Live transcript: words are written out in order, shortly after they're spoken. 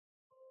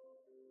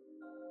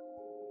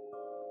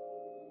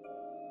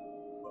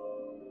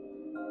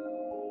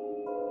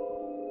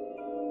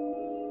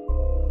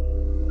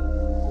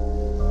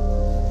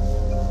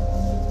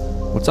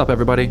What's up,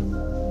 everybody?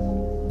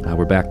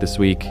 We're back this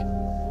week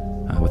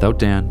without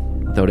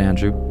Dan, without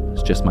Andrew.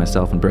 It's just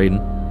myself and Braden.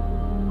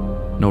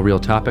 No real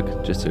topic,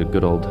 just a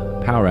good old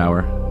power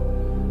hour.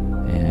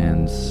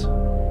 And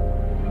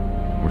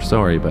we're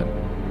sorry, but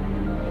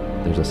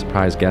there's a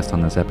surprise guest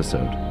on this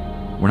episode.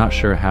 We're not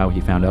sure how he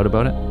found out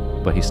about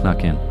it, but he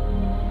snuck in.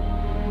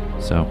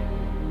 So,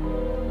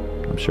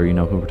 I'm sure you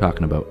know who we're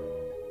talking about.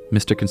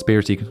 Mr.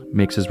 Conspiracy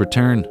makes his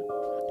return.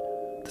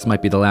 This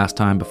might be the last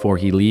time before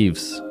he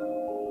leaves,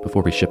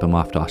 before we ship him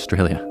off to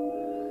Australia.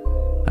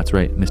 That's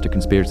right, Mr.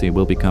 Conspiracy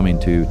will be coming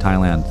to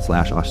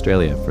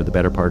Thailand/Australia for the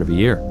better part of a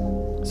year,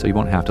 so you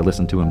won't have to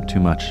listen to him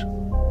too much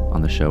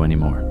on the show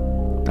anymore.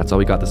 That's all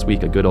we got this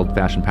week, a good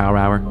old-fashioned power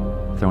hour,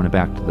 throwing it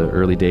back to the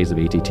early days of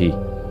ATT.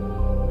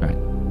 All right,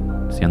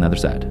 see you on the other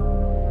side.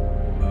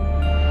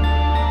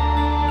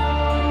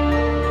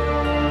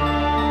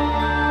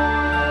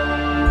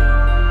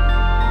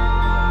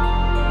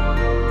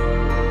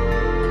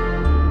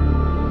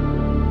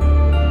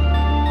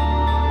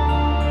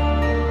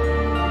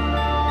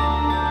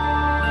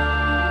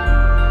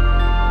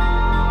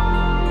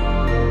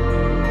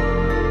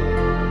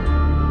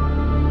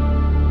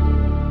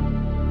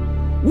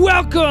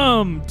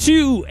 Welcome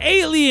to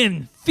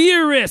Alien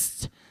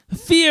Theorists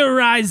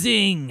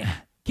Theorizing,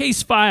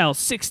 Case File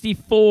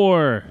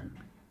 64.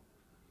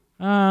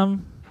 A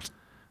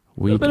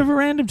bit of a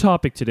random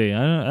topic today.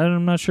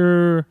 I'm not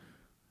sure.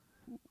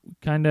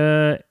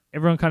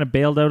 Everyone kind of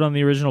bailed out on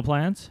the original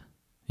plans.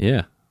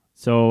 Yeah.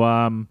 So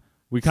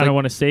we kind of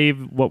want to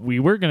save what we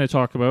were going to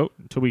talk about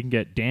until we can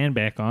get Dan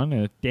back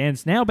on.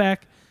 Dan's now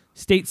back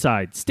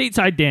stateside.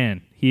 Stateside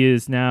Dan. He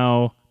is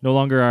now no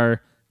longer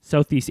our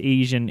Southeast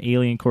Asian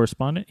alien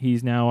correspondent.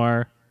 He's now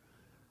our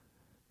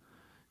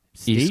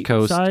East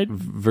Coast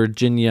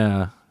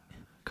Virginia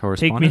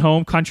correspondent. Take me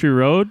home, country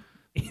road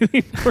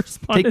alien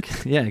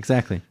correspondent. Yeah,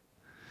 exactly.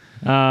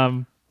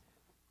 So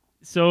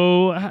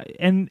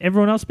and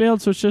everyone else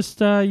bailed, so it's just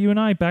you and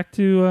I back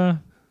to.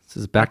 This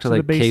is back to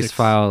like case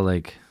file.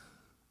 Like,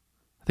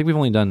 I think we've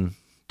only done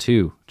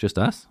 2, just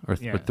us, or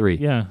 3.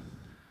 Yeah,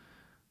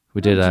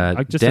 we did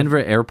Denver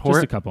Airport.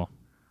 Just a couple.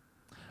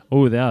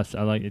 Oh, that's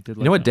I like it. You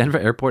know what? Denver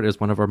Airport is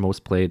one of our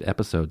most played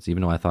episodes,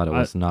 even though I thought it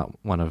was not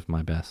one of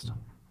my best,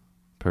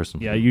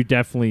 personally. Yeah, you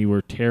definitely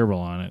were terrible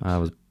on it. I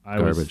was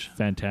garbage. Was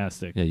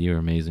fantastic. Yeah, you were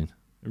amazing.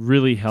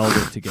 Really held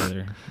it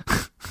together.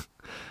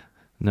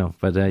 No,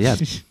 but yeah,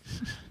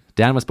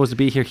 Dan was supposed to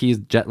be here. He's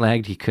jet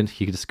lagged. He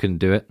just couldn't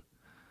do it.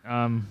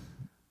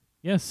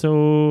 Yeah.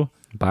 So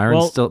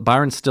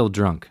Byron's still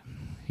drunk.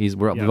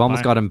 We've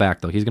almost got him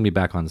back though. He's gonna be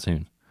back on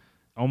soon.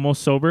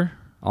 Almost sober.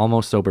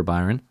 Almost sober,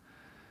 Byron.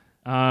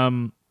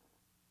 Other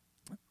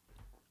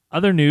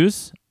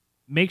news,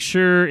 make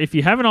sure if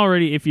you haven't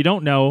already, if you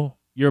don't know,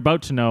 you're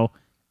about to know,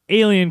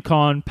 Alien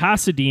Con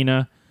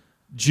Pasadena,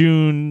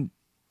 June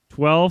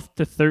 12th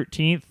to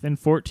 13th and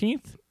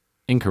 14th?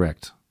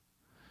 Incorrect.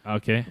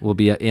 Okay. We'll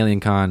be at Alien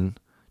Con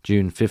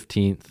June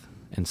 15th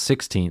and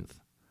 16th.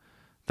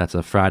 That's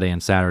a Friday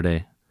and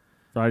Saturday.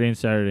 Friday and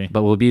Saturday.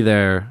 But we'll be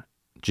there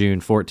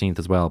June 14th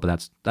as well,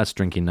 but that's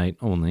drinking night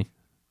only.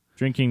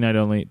 Drinking night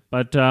only,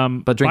 but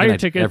drinking buy your night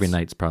tickets. Every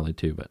night's probably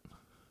too. But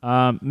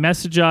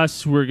message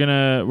us. We're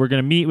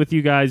gonna meet with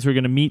you guys. We're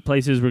gonna meet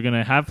places. We're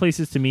gonna have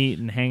places to meet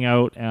and hang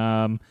out.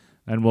 And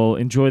we'll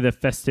enjoy the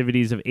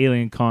festivities of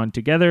Alien Con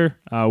together.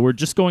 We're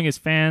just going as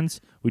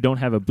fans. We don't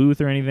have a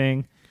booth or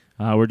anything.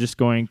 We're just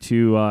going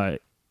to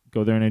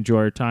go there and enjoy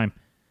our time.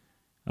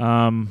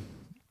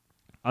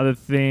 Other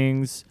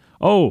things.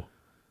 Oh,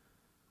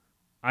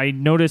 I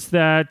noticed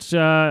that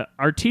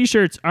our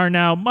T-shirts are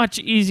now much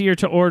easier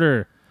to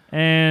order.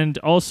 And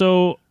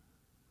also,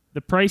 the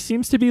price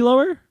seems to be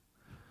lower.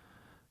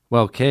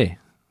 Well, okay.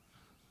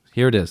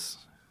 Here it is.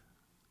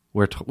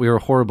 We were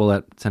horrible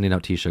at sending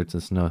out T-shirts.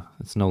 It's no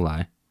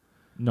lie.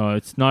 No,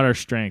 it's not our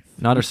strength.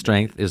 Not our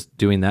strength is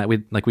doing that.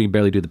 We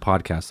barely do the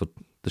podcast, so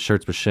the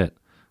shirts were shit.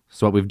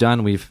 So what we've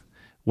done, we've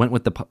went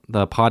with the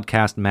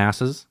podcast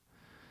masses,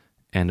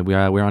 and we're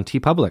on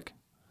TeePublic.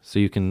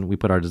 So we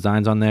put our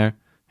designs on there,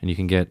 and you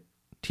can get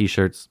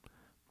T-shirts,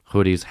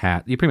 hoodies,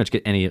 hat. You pretty much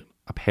get any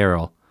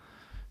apparel.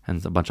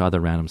 And a bunch of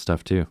other random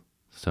stuff too.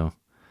 So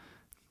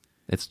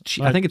it's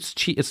I think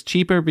it's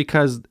cheaper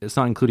because it's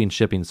not including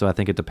shipping. So I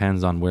think it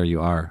depends on where you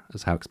are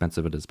as how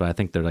expensive it is. But I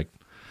think they're like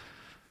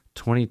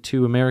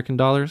 $22 American.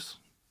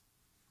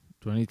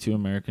 22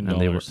 American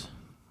dollars.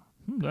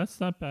 That's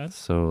not bad.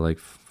 So like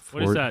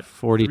what is that?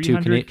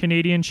 42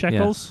 Canadian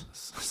shekels?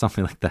 Yeah,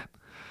 something like that.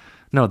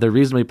 No, they're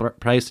reasonably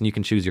priced, and you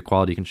can choose your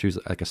quality. You can choose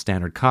like a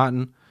standard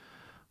cotton,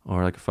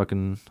 or like a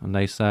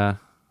nice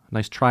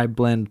tri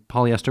blend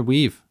polyester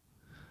weave.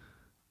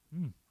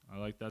 I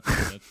like that.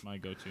 That's my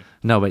go-to.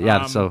 No, but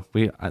yeah, so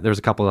there was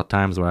a couple of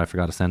times where I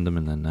forgot to send them,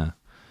 and then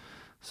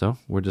so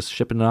we're just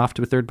shipping it off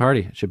to a third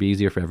party. It should be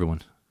easier for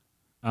everyone.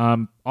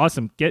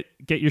 Awesome. Get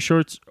your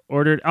shirts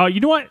ordered. Oh, you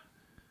know what?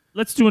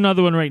 Let's do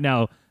another one right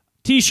now.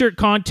 T-shirt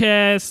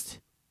contest.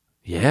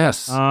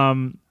 Yes. We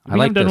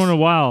haven't done one in a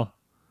while,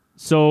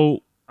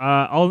 so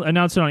I'll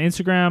announce it on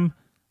Instagram.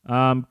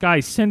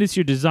 Guys, send us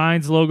your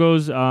designs,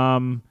 logos.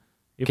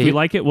 If Okay. we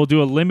like it, we'll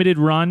do a limited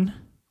run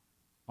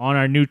on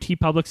our new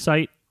TeePublic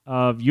site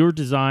of your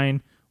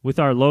design with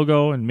our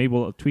logo, and maybe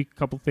we'll tweak a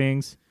couple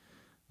things.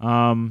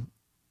 But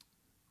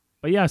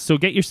yeah, so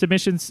get your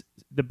submissions.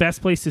 The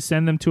best place to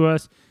send them to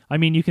us. I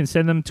mean, you can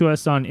send them to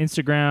us on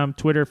Instagram,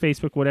 Twitter,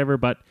 Facebook, whatever,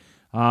 but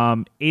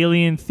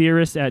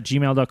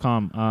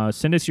alientheorist@gmail.com.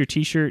 Send us your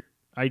t-shirt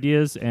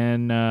ideas,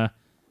 and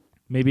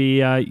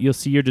maybe you'll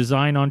see your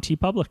design on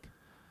TeePublic.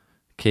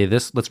 Okay,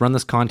 let's run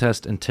this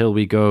contest until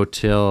we go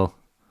to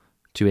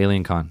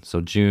AlienCon. So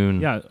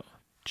June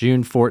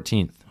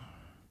 14th.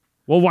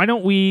 Well, why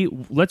don't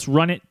let's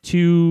run it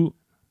to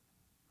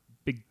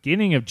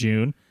beginning of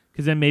June,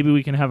 because then maybe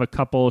we can have a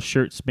couple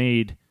shirts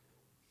made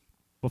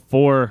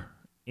before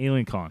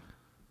AlienCon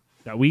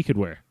that we could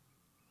wear.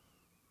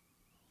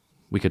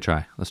 We could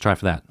try. Let's try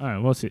for that. All right,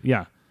 we'll see.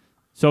 Yeah.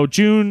 So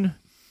June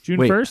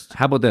Wait, 1st?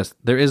 how about this?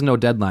 There is no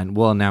deadline.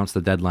 We'll announce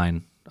the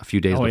deadline a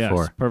few days Oh,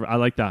 before. yes. Perfect. I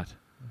like that.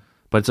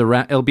 But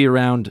it'll be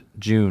around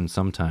June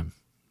sometime.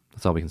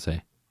 That's all we can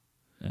say.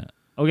 Yeah.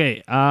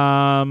 Okay.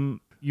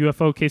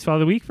 UFO case file of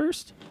the week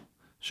first?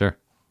 Sure.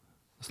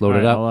 Let's load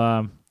it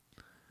up.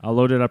 I'll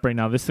load it up right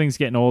now. This thing's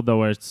getting old though,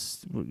 where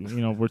it's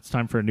where it's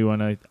time for a new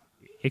one.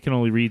 It can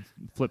only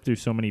flip through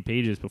so many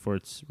pages before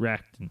it's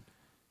wrecked and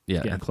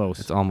getting close.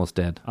 It's almost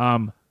dead.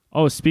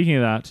 Speaking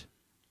of that,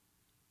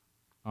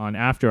 on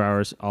After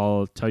Hours,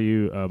 I'll tell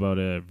you about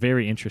a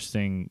very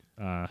interesting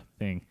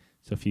thing.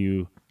 So if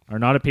you are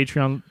not a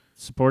Patreon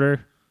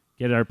supporter,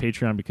 get our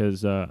Patreon,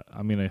 because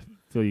I'm going to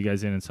fill you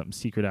guys in something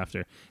secret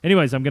after.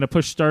 Anyways, I'm going to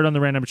push start on the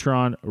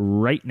Randomatron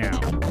right now.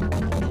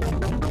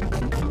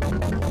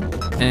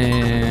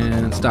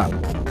 And stop.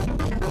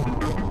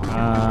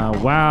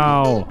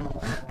 Wow.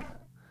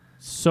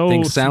 So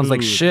Thing sounds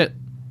like smooth. shit.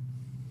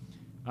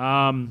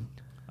 All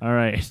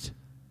right.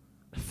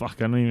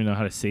 Fuck, I don't even know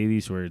how to say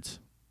these words.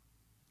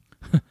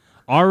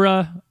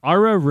 Ara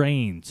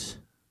Reigns.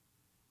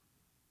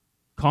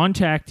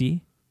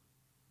 Contactee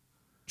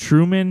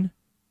Truman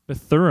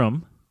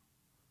Bethurum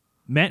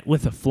met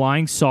with a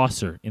flying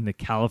saucer in the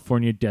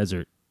California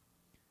desert.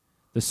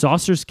 The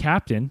saucer's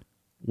captain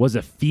was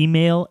a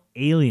female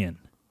alien,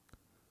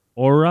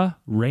 Aura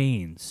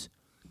Reigns,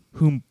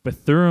 whom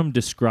Bethurum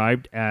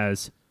described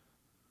as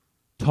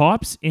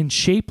tops in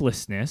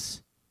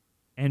shapelessness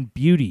and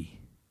beauty.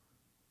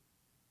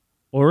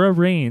 Aura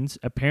Reigns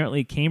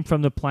apparently came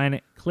from the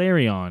planet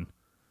Clarion,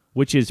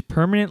 which is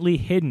permanently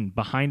hidden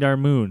behind our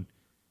moon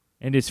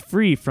and is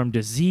free from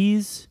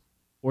disease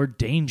or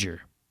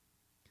danger.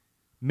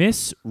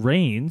 Miss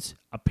Reigns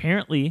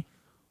apparently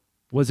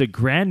was a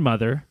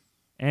grandmother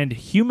and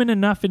human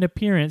enough in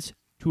appearance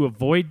to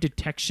avoid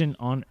detection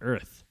on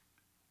Earth.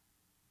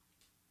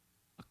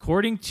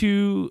 According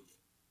to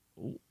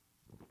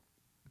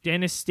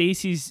Dennis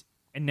Stacy's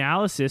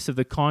analysis of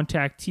the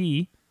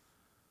contactee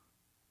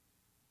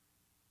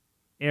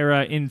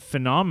era in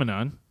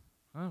phenomenon.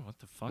 Oh, what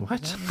the fuck?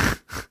 What?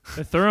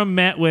 Bethurum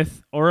met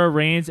with Aura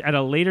Reigns at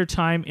a later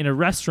time in a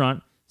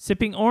restaurant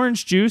sipping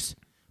orange juice,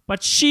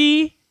 but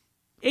she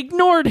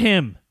ignored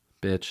him.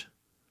 Bitch.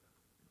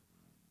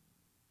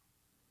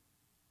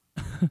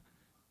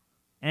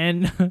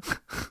 And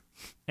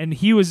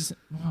he was,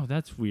 oh,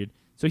 that's weird.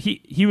 So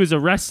he was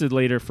arrested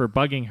later for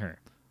bugging her.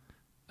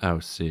 Oh,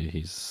 see,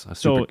 he's a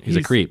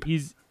creep.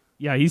 He's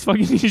just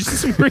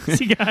a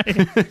crazy guy.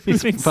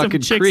 He's thinks fucking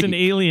some chick's creep. an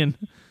alien.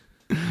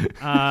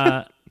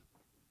 That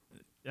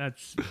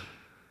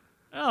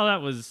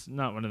was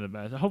not one of the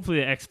best. Hopefully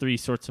the X3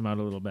 sorts him out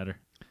a little better,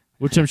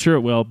 which I'm sure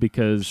it will,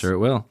 because Sure it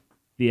will.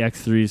 the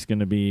X3 is going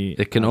to be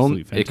It can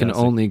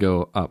only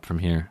go up from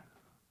here.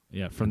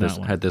 Yeah, from that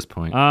one. At this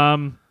point.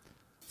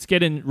 Let's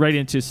get right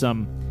into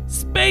some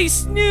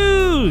space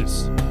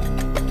news.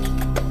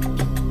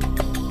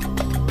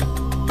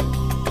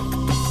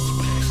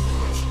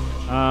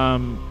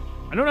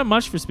 I don't have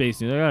much for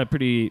space news. I got a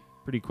pretty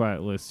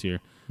quiet list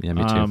here. Yeah,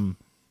 me too.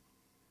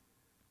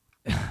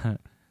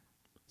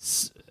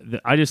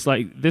 I just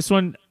like this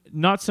one,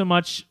 not so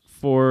much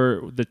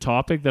for the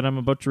topic that I'm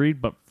about to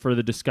read, but for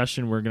the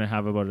discussion we're going to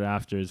have about it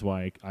after is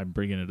why I'm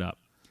bringing it up.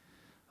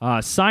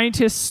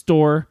 Scientists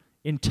store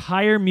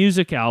entire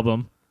music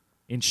album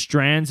in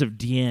strands of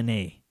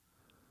DNA.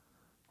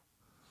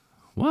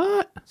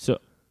 What? So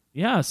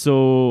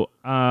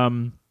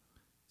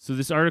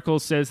this article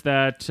says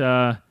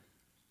that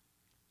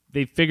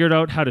they figured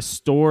out how to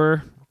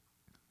store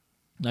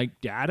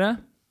like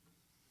data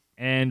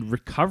and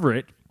recover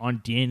it on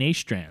DNA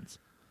strands.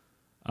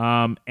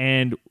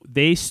 And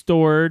they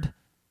stored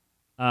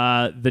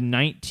the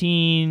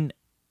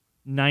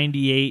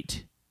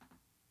 1998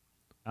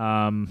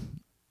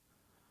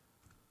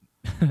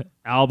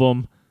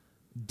 album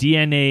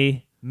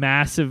DNA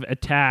Massive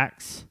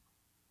Attacks.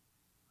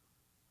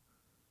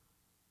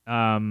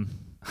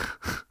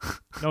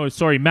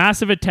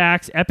 Massive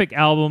Attacks Epic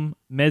Album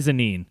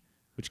Mezzanine,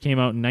 which came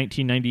out in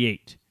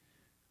 1998.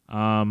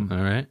 All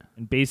right.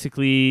 And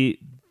basically,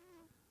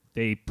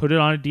 they put it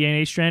on a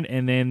DNA strand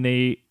and then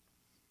they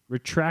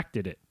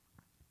retracted it.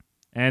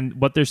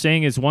 And what they're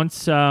saying is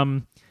once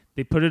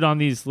they put it on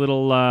these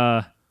little,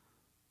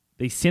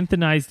 they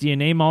synthesize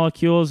DNA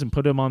molecules and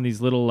put them on these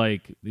little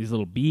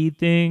bead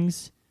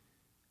things,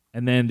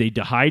 and then they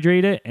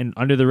dehydrate it. And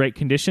under the right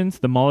conditions,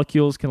 the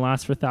molecules can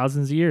last for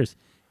thousands of years.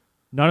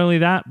 Not only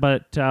that,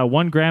 but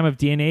 1 gram of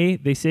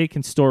DNA, they say,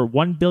 can store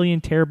 1 billion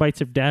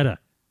terabytes of data.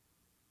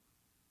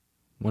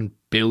 1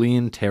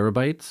 billion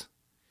terabytes?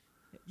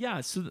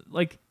 Yeah, so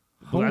like,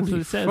 Holy that's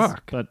what it says.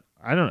 fuck. But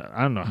I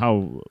don't know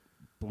how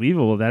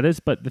believable that is.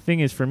 But the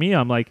thing is, for me,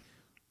 I'm like,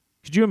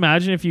 could you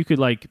imagine if you could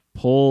like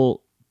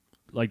pull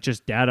like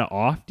just data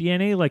off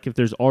DNA? Like if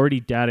there's already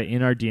data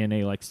in our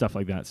DNA, like stuff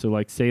like that. So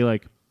like say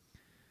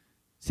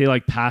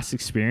past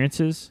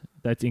experiences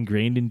that's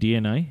ingrained in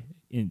DNA.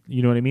 You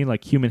know what I mean?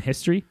 Like human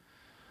history,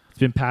 it's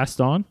been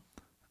passed on.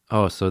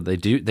 Oh, so you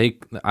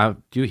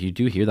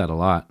do hear that a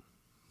lot.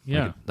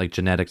 Yeah. Like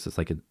genetics, it's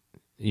like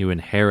you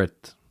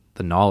inherit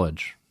the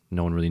knowledge.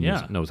 No one really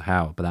knows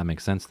how, but that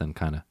makes sense then,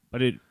 kind of.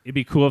 But it'd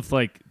be cool if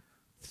like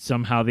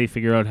somehow they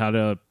figure out how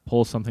to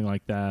pull something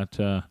like that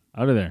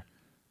out of there.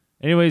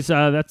 Anyways,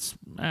 that's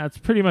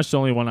pretty much the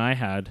only one I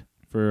had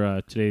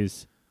for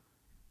today's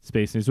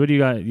space news. What do you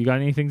got? You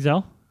got anything,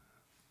 Zell?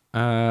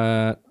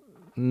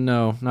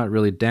 No, not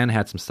really. Dan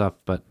had some stuff,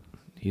 but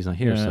he's not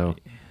here. So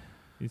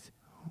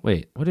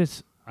wait, what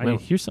is? I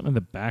hear something in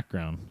the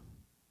background.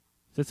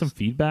 Is that some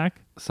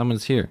feedback?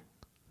 Someone's here.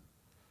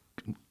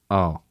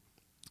 Oh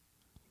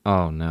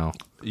no!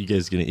 You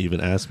guys gonna even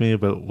ask me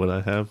about what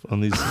I have on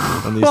these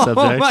subjects?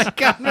 Oh my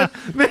god,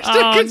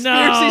 Mr.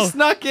 Conspiracy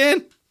snuck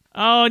in.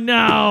 Oh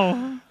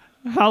no!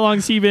 How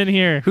long's he been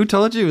here? Who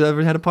told you we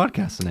ever had a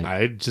podcast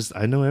tonight?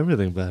 I know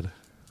everything, bud.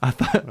 I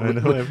thought I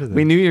know everything.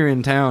 We knew you were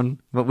in town,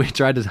 but we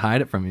tried to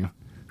hide it from you.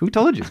 Who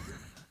told you?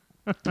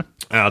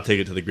 I'll take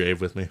it to the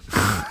grave with me.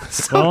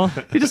 Well,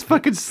 he just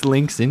fucking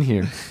slinks in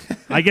here.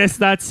 I guess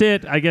that's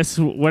it. I guess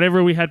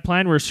whatever we had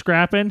planned, we're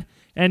scrapping.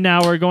 And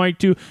now we're going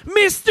to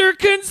Mr.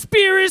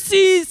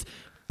 Conspiracy's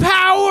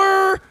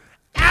Power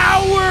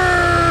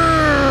Hour!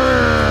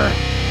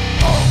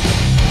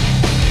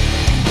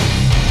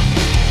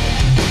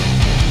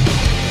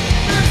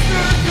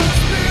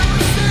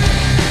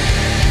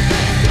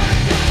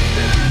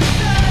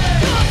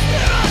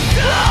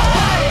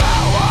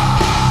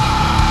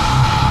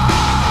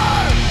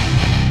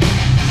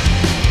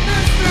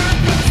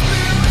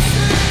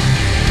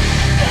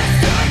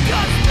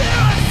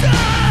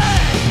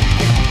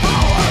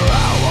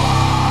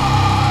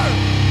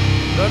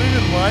 Not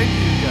even lying to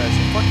you guys.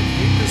 I fucking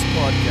hate this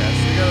podcast.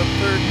 I got a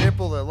third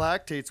nipple that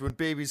lactates when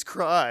babies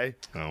cry.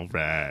 All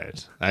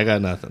right. I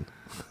got nothing.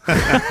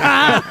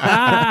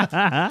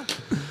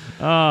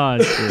 Oh,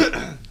 shit.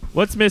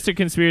 What's Mr.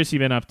 Conspiracy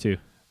been up to?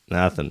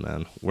 Nothing,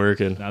 man.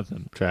 Working.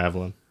 Nothing.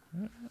 Traveling.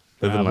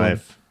 Living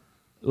life.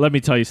 Let me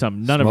tell you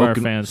something. None of our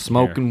fans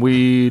smoking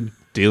weed,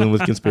 Dealing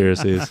with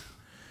conspiracies.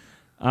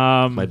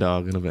 My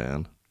dog in a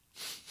van.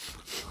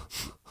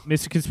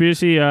 Mr.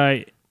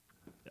 Conspiracy,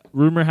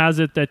 rumor has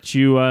it that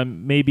you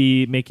may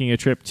be making a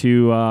trip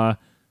to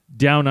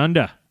Down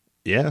Under.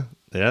 Yeah,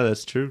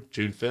 that's true.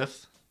 June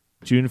 5th.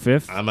 June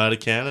 5th. I'm out of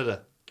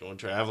Canada. Going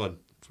traveling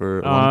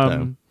for a long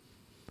time.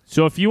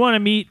 So if you want to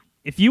meet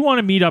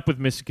up with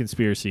Mr.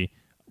 Conspiracy,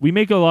 we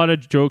make a lot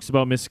of jokes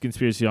about Mr.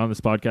 Conspiracy on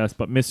this podcast,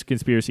 but Mr.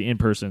 Conspiracy in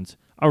person's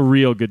a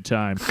real good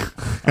time.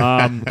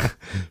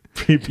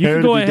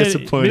 Prepare to be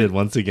disappointed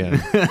once again.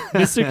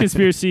 Mr.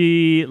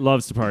 Conspiracy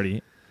loves to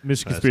party.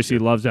 Mr. Conspiracy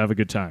loves to have a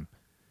good time.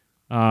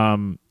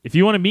 If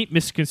you want to meet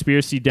Mr.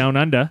 Conspiracy Down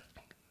Under,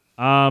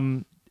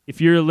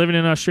 if you're living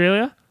in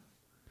Australia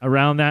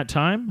around that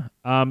time,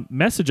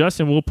 message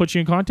us and we'll put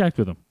you in contact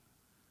with him.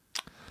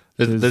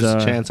 There's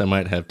a chance I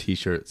might have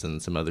T-shirts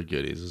and some other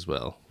goodies as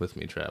well with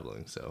me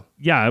traveling. So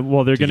yeah,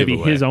 well, they're going to be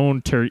his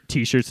own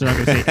T-shirts. They're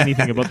not going to say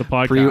anything about the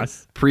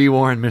podcast.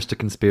 Pre-warned Mr.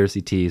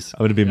 Conspiracy tees. I'm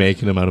going to be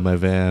making them out of my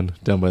van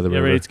down by the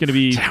river. Right, it's going to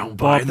be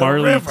Bob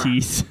Marley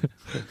tees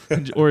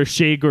or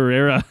Shea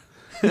Guerrera.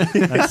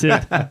 That's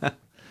it.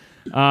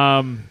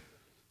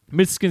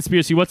 Mr.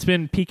 Conspiracy, what's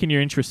been piquing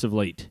your interest of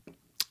late?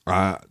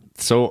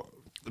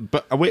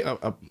 But a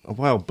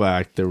while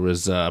back, there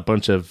was a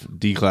bunch of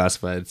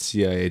declassified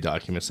CIA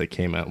documents that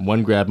came out.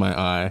 One grabbed my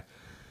eye,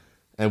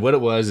 and what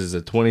it was is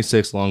a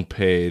 26-long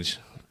page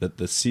that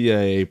the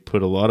CIA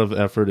put a lot of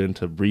effort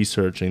into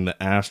researching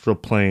the astral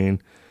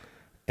plane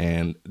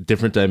and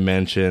different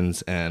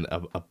dimensions and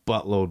a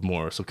buttload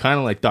more. So kind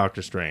of like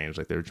Doctor Strange,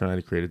 like they were trying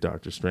to create a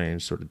Doctor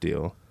Strange sort of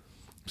deal.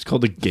 It's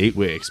called the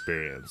Gateway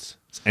Experience.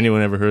 Has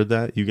anyone ever heard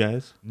that, you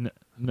guys? No,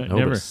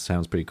 never. but it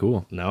sounds pretty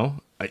cool.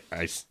 No?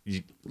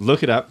 You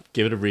look it up,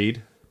 give it a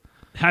read.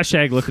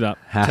 Hashtag look it up.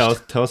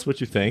 Tell us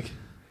what you think.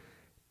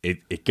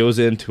 It goes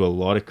into a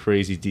lot of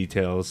crazy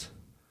details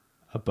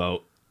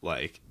about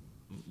like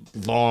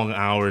long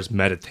hours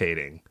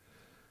meditating,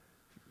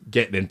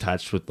 getting in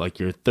touch with like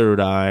your third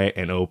eye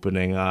and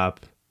opening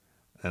up,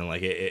 and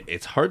like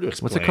it's hard to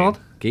explain. What's it called?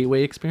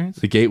 Gateway Experience?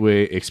 The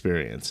Gateway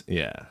Experience.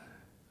 Yeah.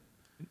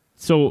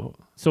 So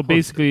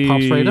basically,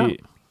 pops right up.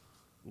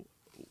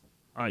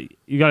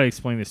 You got to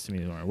explain this to me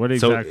more. What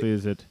exactly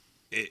is it?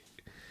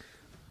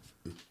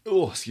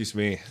 Oh, excuse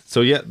me.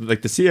 So yeah,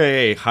 like the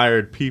CIA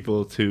hired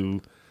people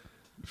to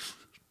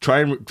try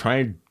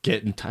and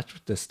get in touch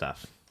with this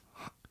stuff.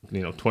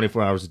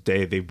 24 hours a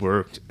day they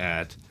worked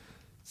at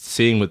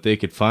seeing what they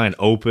could find,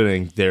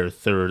 opening their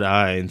third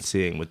eye and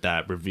seeing what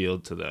that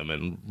revealed to them,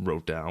 and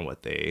wrote down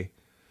what they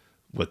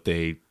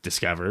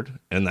discovered.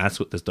 And that's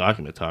what this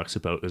document talks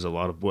about, is a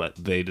lot of what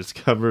they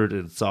discovered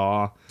and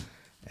saw.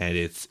 And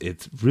it's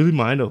really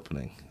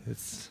mind-opening.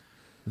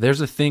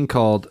 There's a thing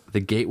called the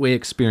Gateway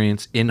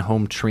Experience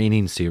in-home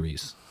training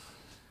series.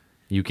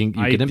 You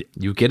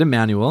get a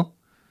manual,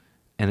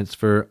 and it's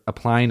for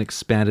applying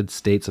expanded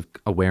states of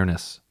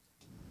awareness.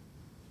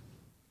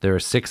 There are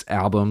 6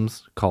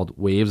 albums called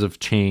Waves of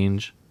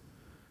Change.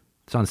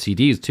 It's on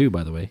CDs too,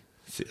 by the way.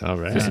 All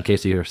right. Just in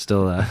case you're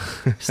still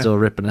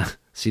ripping a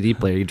CD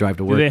player, you drive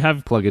to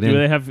work, plug it in. Do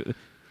they have?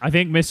 I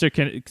think Mr.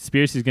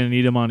 Conspiracy is going to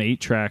need them on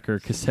 8-track or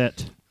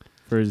cassette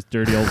for his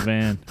dirty old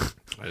van.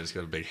 I just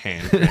got a big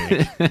hand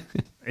crank.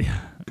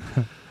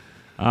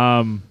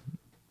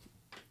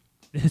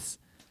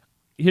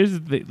 Here's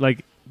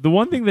the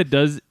one thing that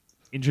does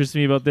interest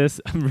me about this.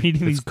 I'm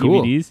reading these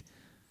cool. DVDs.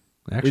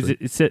 Actually,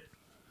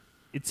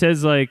 It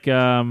says like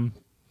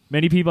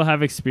many people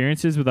have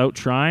experiences without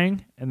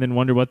trying and then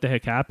wonder what the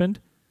heck happened.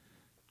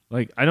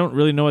 Like, I don't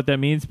really know what that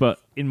means, but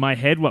in my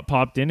head, what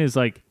popped in is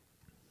like,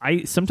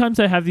 sometimes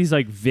I have these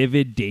like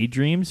vivid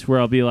daydreams where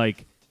I'll be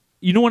like,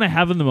 when I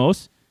have them the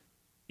most?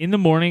 In the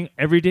morning,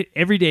 every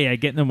day I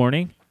get in the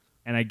morning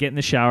and I get in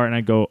the shower and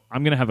I go,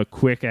 I'm going to have a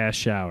quick ass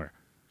shower.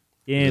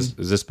 Is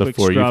this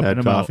before you've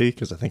had coffee?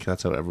 Because I think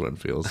that's how everyone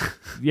feels.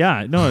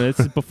 Yeah, no,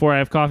 it's before I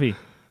have coffee.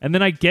 And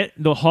then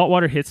the hot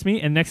water hits me,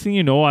 and next thing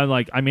you know,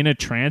 I'm in a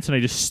trance, and I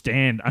just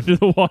stand under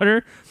the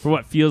water for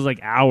what feels like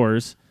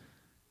hours,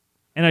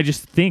 and I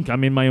just think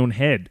I'm in my own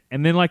head.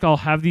 And then I'll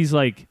have these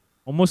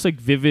almost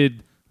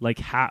vivid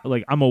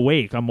I'm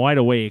awake, I'm wide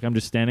awake, I'm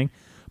just standing,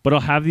 but I'll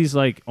have these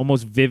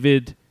almost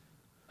vivid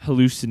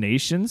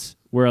hallucinations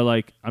where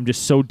I'm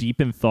just so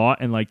deep in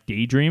thought and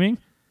daydreaming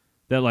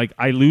that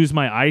I lose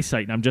my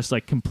eyesight, and I'm just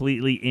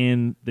completely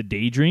in the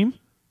daydream.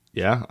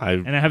 Yeah, I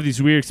have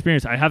these weird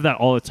experiences. I have that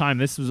all the time.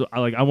 This was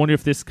I wonder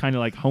if this kind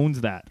of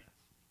hones that.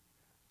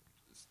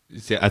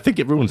 See, I think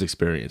everyone's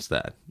experienced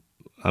that.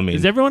 I mean,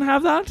 does everyone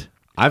have that?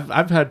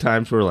 I've had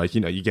times where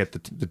you get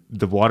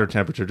the water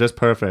temperature just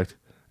perfect,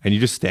 and you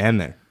just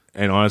stand there.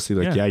 And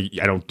honestly,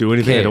 I don't do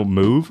anything. Okay. I don't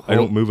move. I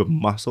don't move a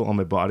muscle on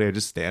my body. I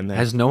just stand there.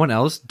 Has no one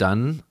else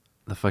done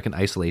the fucking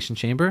isolation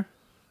chamber?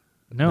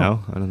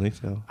 No, I don't think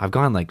so. I've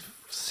gone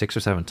 6 or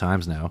 7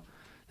 times now.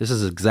 This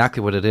is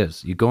exactly what it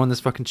is. You go in this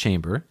fucking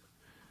chamber,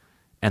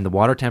 and the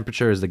water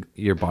temperature is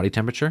your body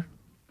temperature.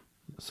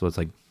 So it's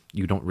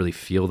you don't really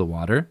feel the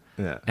water.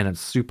 Yeah. And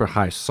it's super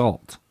high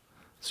salt.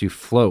 So you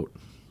float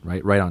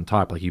right on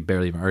top. You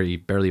barely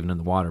even in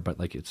the water, but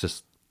it's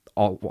just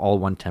all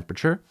one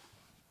temperature.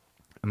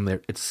 And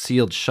it's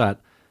sealed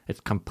shut. It's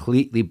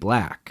completely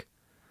black.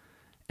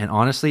 And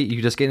honestly,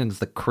 you just get into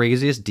the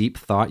craziest deep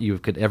thought you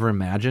could ever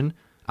imagine.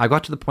 I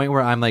got to the point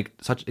where I'm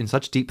in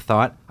such deep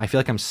thought, I feel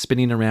like I'm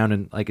spinning around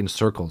in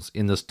circles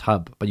in this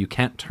tub, but you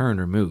can't turn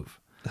or move.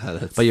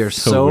 But you're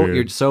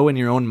weird. so in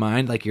your own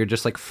mind, you're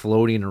just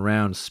floating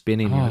around,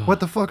 spinning. You're like, what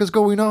the fuck is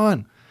going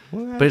on?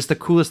 What? But it's the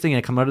coolest thing.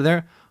 I come out of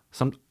there.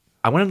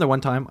 I went in there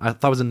one time. I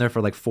thought I was in there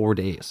for 4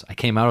 days. I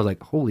came out. I was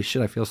like, holy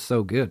shit! I feel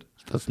so good.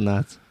 That's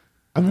nuts.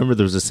 I remember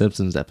there was a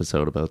Simpsons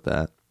episode about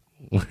that.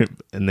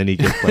 And then he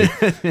gets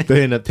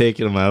they end up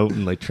taking him out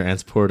and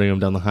transporting him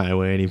down the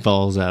highway, and he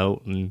falls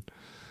out and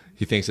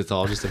he thinks it's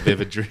all just a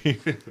vivid dream.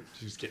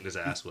 He's getting his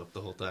ass whipped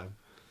the whole time.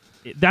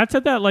 That's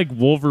at that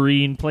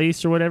Wolverine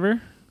place or whatever.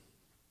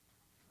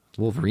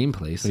 Wolverine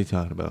place. What are you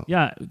talking about?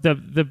 Yeah,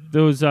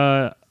 those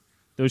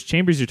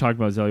chambers you're talking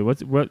about,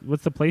 Zelly.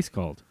 What's the place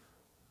called?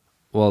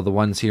 Well, the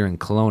ones here in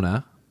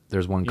Kelowna.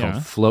 There's one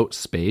called Float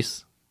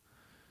Space.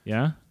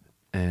 Yeah.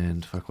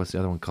 And what's the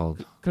other one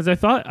called? Because I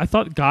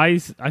thought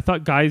guys,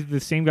 the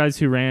same guys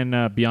who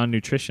ran Beyond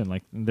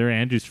Nutrition, they're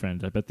Andrew's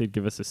friends. I bet they'd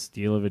give us a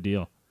steal of a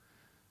deal.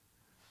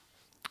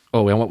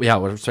 Oh,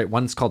 right.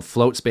 One's called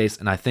Float Space,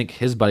 and I think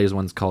his buddy's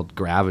one's called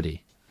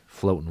Gravity.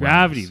 Floating.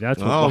 Gravity.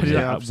 That's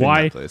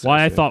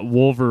why I thought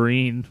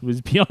Wolverine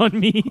was beyond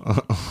me.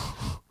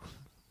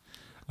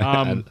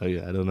 I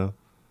don't know.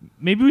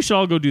 Maybe we should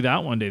all go do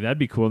that one day. That'd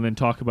be cool, and then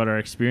talk about our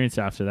experience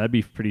after. That'd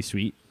be pretty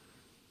sweet.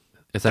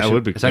 It's actually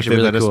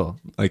really cool.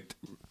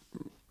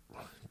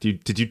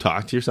 Did you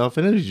talk to yourself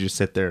in it, or did you just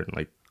sit there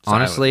and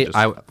honestly,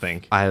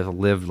 think? I've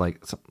lived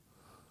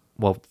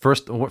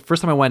first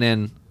time I went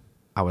in,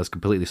 I was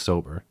completely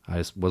sober. I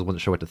just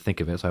wasn't sure what to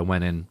think of it, so I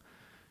went in,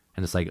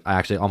 and it's I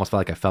actually almost felt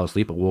like I fell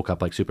asleep, but woke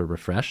up super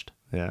refreshed.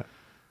 Yeah.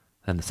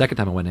 And the second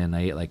time I went in,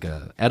 I ate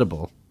a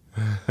edible,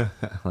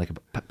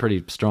 a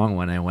pretty strong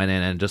one. I went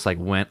in and just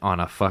went on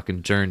a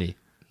fucking journey.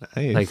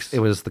 Nice. It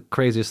was the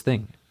craziest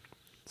thing.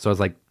 So I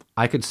was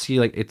I could see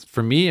it's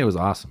for me. It was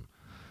awesome.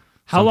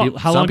 How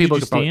long did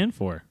you stay in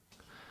for?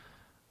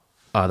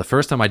 The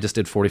first time I just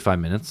did 45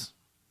 minutes.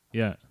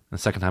 Yeah. The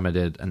second time I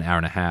did an hour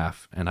and a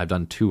half, and I've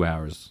done 2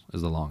 hours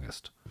is the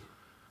longest.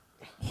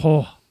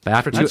 Oh, but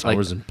after 2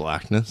 hours in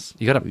blackness.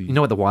 You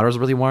know what? The water is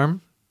really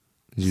warm.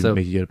 Did you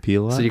make you gotta pee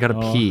a lot? So you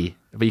gotta pee.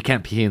 But you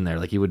can't pee in there.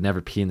 Like you would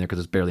never pee in there because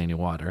there's barely any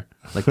water.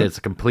 Like it's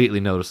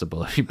completely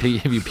noticeable if you pee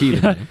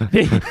in there.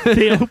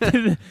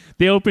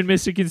 they open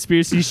Mr.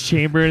 Conspiracy's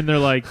chamber and they're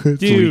like,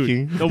 dude,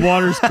 leaking. the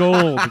water's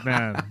gold,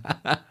 man.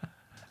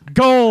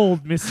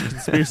 Gold, Mr.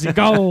 Conspiracy,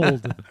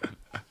 gold.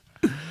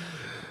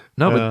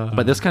 No,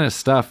 but this kind of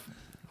stuff,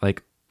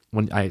 like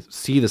when I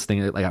see this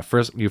thing, like at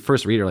first you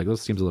first read it, like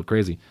this seems a little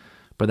crazy,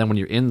 but then when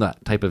you're in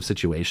that type of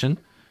situation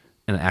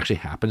and it actually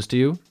happens to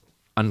you,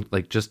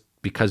 like just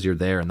because you're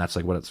there and that's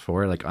like what it's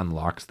for, like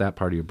unlocks that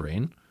part of your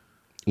brain.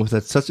 Well,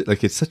 that's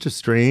it's such a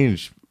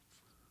strange,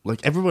 like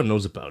everyone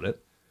knows about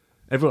it.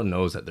 Everyone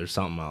knows that there's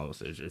something else.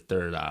 There's your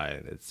third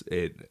eye,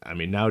 and I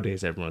mean,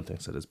 nowadays everyone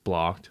thinks that it's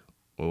blocked,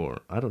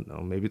 or I don't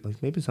know.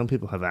 Maybe some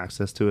people have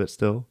access to it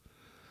still,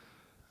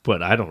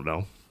 but I don't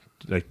know.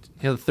 Like,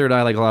 The third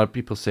eye, like a lot of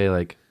people say,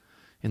 like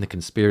in the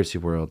conspiracy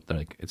world,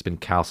 like it's been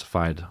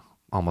calcified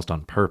almost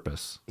on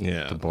purpose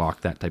to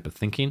block that type of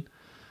thinking.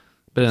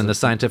 But in the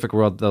scientific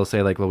world, they'll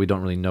say like, well, we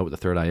don't really know what the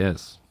third eye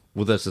is.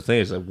 Well, that's the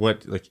thing. Is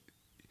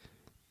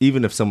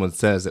even if someone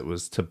says it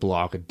was to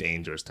block a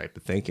dangerous type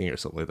of thinking or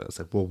something like that, it's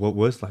like, well, what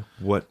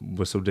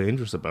was so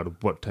dangerous about it?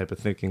 What type of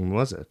thinking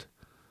was it?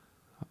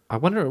 I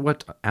wonder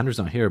what Andrew's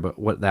not here, but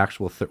what the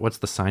actual what's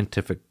the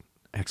scientific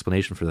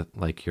explanation for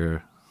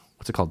your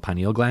what's it called,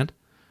 pineal gland?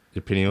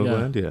 Your pineal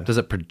gland, yeah. Does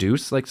it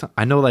produce like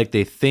I know like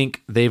they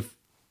think they've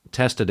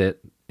tested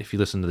it. If you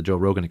listen to the Joe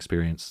Rogan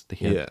Experience,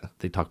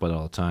 they talk about it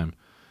all the time.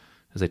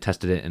 Is they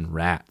tested it in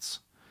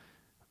rats,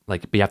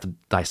 but you have to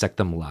dissect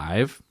them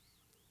live.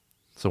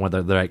 So when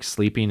they're like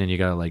sleeping, and you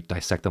gotta like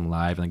dissect them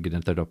live and get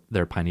into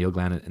their pineal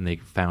gland, and they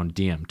found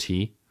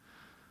DMT,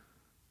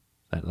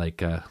 that like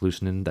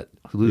hallucinogen that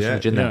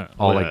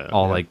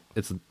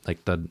it's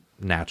like the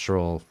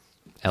natural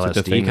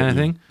LSD kind of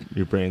thing.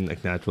 Your brain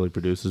like naturally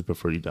produces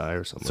before you die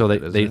or something. So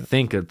they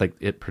think that, like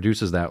it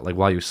produces that like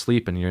while you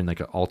sleep and you're in like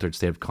an altered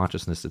state of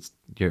consciousness. It's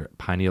your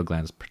pineal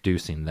gland is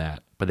producing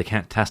that, but they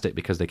can't test it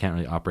because they can't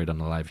really operate on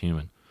a live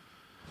human.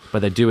 But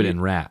they do it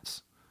in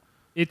rats.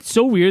 It's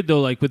so weird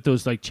though, like with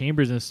those like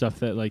chambers and stuff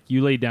that like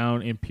you lay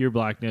down in pure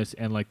blackness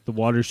and like the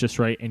water's just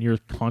right and your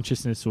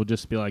consciousness will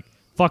just be like,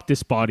 fuck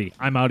this body,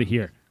 I'm out of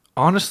here.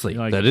 Honestly,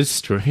 like, that is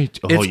strange.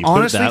 Oh, it's you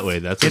honestly, put it that way.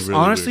 That's it's a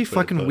really honestly weird way to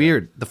fucking put it.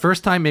 weird. The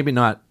first time, maybe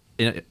not.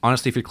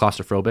 Honestly, if you're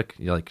claustrophobic,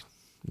 you're like,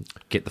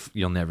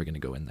 you're never gonna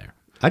go in there.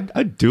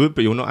 I'd do it,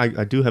 but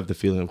I do have the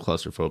feeling I'm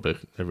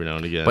claustrophobic every now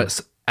and again. But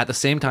at the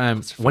same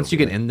time, once you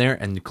get in there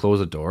and you close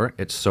the door,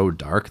 it's so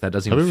dark that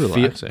doesn't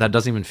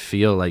even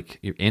feel like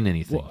you're in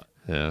anything.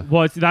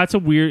 Well, it's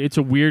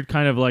a weird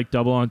kind of like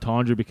double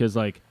entendre because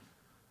like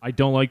I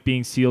don't like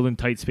being sealed in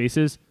tight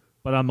spaces,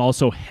 but I'm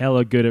also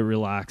hella good at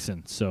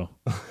relaxing. So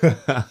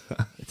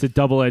it's a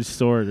double-edged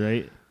sword,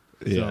 right?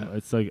 Yeah. So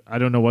it's like I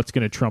don't know what's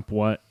gonna trump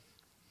what.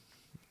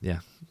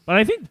 Yeah. But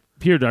I think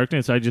pure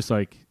darkness, I just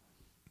like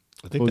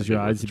close your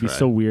eyes. It'd be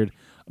so weird.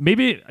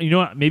 Maybe you know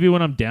what? Maybe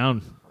when I'm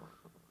down,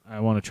 I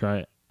want to try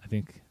it. I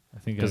think.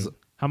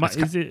 How much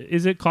is it?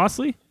 Is it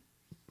costly?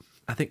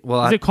 I think.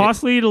 Is it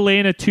costly to lay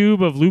in a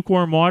tube of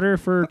lukewarm water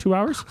for 2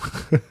 hours?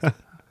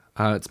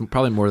 It's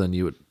probably more than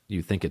you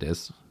think it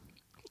is.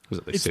 Was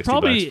it like It's $60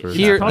 probably for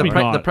here. the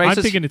Not. price I'm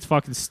is- thinking it's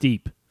fucking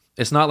steep.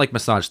 It's not like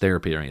massage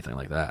therapy or anything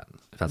like that.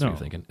 If that's what No. you're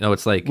thinking. No,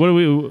 it's like What do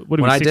we?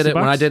 when I did it.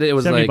 When I did it, it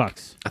was like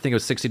 $70. I think it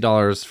was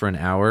 $60 for an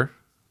hour.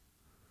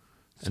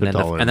 And then,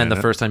 $1 a the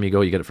minute. first time you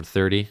go, you get it for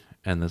 $30,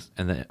 and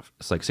then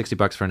it's like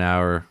 $60 for an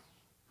hour.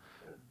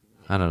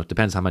 I don't know. It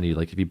depends how many.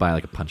 Like if you buy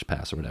like a punch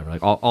pass or whatever.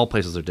 Like all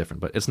places are different,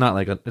 but it's not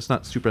like it's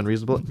not super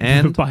unreasonable.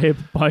 And buy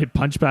a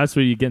punch pass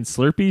where you getting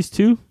Slurpees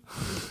too.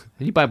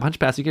 and you buy a punch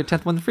pass, you get a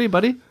 10th one free,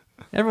 buddy.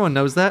 Everyone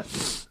knows that.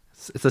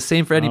 It's the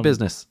same for any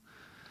business.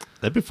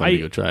 That'd be fun to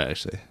go try,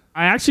 actually.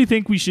 I actually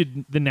think we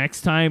should, the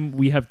next time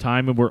we have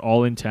time and we're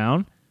all in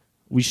town,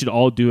 we should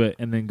all do it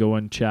and then go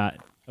and chat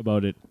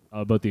about it,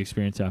 about the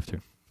experience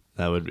after.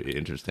 That would be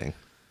interesting.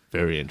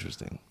 Very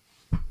interesting.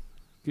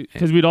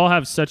 Because we'd all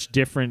have such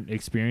different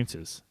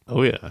experiences.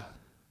 Oh, yeah.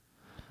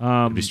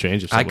 It'd be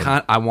strange if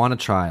I want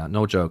to try.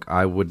 No joke.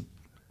 I would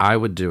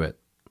do it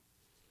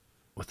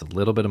with a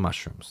little bit of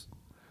mushrooms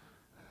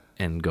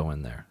and go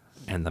in there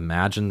and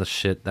imagine the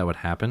shit that would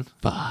happen.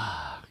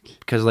 Fuck.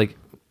 Because like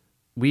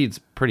weed's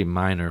pretty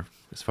minor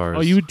as far as.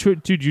 Oh, you would,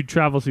 dude, you'd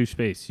travel through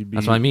space. You'd be.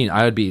 That's what I mean.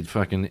 I would be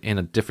fucking in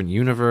a different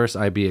universe.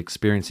 I'd be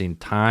experiencing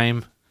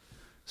time,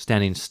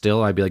 standing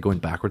still. I'd be like going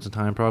backwards in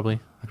time, probably.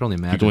 I can only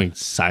imagine. You're going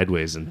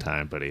sideways in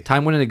time, buddy.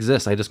 Time wouldn't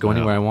exist. I just go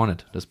anywhere I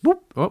wanted. Just boop.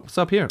 Oh, what's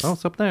up here? Oh,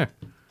 it's up there.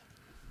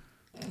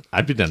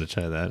 I'd be down to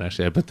try that,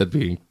 actually. I bet that'd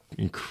be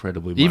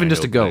incredibly Even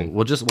just to go. mind-opening.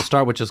 We'll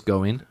start with just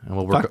going, and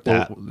we'll work. Fuck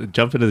that.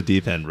 Jump into the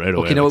deep end right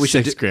away. Okay, you know what we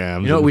should 6 do?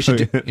 grams. You know what we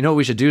should do? You know what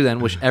we should do then?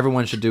 Which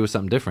everyone should do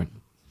something different.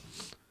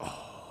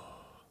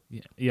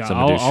 Yeah, Some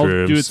do I'll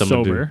do shrooms, it some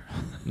sober.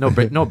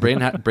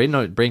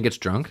 Brain gets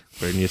drunk.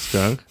 Brain gets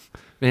drunk.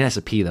 Brain has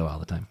to pee though all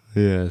the time.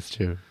 Yeah, that's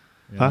true.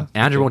 Yeah.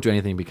 Andrew won't do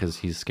anything because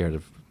he's scared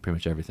of pretty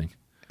much everything.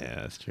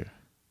 Yeah, that's true.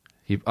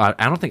 I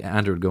don't think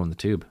Andrew would go in the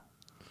tube.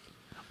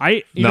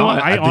 I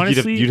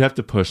honestly, you'd have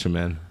to push him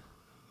in.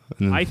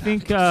 And then I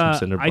think some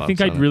cinder I think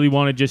blocks I'd on it. really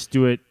want to just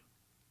do it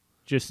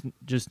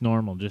just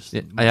normal, just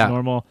Yeah.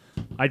 normal.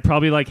 I'd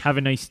probably like have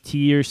a nice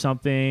tea or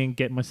something,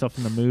 get myself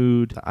in the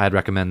mood. I'd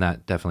recommend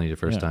that definitely the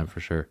first Yeah. time for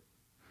sure.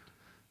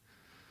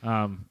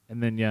 And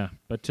then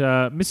but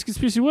Mr.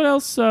 Conspiracy, what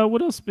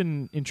else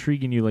been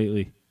intriguing you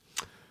lately?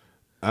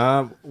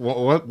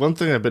 One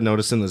thing I've been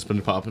noticing that's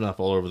been popping up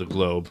all over the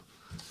globe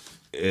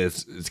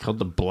is it's called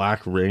the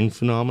black ring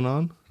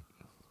phenomenon.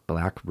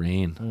 Black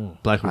rain.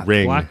 Black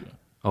ring. Black,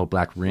 Oh,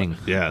 black ring.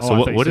 Yeah. oh, So I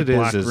what, thought you what said it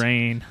black is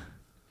rain.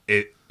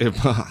 it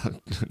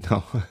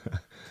no.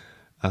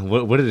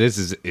 What it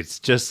is it's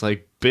just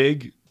like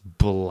big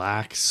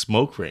black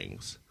smoke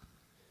rings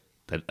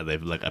that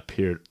they've like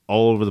appeared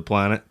all over the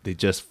planet. They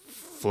just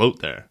float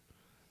there.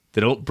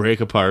 They don't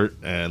break apart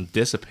and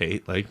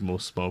dissipate like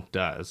most smoke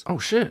does. Oh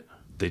shit.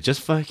 They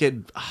just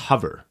fucking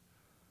hover.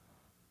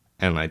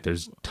 And like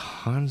there's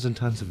tons and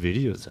tons of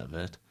videos of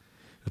it.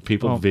 Of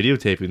people Oh.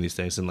 videotaping these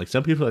things, and like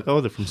some people are like,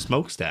 oh, they're from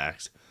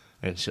smokestacks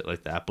and shit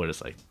like that, but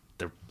it's like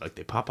they're like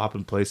they pop up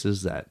in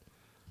places that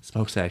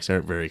smokestacks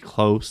aren't very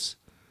close.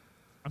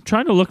 I'm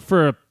trying to look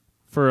for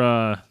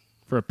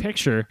a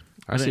picture.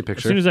 I see a As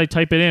picture. soon as I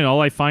type it in,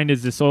 all I find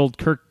is this old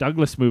Kirk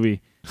Douglas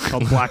movie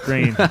called Black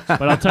Rain.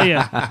 But I'll tell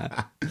you,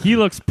 he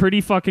looks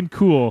pretty fucking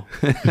cool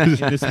in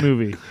this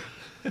movie.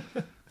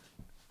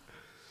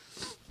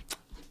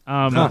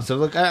 No, so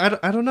like I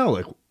don't know,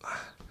 like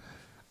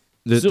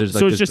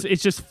So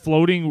it's just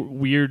floating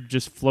weird,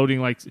 just floating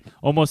like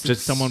almost as if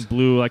Just- someone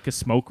blew like a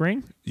smoke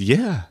ring.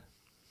 yeah,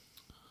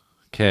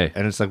 Okay.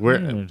 and it's like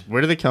Weird.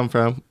 where do they come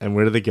from and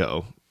where do they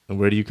go and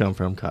where do you come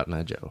from, Cotton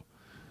Eye Joe?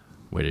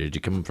 Where did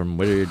you come from?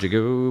 Where did you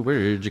go? Where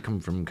did you come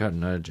from,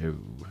 Cotton Eye Joe?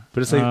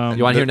 But it's like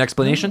You want to hear an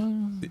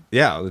explanation?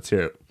 yeah, let's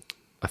hear it.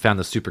 I found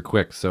this super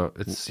quick, so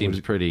it seems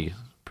pretty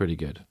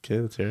good. Okay,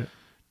 let's hear it.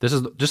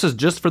 This is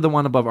just for the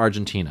one above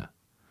Argentina,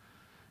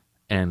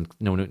 and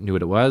no one knew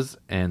what it was,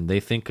 and they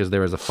think because there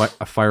was a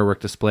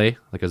firework display,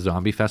 like a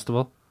zombie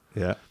festival,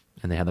 Yeah.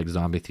 and they had like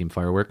zombie themed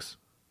fireworks,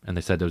 and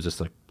they said there was just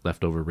like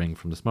leftover ring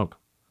from the smoke.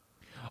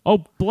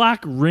 Oh,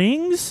 black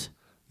rings?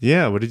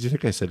 Yeah, what did you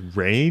think I said?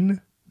 Rain?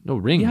 No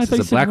rings. Yeah, I thought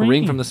you it's a said black ring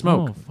rain. from the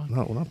smoke. Oh, fuck.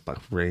 No, well, not black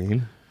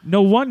rain.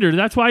 No wonder.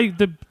 That's why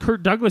the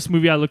Kurt Douglas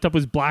movie I looked up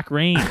was Black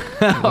Rain. I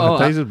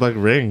thought you said black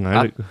ring.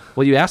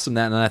 Well, you asked him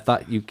that, and I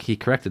thought he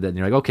corrected it, and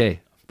you're like, okay,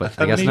 but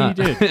I guess Maybe not.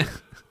 he did.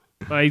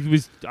 But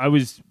I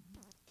was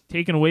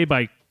taken away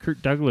by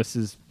Kurt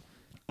Douglas's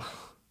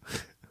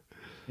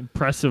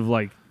impressive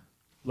like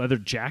leather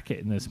jacket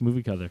in this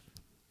movie cover.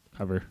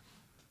 All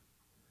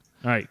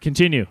right,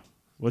 continue.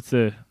 What's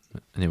the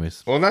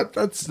Anyways, Well,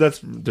 that's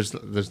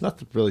there's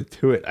nothing really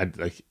to it.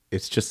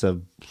 It's just a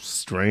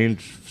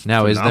strange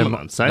now is there?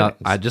 phenomenon. No,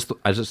 Sightings.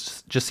 I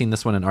just seen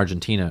this one in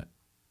Argentina,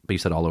 but you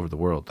said all over the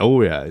world.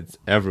 Oh yeah, it's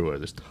everywhere.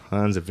 There's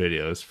tons of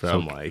videos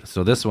from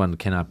So this one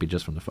cannot be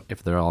just from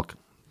if they're all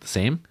the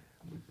same.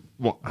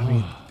 well, I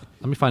mean,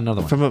 Let me find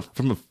another one.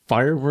 from a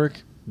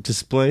firework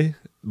display,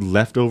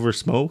 leftover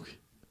smoke.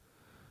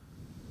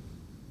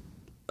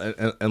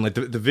 And like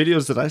the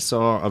videos that I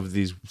saw of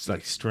these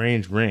like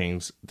strange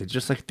rings, they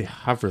just like they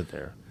hover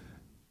there.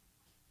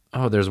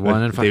 Oh, there's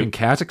one in they- fucking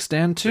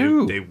Kazakhstan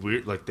too. They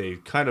weird like they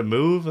kind of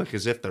move like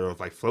as if they're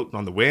like floating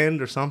on the wind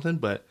or something,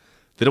 but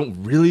they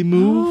don't really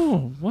move. Oh,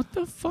 what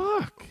the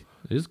fuck?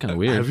 It is kind of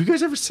weird. Have you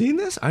guys ever seen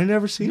this? I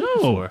never seen No. it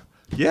before.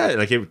 Yeah,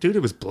 like it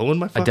was blowing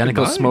my fucking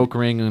Identical mind. smoke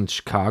ring in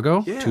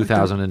Chicago, Yeah,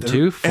 2002,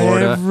 they're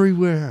Florida,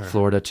 everywhere.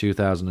 Florida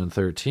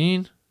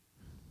 2013,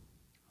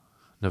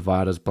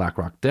 Nevada's Black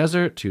Rock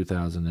Desert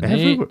 2008.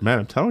 Everywhere. Man,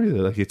 I'm telling you,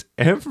 like it's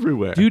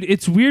everywhere. Dude,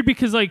 it's weird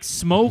because like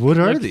smoke What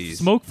are like, these?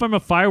 Smoke from a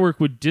firework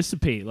would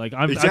dissipate. Like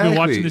I've been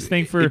watching this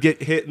thing for You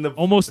get hit in the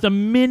almost a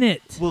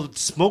minute. well.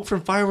 Smoke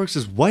from fireworks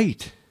is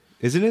white,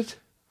 isn't it?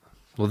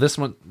 Well, this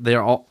one,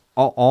 they're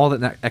all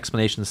the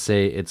explanations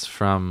say it's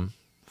from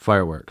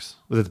fireworks.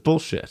 Well, it's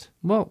bullshit.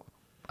 Well,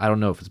 I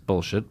don't know if it's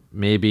bullshit.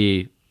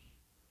 Maybe.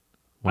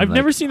 when, I've like,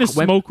 never seen a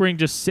when- smoke ring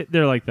just sit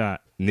there like that.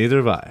 Neither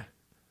have I.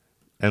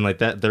 And like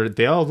that,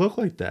 they all look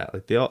like that.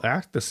 Like they all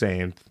act the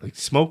same. Like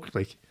smoke,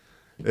 like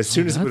as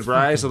soon as it would that's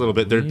rise a little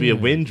bit, there'd be a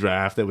weird. wind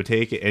draft that would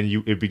take it, and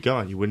it'd be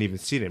gone. You wouldn't even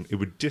see them. It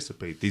would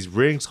dissipate. These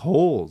rings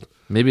hold.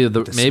 Maybe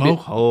The smoke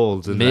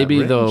holds. In maybe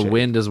that the ring shape.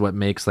 wind is what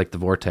makes like the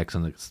vortex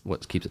and it's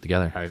what keeps it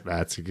together.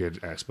 That's a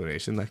good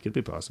explanation. That could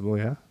be possible.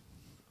 Yeah.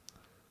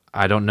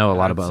 I don't know a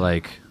lot about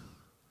like.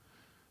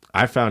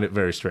 I found it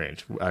very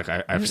strange. Like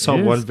I It saw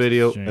is one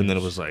video strange. and then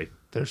it was like,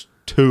 there's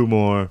 2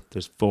 more,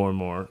 there's 4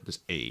 more, there's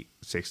 8,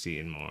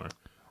 16 more.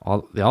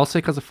 They all say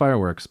because of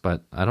fireworks,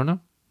 but I don't know.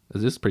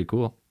 This is pretty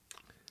cool.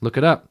 Look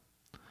it up.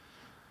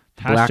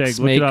 Hashtag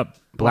look it up.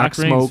 Black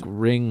Rings. smoke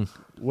ring.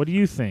 What do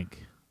you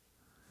think?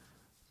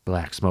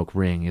 Black smoke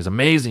ring is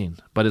amazing,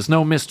 but it's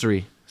no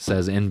mystery,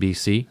 says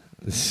NBC.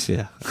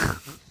 Yeah.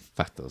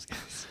 Fuck those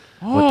guys.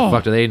 What the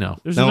fuck do they know?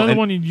 There's No, another and-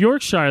 one in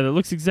Yorkshire that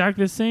looks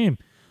exactly the same.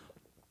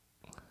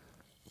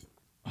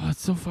 Oh,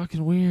 it's so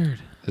fucking weird.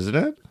 Isn't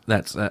it?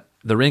 That's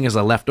the ring is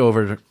a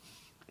leftover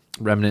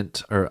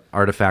remnant or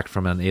artifact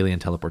from an alien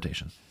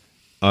teleportation.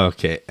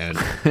 Okay, and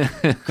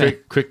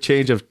quick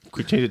change of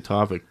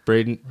topic.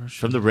 Braden,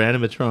 from the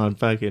Randomatron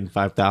fucking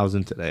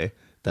 5000 today,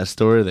 that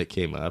story that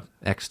came up.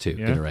 X2,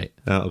 Yeah. get it right.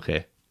 Oh,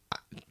 okay.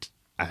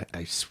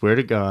 I swear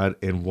to God,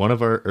 in one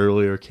of our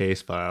earlier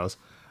case files,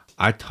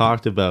 I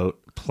talked about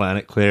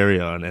Planet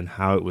Clarion and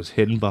how it was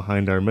hidden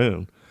behind our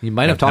moon. You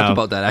might have And talked how-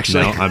 about that,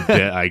 actually.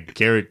 No, I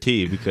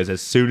guarantee, because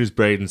as soon as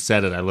Braden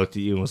said it, I looked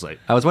at you and was like,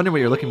 I was wondering what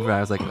you're looking for. I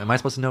was like, am I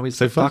supposed to know what he's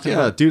 "Say fuck talking yeah,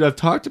 about? dude! I've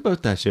talked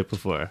about that shit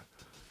before."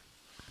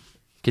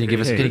 Can you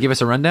give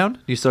us a rundown? Do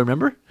you still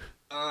remember?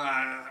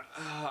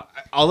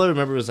 All I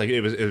remember was like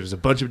it was a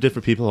bunch of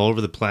different people all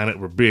over the planet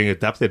were being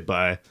abducted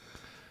by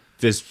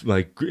this,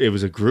 like, it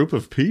was a group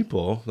of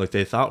people like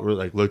they thought were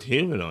like looked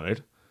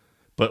humanoid,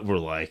 but were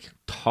like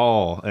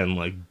tall and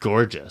like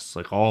gorgeous,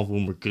 like all of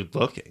them were good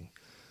looking,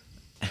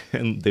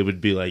 and they would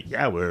be like,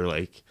 yeah, we're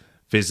like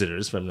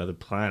visitors from another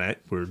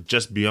planet, we're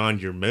just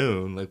beyond your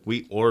moon, like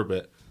we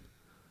orbit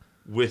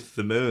with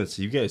the moon,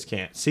 so you guys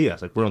can't see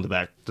us, like we're on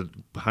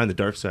behind the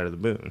dark side of the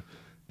moon.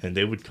 And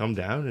they would come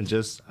down and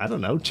just, I don't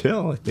know,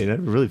 chill. Like they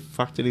never really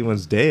fucked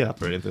anyone's day up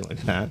or anything like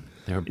that.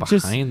 They're It's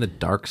just- behind the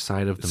dark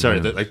side of the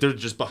Sorry, moon. they're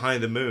just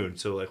behind the moon.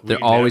 So like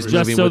They're always never,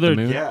 Just moving so with the they're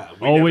moon. yeah, we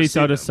never always see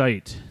out of them.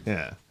 sight.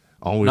 Yeah,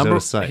 always out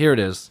of sight. Here it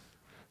is.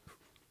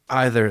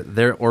 Either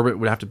their orbit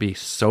would have to be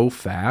so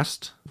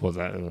fast Well,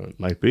 that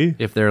might be.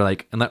 if they're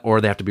like, or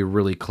they have to be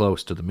really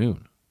close to the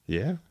moon.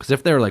 Yeah. Because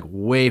if they're like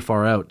way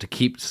far out to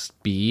keep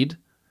speed,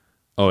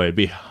 Oh, it'd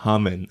be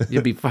humming.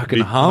 you'd be fucking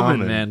Be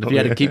humming, man. If you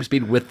had to Yeah. keep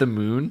speed with the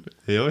moon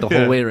Yeah, the yeah.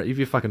 whole way, you'd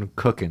be fucking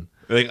cooking.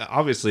 Like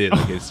obviously,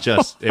 like, it's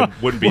just it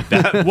wouldn't be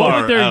that What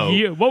far would their out.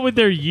 year? What would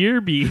their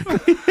year be?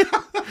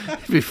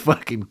 It'd be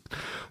fucking.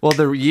 Well,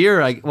 the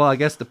year, I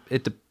guess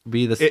it to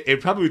be the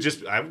It probably would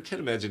just. I can't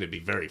imagine it'd be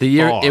very the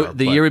year. far. The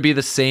but year would be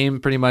the same,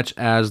 pretty much,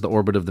 as the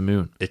orbit of the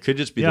moon, It could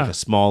just be Yeah. like a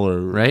smaller,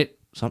 right?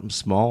 something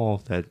small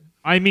that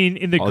I mean,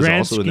 in the is grand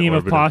also in the scheme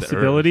of orbit of the Earth.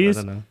 possibilities,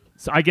 I don't know.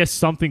 so I guess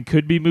something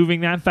could be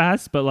moving that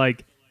fast, but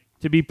like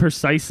to be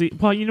precisely,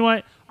 well, you know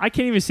what? I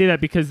can't even say that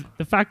because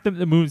the fact that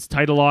the moon's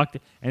tidal locked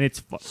and it's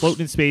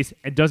floating in space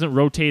and doesn't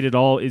rotate at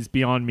all is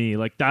beyond me.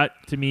 Like that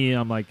to me,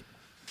 I'm like,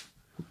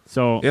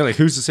 so Yeah, like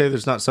who's to say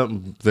there's not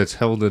something that's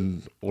held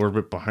in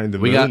orbit behind the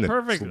We moon? got- that's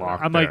perfect.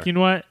 locked I'm like, there? you know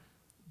what?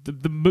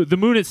 The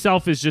moon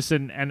itself is just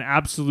an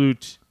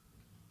absolute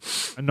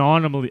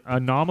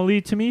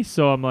anomaly to me.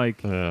 So I'm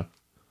like, Yeah.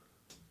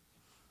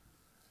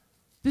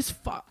 this.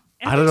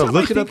 I don't know, Every time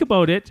look I it think up.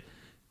 about it,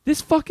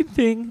 this fucking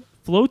thing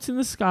floats in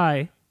the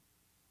sky,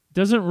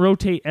 doesn't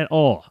rotate at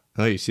all.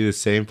 Oh, you see the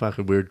same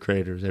fucking weird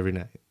craters every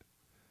night.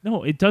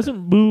 No, it doesn't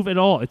move at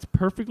all. It's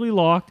perfectly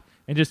locked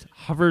and just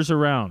hovers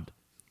around.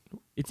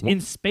 It's in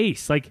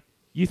space. Like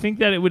you think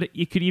that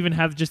it could even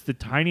have just the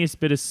tiniest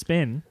bit of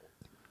spin,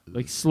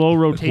 like slow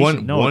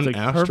rotation. No, one it's like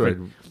asteroid.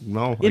 perfect.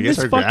 No, I In guess this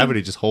our fucking-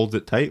 gravity just holds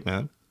it tight,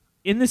 man.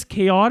 In this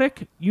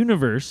chaotic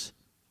universe,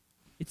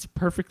 it's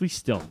perfectly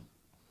still.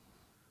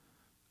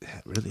 It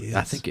really is.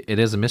 I think it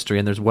is a mystery,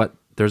 and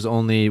there's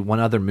only one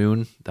other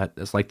moon that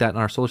is like that in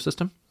our solar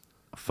system,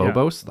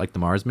 Phobos, like the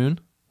Mars moon.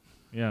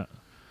 Yeah.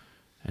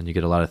 And you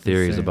get a lot of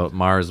theories Insane. about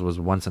Mars was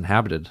once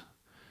inhabited,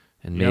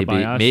 and Yeah,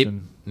 by us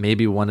and-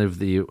 maybe one of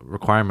the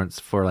requirements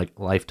for like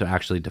life to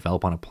actually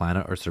develop on a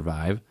planet or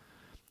survive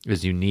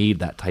is you need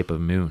that type of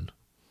moon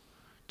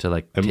to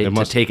like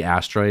It take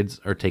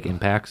asteroids or take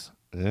impacts.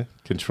 Yeah,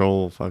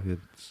 control fucking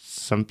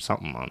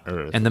something on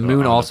Earth. And the or moon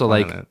on also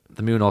planet.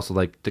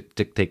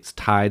 dictates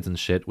tides and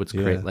shit, which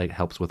Yeah. create like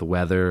helps with the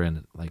weather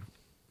and like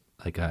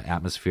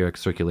atmospheric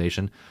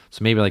circulation.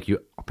 So maybe like you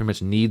pretty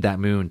much need that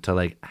moon to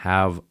like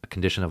have a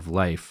condition of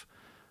life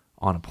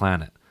on a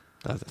planet.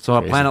 That's So a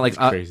crazy. planet like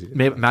That's crazy.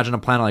 imagine a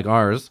planet like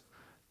ours,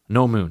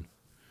 no moon.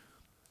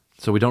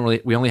 So we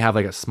only have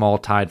like a small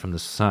tide from the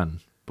sun,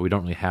 but we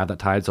don't really have that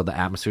tide. So the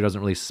atmosphere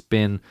doesn't really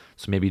spin.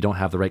 So maybe you don't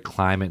have the right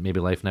climate. Maybe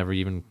life never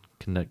even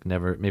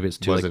maybe it's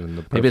too Wasn't in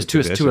the maybe it's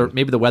perfect condition.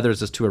 maybe the weather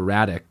is just too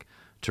erratic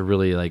to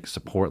really like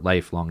support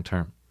life long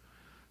term.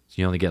 So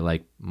you only get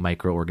like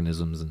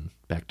microorganisms and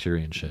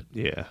bacteria and shit.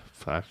 Yeah,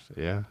 fuck,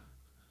 yeah.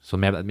 So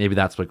maybe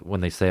that's like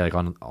when they say like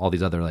on all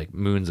these other like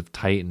moons of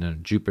Titan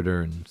and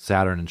Jupiter and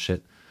Saturn and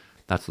shit,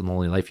 that's the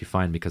only life you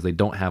find because they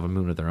don't have a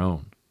moon of their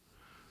own.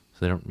 So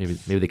they don't maybe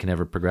they can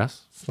never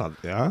progress. It's not,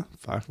 yeah,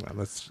 fuck, man.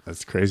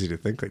 That's crazy to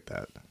think like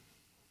that.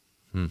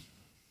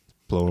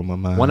 Blowing my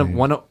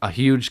mind. A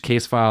huge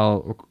case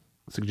file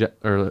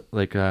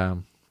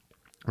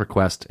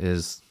request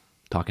is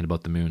talking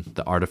about the moon,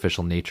 the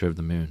artificial nature of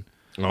the moon.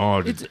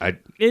 Oh,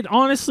 It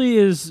honestly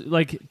is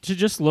like to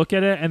just look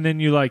at it and then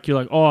you're like,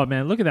 oh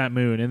man, look at that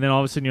moon, and then all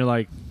of a sudden you're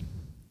like,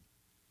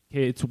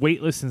 okay, it's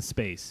weightless in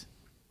space,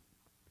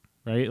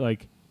 right?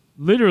 Like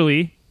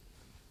literally,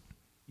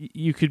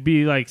 you could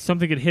be like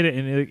something could hit it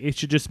and it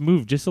should just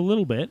move just a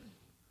little bit,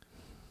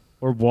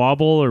 or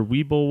wobble or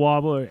weeble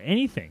wobble or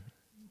anything.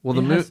 Well,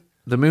 It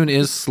the moon has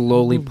is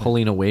slowly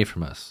pulling away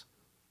from us.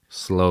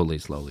 Slowly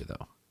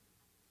though.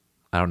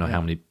 I don't know how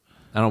many.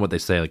 I don't know what they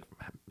say. Like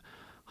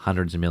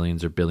hundreds of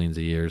millions or billions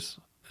of years.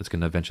 It's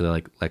going to eventually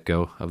like let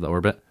go of the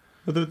orbit.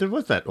 Well, there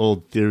was that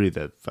old theory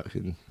that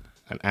fucking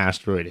an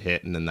asteroid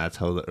hit, and then that's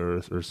how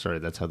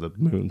that's how the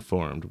moon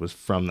formed, was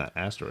from that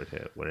asteroid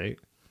hit, right?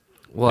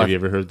 Well, Have you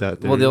ever heard that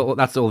theory? Well,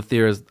 that's the old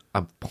theory, is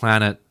a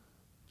planet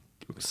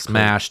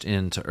smashed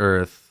into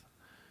Earth,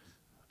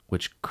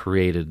 which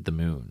created the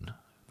moon.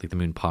 Like the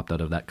moon popped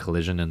out of that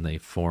collision and they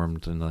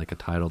formed in like a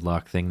tidal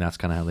lock thing. That's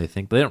kind of how they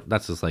think. But they don't,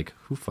 that's just like,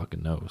 who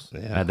fucking knows?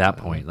 Yeah. At that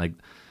point, like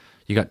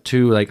you got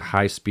two like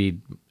high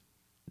speed,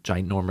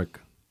 ginormic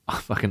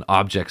fucking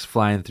objects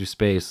flying through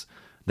space.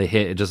 They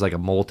hit it just like a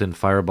molten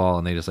fireball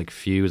and they just like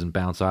fuse and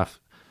bounce off.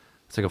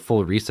 It's like a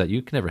full reset.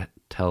 You can never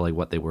tell like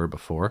what they were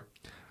before.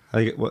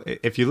 Like, well,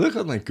 if you look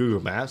on like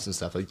Google Maps and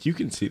stuff, like you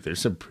can see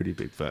there's some pretty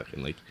big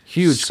fucking like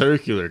Huge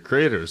circular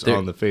craters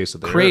on the face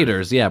of the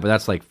craters. Earth. Yeah, but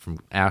that's like from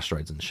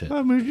asteroids and shit.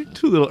 I mean,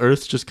 two little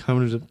Earths just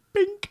coming and just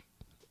bink,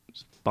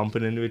 just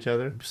bumping into each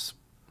other.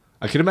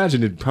 I can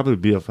imagine it'd probably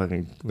be a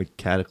fucking like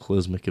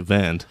cataclysmic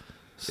event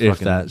if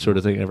fucking- that sort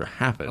of thing ever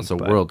happened. That's a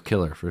but- world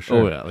killer for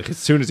sure. Oh yeah, like as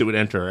soon as it would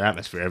enter our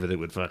atmosphere, everything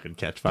would fucking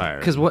catch fire.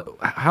 Because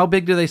how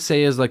big do they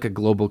say is like a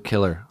global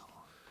killer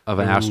of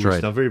an Ooh, asteroid?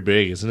 It's not very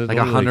big, isn't it? Like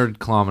Only 100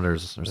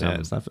 kilometers or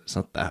Yeah, something. it's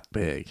not that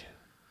big.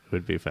 It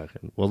would be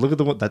fucking. Well, look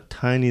at that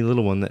tiny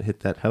little one that hit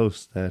that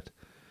house that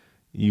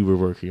you were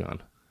working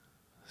on.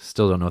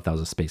 Still don't know if that was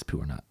a space poo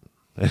or not.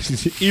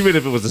 Even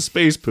if it was a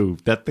space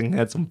poop, that thing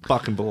had some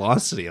fucking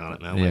velocity on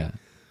it, man. Like, Yeah.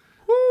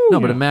 No,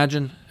 but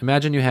imagine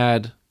you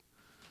had.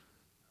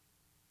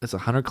 It's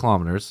 100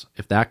 kilometers.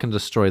 If that can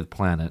destroy the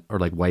planet or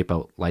like wipe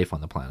out life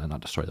on the planet, not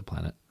destroy the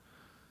planet.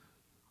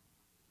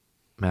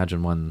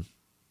 Imagine one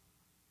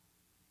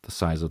the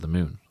size of the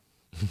moon.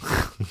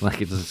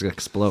 Like it just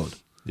explode.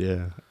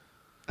 yeah.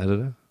 I don't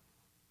know.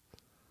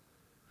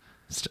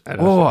 I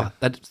don't know. Oh,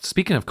 that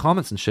speaking of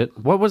comments and shit,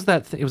 what was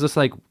that? It was just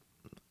like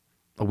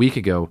a week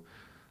ago.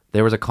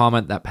 There was a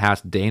comment that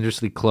passed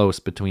dangerously close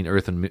between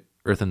Earth and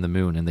the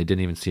moon, and they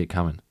didn't even see it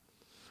coming.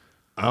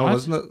 Oh,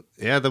 wasn't it?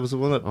 Yeah, that was the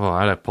one that. Oh,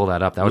 I'd have to pull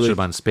that up. That Really? should have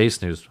been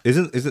space news. Is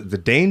it the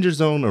danger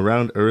zone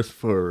around Earth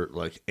for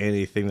like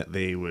anything that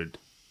they would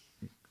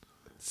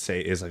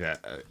say is like a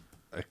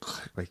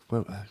like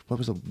what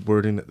was the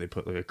wording that they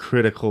put, like a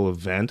critical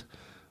event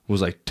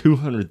was like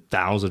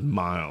 200,000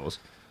 miles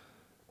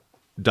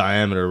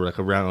diameter, like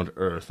around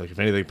Earth. Like if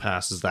anything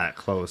passes that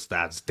close,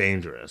 that's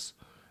dangerous.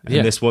 And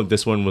Yeah.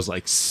 this one was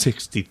like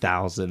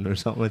 60,000 or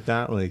something like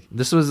that. Like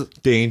This was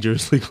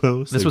dangerously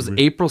close. This Like, was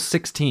April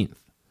 16th.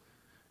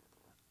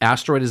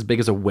 Asteroid as big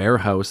as a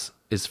warehouse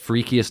is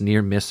freakiest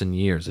near miss in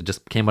years. It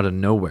just came out of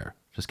nowhere.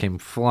 Just came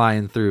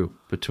flying through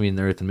between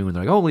the Earth and Moon.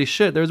 They're like, holy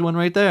shit, there's one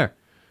right there.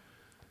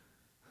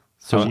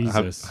 So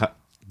Jesus.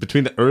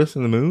 between the Earth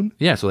and the Moon.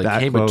 yeah, so they That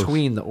came close.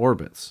 between the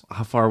orbits,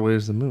 How far away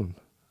is the Moon?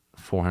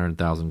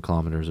 400,000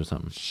 kilometers or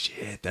something.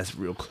 Shit, that's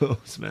real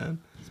close, man.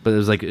 But it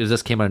was like it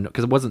just came out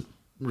because it wasn't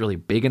really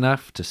big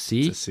enough to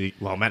see. To see,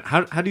 well, man,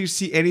 how do you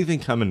see anything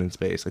coming in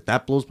space? Like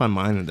that blows my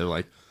mind. And they're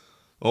like,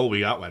 "Oh, we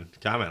got one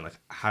coming." Like,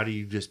 how do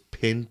you just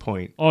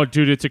pinpoint Oh,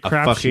 dude, it's a a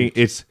crapshoot.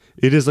 fucking?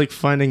 It is like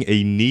finding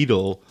a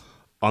needle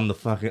on the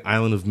fucking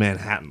island of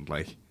Manhattan.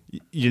 Like,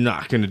 you're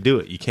not gonna do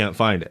it. You can't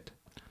find it.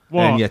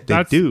 Well, and yet they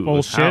that's do.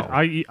 bullshit.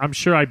 How? I'm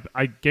sure.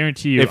 I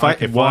guarantee you, If I I-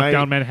 can if walk I-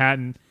 down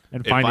Manhattan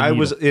and If find a I needle.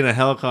 was in a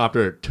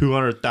helicopter at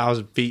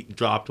 200,000 feet and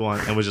dropped one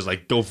and was just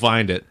like, "Go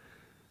find it."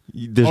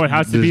 Oh, it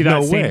has to be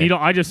that same needle.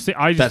 I just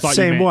That thought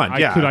same you meant, one.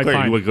 Yeah, could I clearly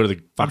find? you would go to the.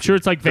 I'm sure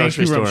it's like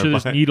grocery Vancouver. I'm store sure and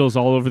there's buy it. needles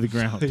all over the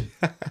ground.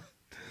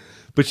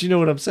 But you know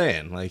what I'm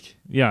saying? Like,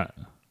 Yeah.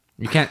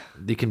 You can't.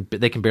 They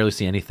can barely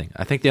see anything.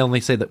 I think they only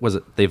say that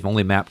they've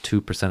only mapped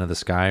 2% of the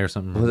sky or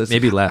something. Well, that's-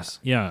 Maybe less.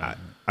 Yeah.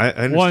 I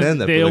understand One,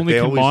 that. they but like, only they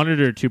can always,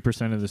 monitor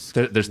 2% of this.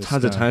 There's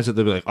tons of times that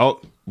they'll be like,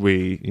 "Oh,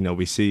 we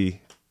see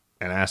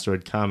an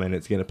asteroid coming.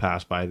 It's gonna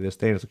pass by this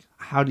day." And it's like,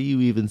 how do you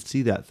even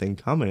see that thing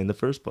coming in the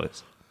first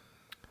place?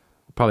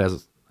 Probably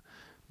has.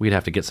 We'd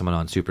have to get someone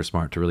on super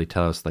smart to really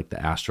tell us like the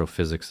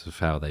astrophysics of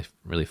how they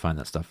really find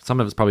that stuff. Some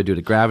of it's probably due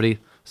to gravity.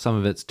 Some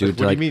of it's due Like,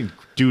 to what like. do you mean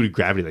due to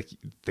gravity? Like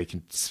they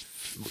can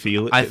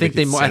feel it. I think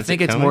can I sense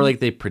think it it's coming? more like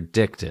they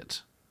predict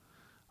it.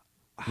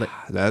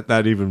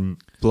 that. Even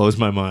blows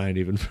my mind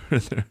even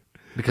further.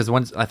 Because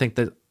once I think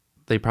that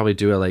they probably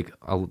do it like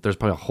there's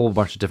probably a whole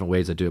bunch of different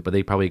ways to do it, but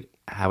they probably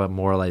have it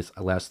more or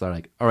less. They're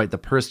like, all right, the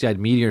Perseid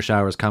meteor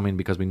shower is coming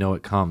because we know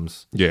it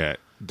comes Yeah,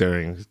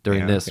 during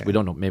yeah, this. okay. We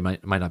don't know. Maybe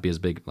it might not be as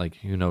big. Like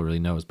who really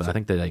knows? But I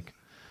think they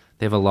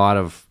have a lot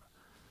of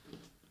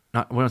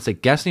not I won't say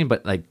guessing,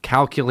 but like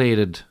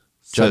calculated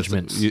So it's-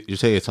 judgments You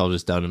say it's all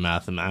just down to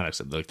mathematics.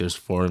 That, like there's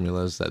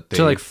formulas that they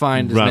to like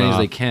find as run many as off.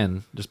 they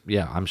can. Just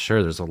I'm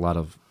sure there's a lot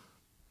of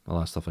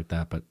stuff like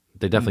that, but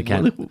they definitely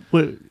can't.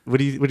 What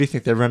do you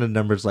think they're running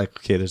numbers like?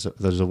 Okay, there's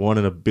a 1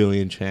 in a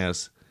billion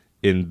chance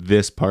in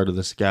this part of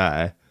the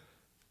sky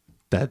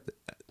that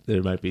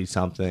there might be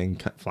something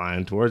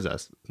flying towards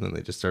us, and then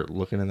they just start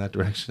looking in that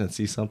direction and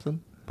see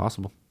something.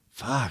 Possible.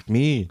 Fuck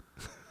me.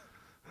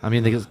 I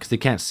mean, because they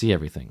can't see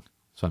everything.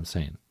 That's what I'm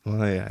saying.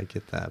 Well, yeah, I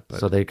get that, but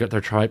So they're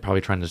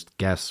probably trying to just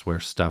guess where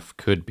stuff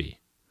could be.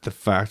 the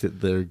fact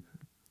that they're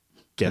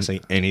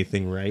guessing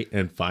anything right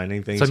and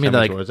finding things So I mean,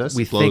 coming like towards us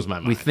we blows think my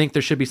mind. we think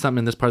there should be something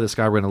in this part of the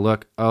sky. We're gonna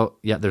look. Oh,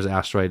 yeah, there's an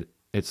asteroid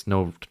it's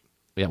no,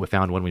 yeah, we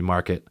found when we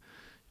mark it,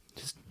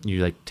 just you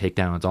like take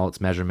down all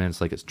its measurements,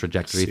 like its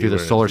trajectory See through the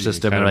where solar you can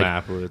system, kinda and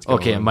map where like, it's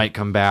okay, it going. might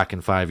come back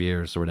in 5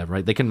 years or whatever,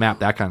 right? They can map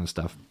that kind of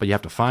stuff, but you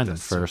have to find it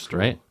first,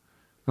 right?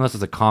 Unless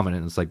it's a comet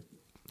and it's like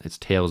its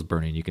tail's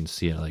burning, you can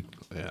see it like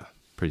Yeah,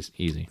 pretty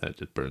easy. that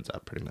just burns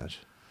up pretty much.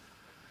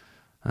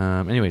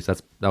 Anyways,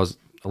 that was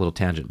a little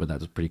tangent, but that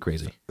was pretty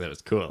crazy. That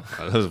was cool.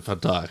 That was a fun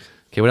talk.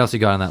 Okay, what else you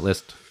got on that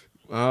list?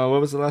 What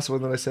was the last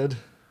one that I said?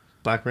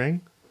 Black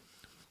Ring?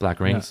 Black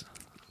rings.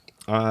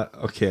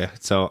 Okay,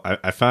 so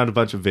I found a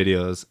bunch of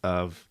videos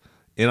of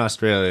in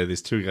Australia.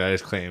 These two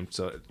guys claimed.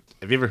 So,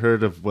 have you ever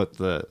heard of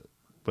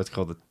what's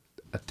called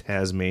a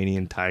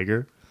Tasmanian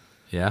tiger?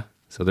 Yeah.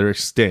 So they're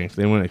extinct.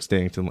 They went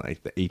extinct in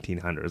like the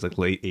 1800s, like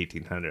late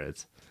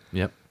 1800s.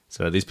 Yep.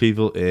 So these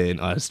people in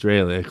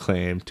Australia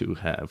claim to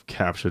have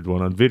captured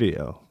one on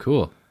video.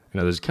 Cool.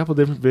 There's a couple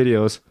different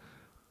videos,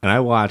 and I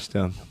watched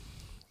them,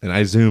 and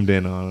I zoomed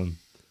in on them.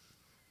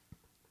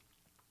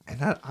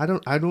 And I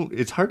don't.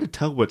 It's hard to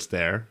tell what's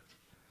there,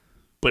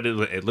 but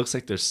it looks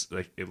like there's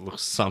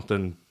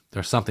something.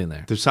 There's something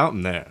there. There's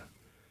something there.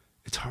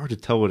 It's hard to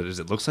tell what it is.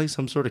 It looks like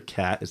some sort of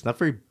cat. It's not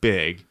very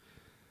big,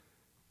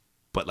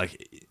 but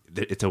like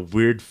it's a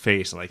weird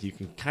face, and like you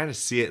can kind of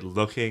see it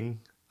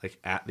looking like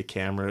at the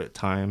camera at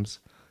times,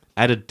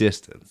 at a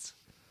distance.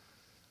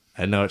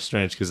 I know it's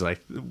strange because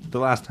like the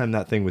last time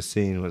that thing was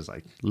seen was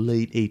like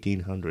late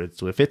 1800s.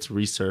 So if it's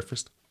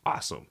resurfaced,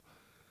 awesome.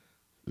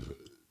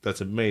 That's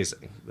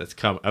amazing. That's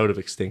come out of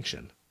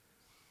extinction.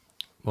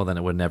 Well, then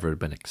it would never have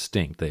been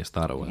extinct. They just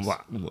thought it was.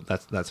 Well,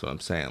 that's what I'm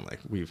saying. Like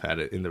we've had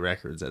it in the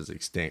records as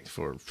extinct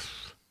for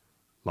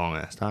long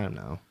ass time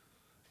now.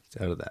 It's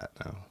out of that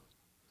now.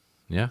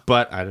 Yeah.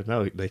 But I don't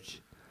know.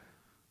 Like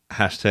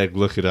hashtag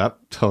look it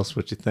up. Tell us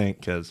what you think,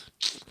 because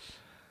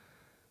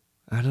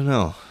I don't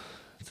know.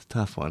 It's a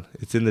tough one.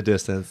 It's in the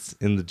distance,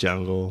 in the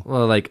jungle.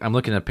 Well, like I'm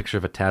looking at a picture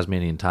of a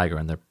Tasmanian tiger,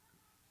 and they're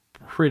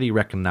pretty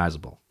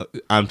recognizable.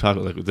 I'm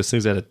talking like this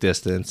thing's at a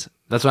distance.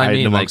 That's what I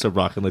mean. Amongst Like, a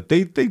rock, and like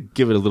they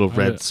give it a little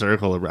red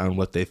circle around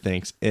what they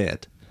think's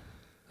it.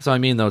 so I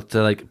mean though,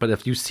 to like, but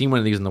if you see one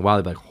of these in the wild,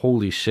 you'd be like,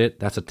 holy shit,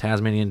 that's a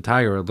Tasmanian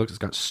tiger. It's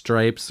got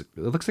stripes. It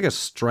looks like a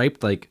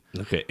striped like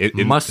Okay,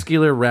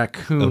 muscular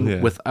raccoon Oh,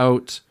 yeah.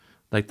 without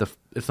like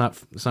it's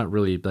not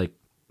really like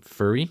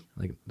furry.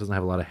 Like it doesn't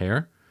have a lot of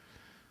hair.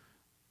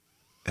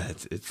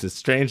 It's a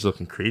strange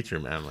looking creature,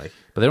 man. Like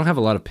But they don't have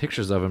a lot of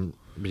pictures of him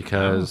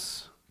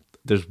because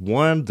there's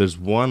one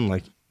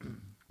like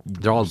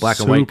they're all black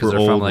and white because super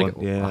they're from old like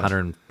one, yeah.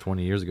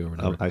 120 years ago or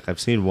whatever. I've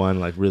seen one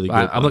like really good.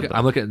 I'm one,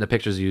 looking at the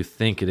pictures you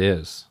think it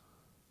is,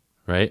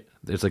 right?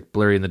 It's like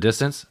blurry in the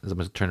distance. I'm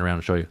going to turn around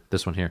and show you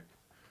this one here.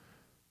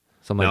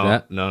 Something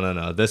like that.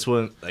 No. This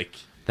one, like,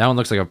 That one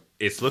looks like a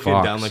it's looking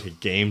fox. down like a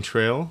game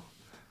trail,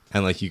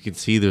 and like you can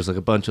see there's like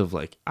a bunch of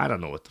like I don't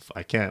know what the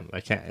I can't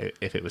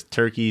if it was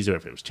turkeys or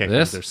if it was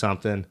chickens This? or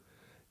something.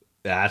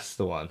 That's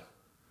the one.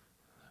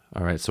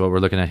 All right, so what we're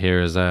looking at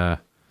here is And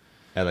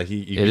like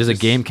it is a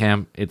game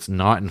cam. It's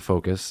not in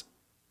focus,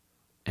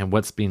 and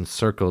what's being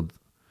circled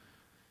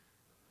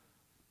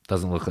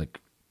doesn't look like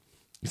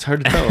It's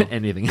hard to tell.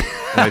 anything.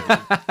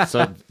 Like,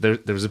 so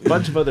there's a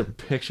bunch of other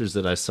pictures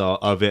that I saw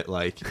of it,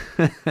 like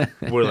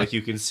where like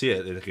you can see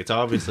it. Like, it's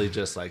obviously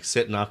just like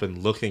sitting up and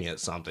looking at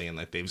something, and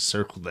like they've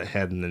circled the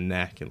head and the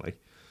neck, and like.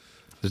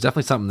 There's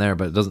definitely something there,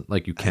 but it doesn't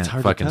like you can't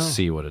hard to fucking tell.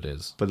 see what it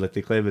is. But like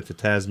they claim it's a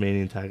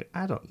Tasmanian tiger.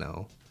 I don't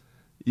know.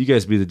 You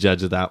guys be the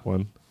judge of that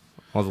one.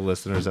 All the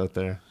listeners out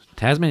there.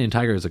 Tasmanian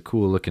tiger is a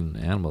cool looking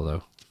animal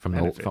though, from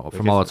Man, the, if it-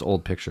 from like all if- its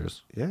old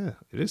pictures. Yeah,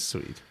 it is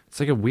sweet. It's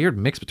like a weird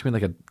mix between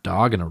like a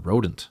dog and a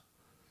rodent.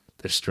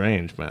 They're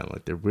strange, man.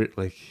 Like they're weird,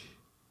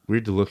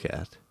 weird to look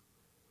at.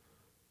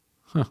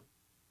 Huh.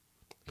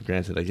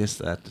 Granted, I guess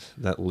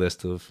that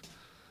list of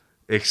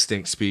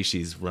extinct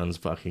species runs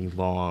fucking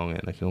long,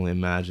 and I can only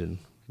imagine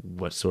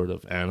what sort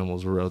of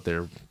animals were out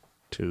there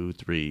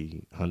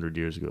 200-300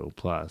 years ago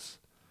plus.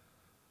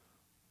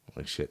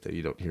 Like shit that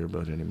you don't hear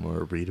about anymore,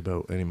 or read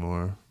about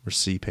anymore, or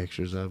see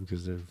pictures of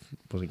because there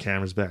wasn't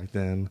cameras back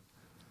then.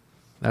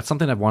 That's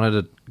something I've wanted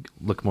to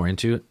look more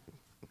into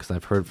because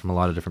I've heard from a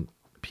lot of different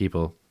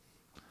people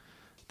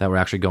that we're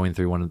actually going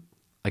through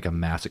like a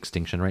mass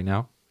extinction right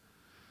now.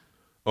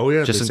 Oh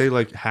yeah, Just they in- say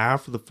like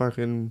half of the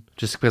fucking.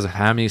 Just because of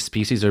how many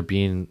species are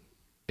being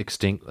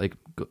extinct, like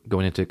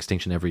going into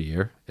extinction every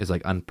year, is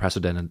like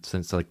unprecedented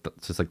since like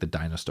the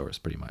dinosaurs,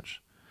 prettle much.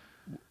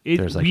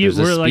 There's, like, there's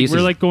a we're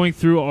species- going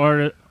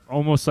through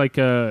almost like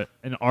an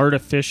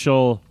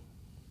artificial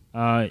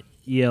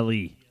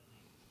ELE.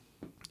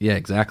 Yeah,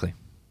 exactly.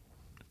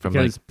 From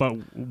Because, but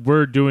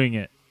we're doing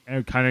it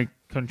and kind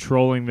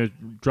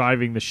of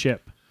driving the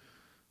ship.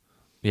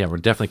 yeah, we're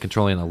definitely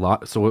controlling a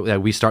lot. So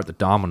we start the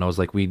dominoes,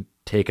 like we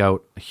take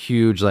out a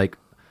huge, like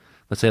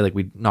let's say like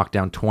we knock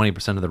down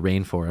 20% of the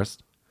rainforest.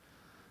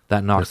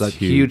 That knocks That's out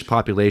huge. huge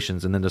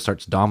populations, and then just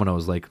starts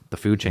dominoes. Like the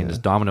food chain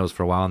just dominoes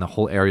for a while, and the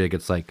whole area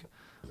gets like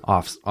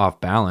off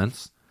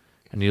balance,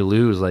 and you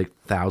lose like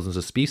thousands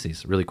of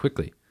species really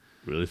quickly.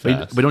 really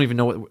fast. We don't even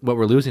know what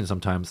we're losing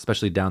sometimes,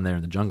 especially down there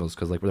in the jungles,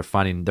 because like they're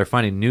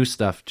finding new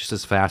stuff just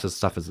as fast as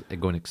stuff is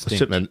going extinct.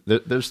 Shit, man,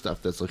 there's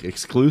stuff that's like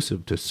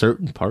exclusive to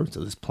certain parts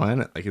of this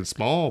planet, like in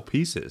small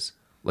pieces.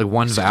 Like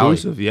one valley,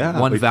 yeah.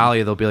 One like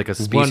valley, there'll be like a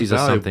species one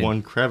of valley, something.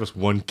 one crevice,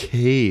 one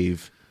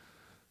cave,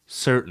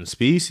 certain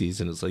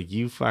species, and it's like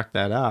you fuck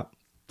that up,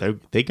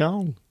 they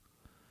gone.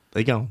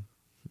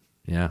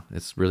 Yeah,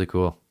 it's really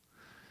cool.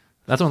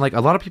 That's when like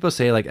a lot of people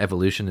say like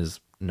evolution is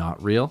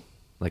not real,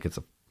 like it's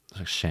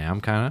a sham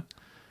kind of.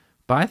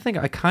 But I think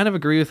I kind of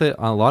agree with it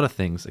on a lot of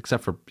things,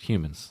 except for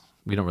humans.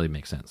 We don't really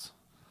make sense.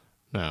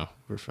 No,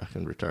 we're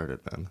fucking retarded,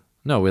 man.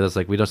 No, we just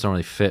don't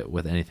really fit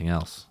with anything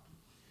else.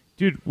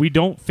 Dude, we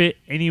don't fit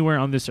anywhere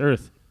on this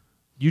earth.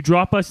 You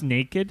drop us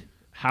naked,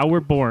 how we're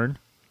born,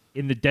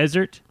 in the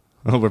desert,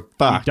 Oh, we're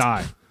fucked. we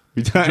die.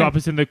 We die. Drop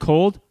us in the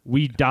cold,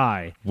 we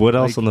die. What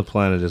else on the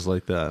planet is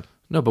like that?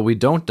 No, but we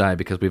don't die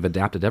because we've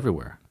adapted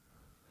everywhere.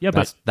 Yeah,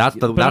 That's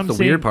the I'm saying-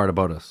 weird part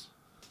about us.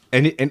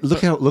 And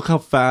look how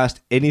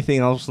fast anything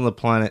else on the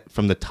planet,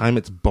 from the time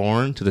it's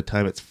born to the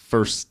time its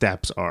first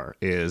steps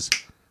is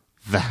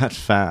that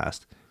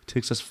fast. It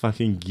takes us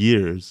fucking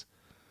years.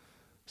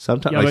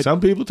 Sometimes, Yeah, but-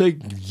 some people take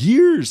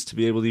years to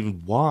be able to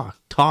even walk,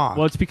 talk.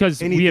 Well, it's because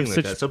we anything have like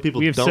such that. Some people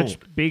we have don't. such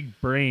big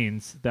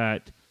brains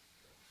that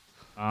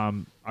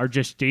our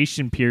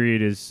gestation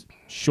period is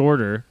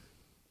shorter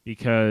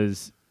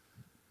because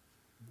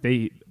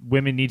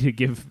women need to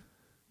give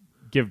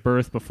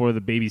birth before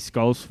the baby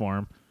skulls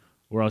form,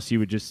 or else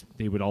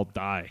they would all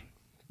die.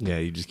 Yeah,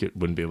 you just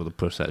wouldn't be able to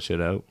push that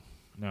shit out.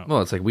 No,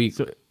 Well, it's like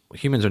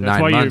humans are that's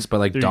 9 why months, but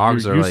like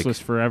dogs you're are like useless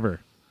forever.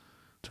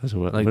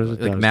 What like is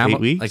it, like, dogs? 8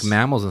 weeks? like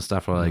mammals and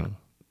stuff are like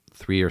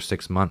 3 or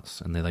 6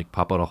 months, and they like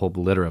pop out a whole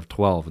litter of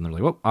 12, and they're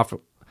like,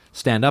 "Whoa,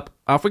 stand up,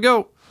 off we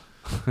go."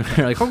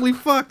 They're like, "Holy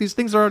fuck, these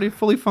things are already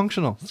fully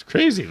functional." It's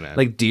crazy, man.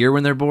 Like deer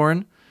when they're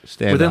born,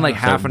 Stand within up, like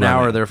half start an hour,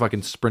 running. they're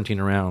fucking sprinting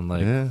around.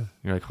 Like Yeah.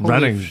 you're like, Holy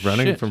running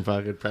shit. from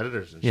fucking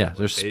predators. And Yeah, shit.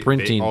 they're Like,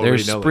 sprinting.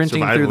 already They're know, like, sprinting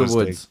through survival the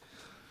woods. instinct.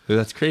 Dude,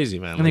 that's crazy,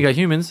 man. And you got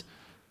humans.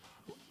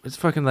 It's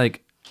fucking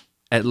like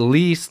at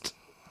least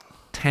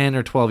 10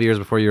 or 12 years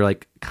before you're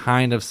like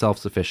kind of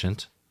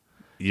self-sufficient.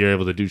 You're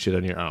able to do shit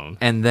on your own.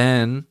 And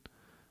then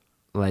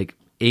like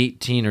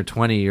 18 or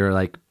 20, you're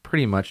like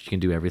pretty much you can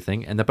do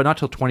everything. And but not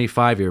till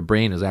 25, your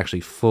brain is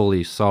actually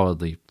fully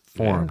solidly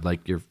formed. Yeah.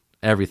 Like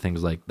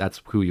everything's like,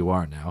 that's who you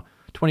are now.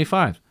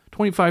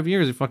 25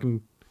 years, you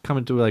fucking come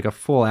into like a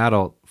full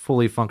adult,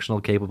 fully functional,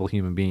 capable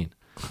human being.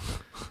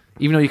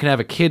 Even though you can have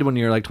a kid when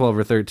you're like 12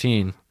 or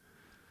 13,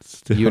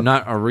 you're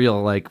not a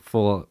real like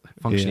full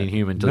functioning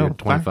human until you're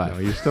 25. No,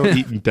 you're still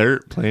eating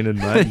dirt, playing in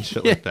mud and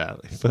shit like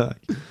that. Like, fuck.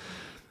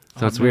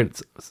 So it's weird.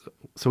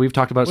 So we've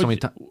talked about it so many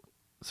Which- times.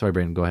 Sorry,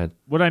 Brandon, go ahead.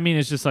 What I mean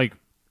is just like,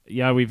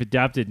 yeah, we've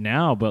adapted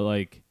now, but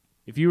like,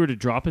 if you were to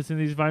drop us in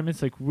these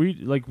environments, like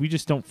we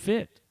just don't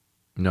fit.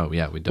 No,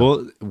 yeah, we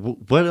don't. Well,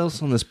 what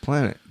else on this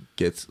planet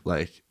gets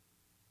like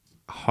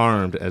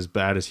harmed as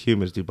bad as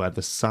humans do by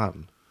the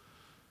sun?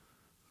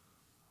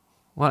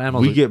 A lot of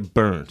animals. We get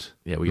burnt.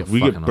 Yeah, we get we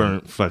fucking get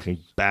burnt fucking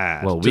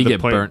bad. well, to we the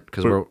get point burnt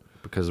because where-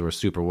 we're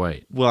super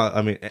white. Well,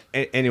 I mean,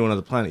 anyone on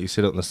the planet, you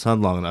sit out in the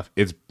sun long enough,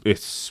 it's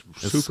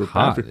super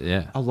hot, bad for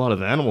yeah. a lot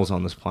of animals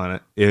on this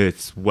planet.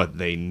 It's what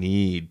they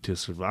need to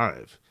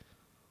survive,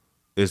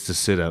 is to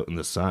sit out in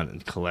the sun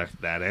and collect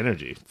that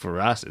energy.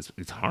 For us,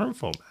 it's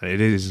harmful, man.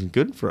 It isn't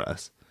good for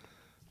us.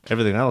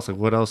 Everything else, like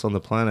what else on the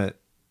planet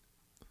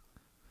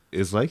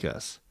is like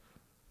us?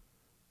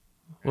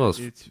 Well,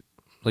 it's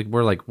like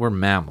we're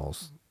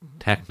mammals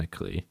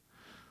technically,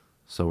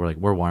 so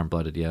we're warm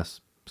blooded, yes.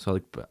 So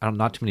like,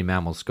 not too many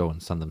mammals go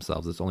and sun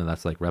themselves. It's only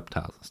that's like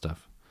reptiles and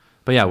stuff.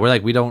 But yeah, we're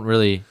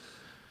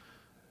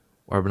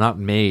not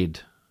made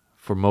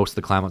for most of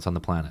the climates on the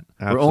planet.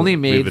 Absolutely. We're only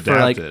made We've for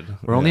like adapted.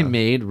 we're only Yeah.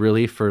 made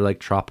really for like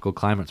tropical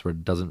climates where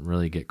it doesn't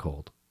really get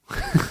cold.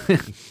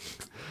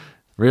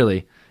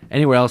 Really,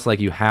 anywhere else like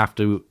you have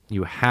to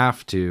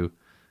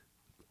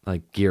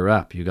like gear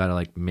up. You got to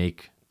like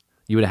make.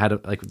 You would have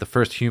had like the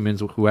first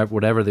humans,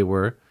 whatever they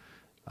were.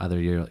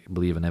 Either you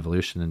believe in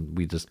evolution and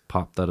we just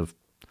popped out of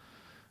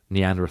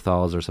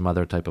Neanderthals or some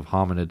other type of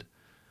hominid.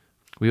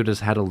 We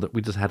just had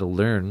to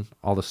learn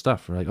all the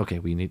stuff. We're like, okay,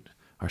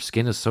 our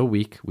skin is so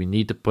weak, we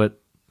need to put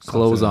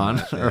clothes Something on,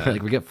 like that, or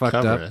like we get fucked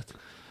Cover up. it.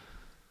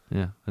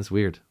 Yeah, that's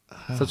weird.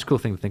 Such a cool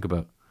thing to think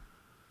about.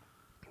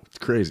 It's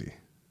crazy.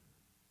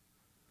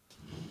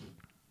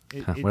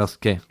 What else?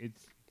 Okay,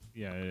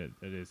 Yeah, it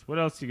is. What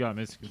else you got,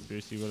 Mr.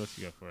 Conspiracy? What else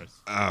you got for us?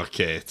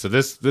 Okay, so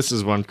this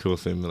is one cool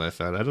thing that I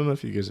found. I don't know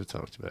if you guys have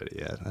talked about it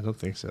yet. I don't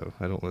think so.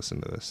 I don't listen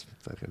to this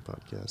fucking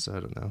podcast, so I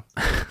don't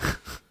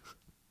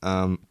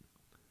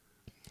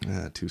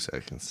know. 2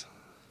 seconds.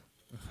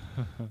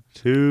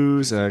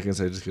 2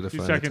 seconds. I just gotta 2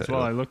 find seconds the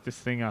while I title. look this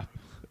thing up.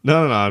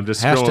 No. I'm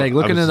just Hashtag scrolling.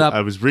 looking it up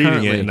I was reading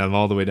currently. it, and I'm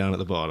all the way down at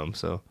the bottom.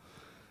 So,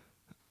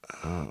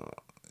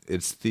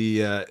 it's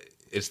the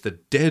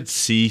Dead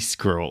Sea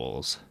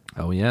Scrolls.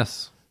 oh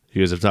yes,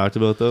 You guys have talked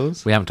about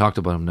those? we haven't talked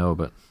about them, no,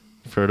 but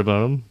You've heard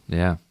about them?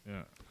 yeah,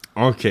 Yeah.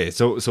 Okay,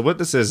 so what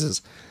this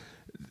is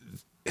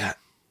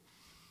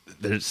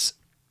there's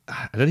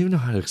I don't even know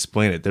how to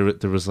explain it.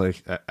 There was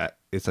like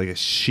it's like a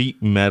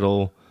sheet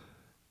metal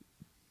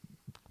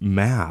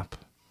map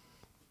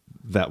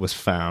that was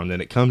found,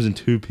 and it comes in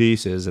two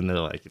pieces, and they're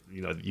like,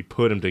 you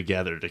put them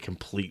together to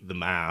complete the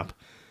map,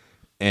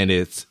 and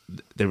it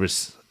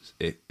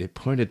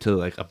pointed to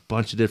like a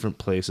bunch of different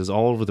places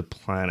all over the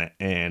planet,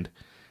 and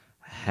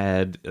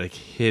had like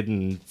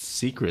hidden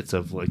secrets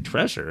of like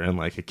treasure, and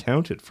like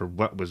accounted for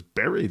what was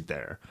buried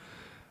there.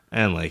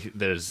 And like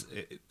there's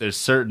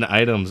certain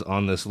items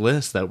on this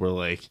list that were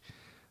like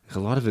a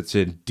lot of it's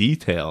in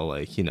detail,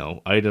 like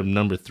item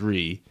number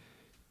 3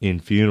 in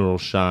funeral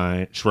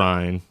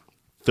shrine,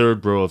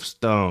 3rd row of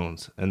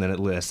stones, and then it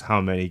lists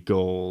how many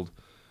gold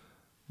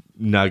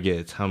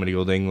nuggets, how many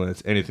gold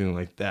ingots, anything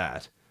like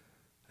that.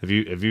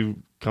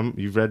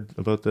 You've read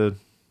about the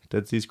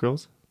Dead Sea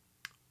Scrolls?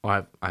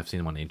 Oh, I've seen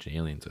them on Ancient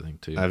Aliens, I think,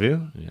 too. Have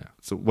you? Yeah.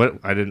 So what?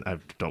 I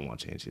don't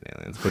watch Ancient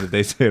Aliens. What did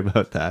they say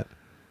about that?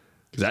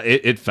 Because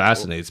it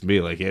fascinates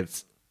me. Like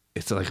it's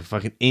like a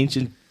fucking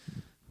ancient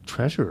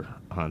treasure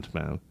hunt,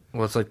 man.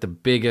 Well, it's like the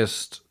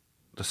biggest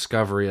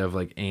discovery of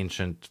like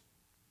ancient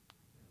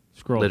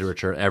Scrolls.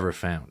 literature ever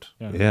found.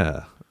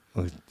 Yeah.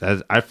 Like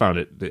I found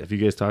it. Have you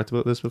guys talked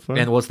about this before?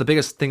 And well, it's the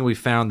biggest thing we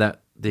found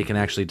that they can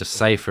actually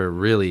decipher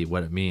really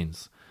what it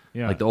means.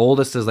 Yeah. Like the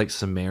oldest is like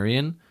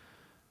Sumerian,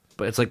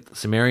 but it's like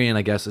Sumerian,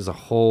 I guess, it's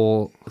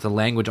a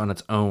language on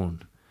its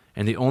own.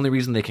 And the only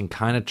reason they can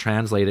kind of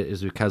translate it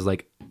is because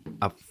like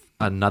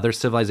another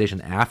civilization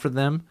after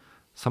them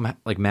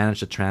like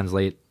managed to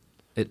translate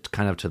it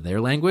kind of to their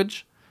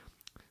language.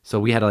 So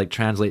we had to like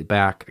translate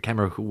back. I can't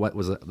remember what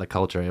was the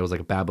culture. It was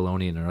like a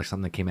Babylonian or like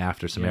something that came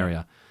after Sumeria.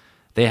 Yeah.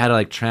 They had to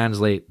like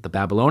translate the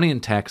Babylonian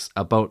texts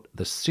about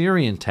the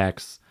Syrian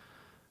texts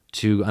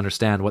to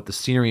understand what the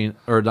Syrian,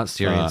 or not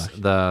Syrians,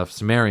 the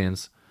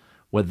Sumerians,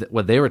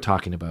 what they were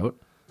talking about,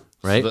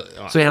 right?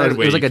 So it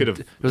was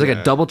like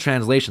a double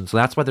translation. So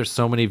that's why there's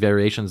so many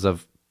variations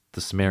of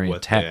the Sumerian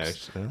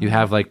text. You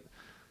have like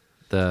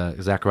the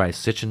Zechariah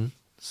Sitchin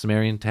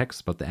Sumerian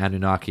text about the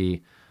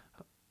Anunnaki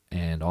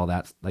and all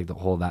that, like the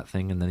whole that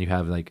thing, and then you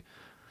have like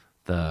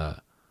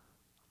not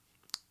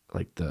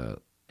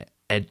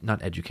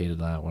educated,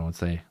 what I would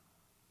say,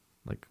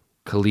 like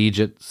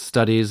collegiate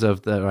studies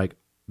of the like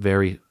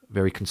very,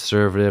 very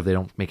conservative. They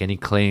don't make any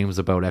claims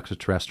about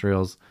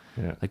extraterrestrials.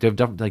 Yeah. Mm. Like they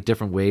have like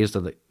different ways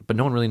to, but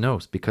no one really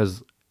knows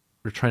because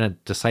we're trying to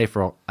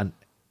decipher a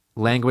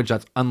language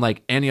that's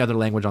unlike any other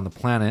language on the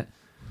planet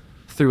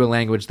through a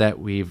language that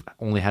we've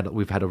had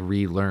to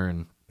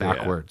relearn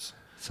backwards.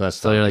 Yeah.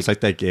 So it's like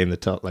that game, the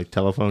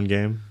telephone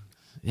game.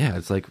 Yeah,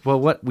 it's like, well,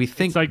 what we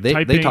think, it's like they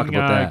typing, talk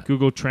about that.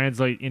 Google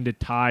Translate into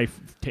Thai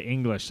to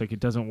English, like it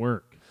doesn't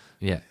work.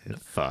 Yeah.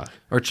 Fuck.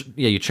 Or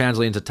you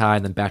translate into Thai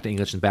and then back to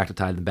English and back to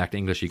Thai and then back to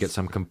English. You get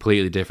something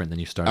completely different than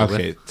you started with.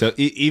 Okay, so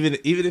even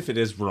if it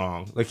is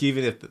wrong, like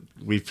even if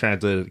we've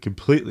translated it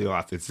completely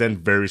off, it's then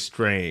very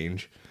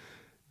strange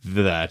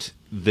that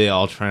they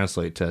all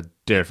translate to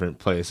different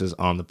places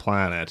on the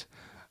planet.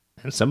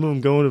 And some of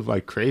them go into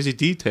like crazy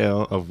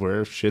detail of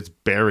where shit's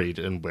buried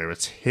and where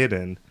it's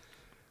hidden.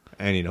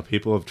 And,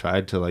 people have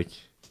tried to like,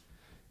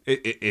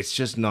 it's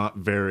just not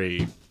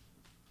very,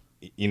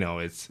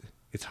 it's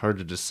hard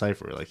to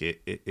decipher. Like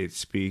it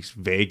speaks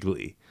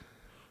vaguely.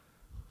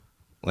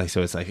 Like,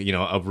 so it's like,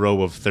 a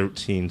row of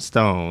 13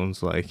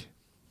 stones, like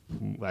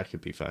that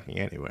could be fucking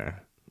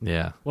anywhere.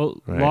 Yeah. Well,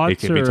 Right? lots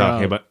it could be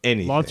talking about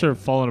anything. Lots are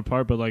falling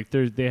apart, but like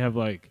they have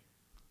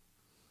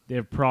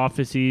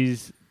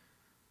prophecies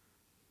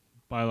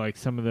by like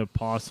some of the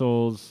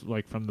apostles,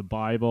 like from the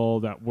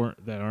Bible that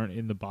aren't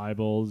in the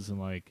Bibles, and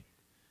like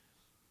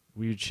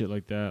weird shit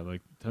like that,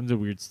 like tons of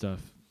weird stuff.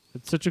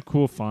 It's such a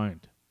cool find.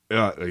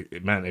 Yeah,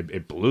 man,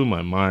 it blew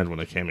my mind when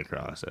I came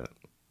across it.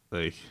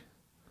 Like,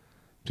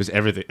 just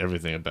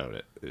everything about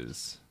it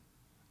is.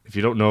 If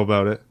you don't know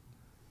about it,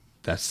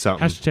 that's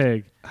something.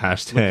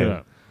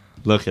 Hashtag.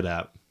 Look it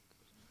up.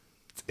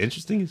 It's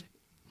interesting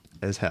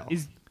as hell.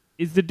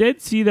 Is the Dead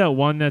Sea that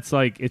one that's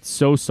like it's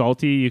so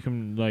salty you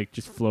can like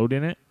just float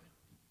in it?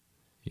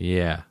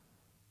 Yeah.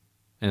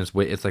 And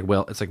it's like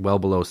well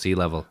below sea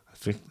level. I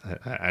think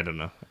I don't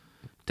know.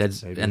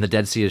 And the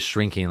Dead Sea is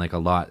shrinking like a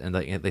lot, and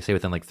they say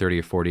within like 30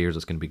 or 40 years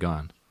it's going to be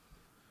gone.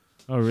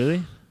 Oh,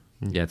 really?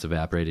 Yeah, it's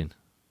evaporating.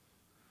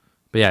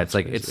 But yeah, it's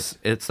like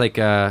it's like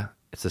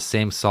it's the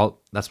same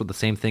salt. That's what the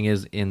same thing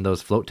is in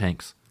those float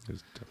tanks.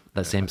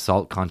 That same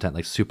salt content,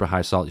 like super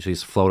high salt, you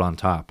just float on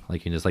top.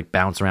 Like you can just like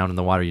bounce around in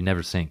the water, you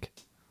never sink.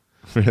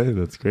 Really,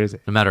 that's crazy.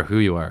 No matter who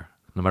you are,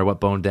 no matter what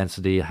bone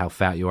density, how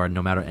fat you are,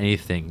 no matter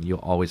anything, you'll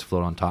always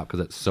float on top because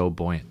it's so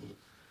buoyant.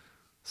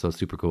 So it's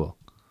super cool.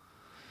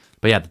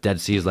 But yeah, the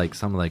Dead Sea is like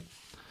something like,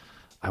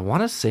 I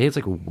want to say it's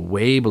like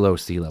way below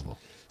sea level.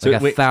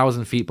 Like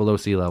 1,000 feet below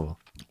sea level.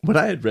 What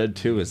I had read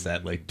too is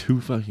that like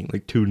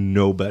two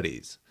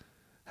nobodies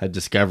had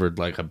discovered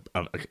like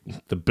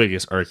the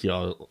biggest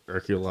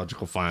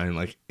archaeological find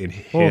like in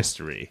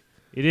history.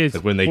 It is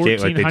like when they came,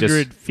 like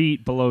 1,400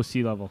 feet below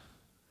sea level.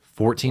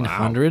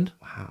 1,400?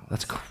 Wow.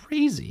 That's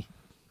crazy.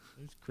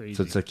 It's crazy.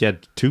 So it's like, yeah,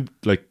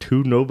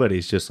 two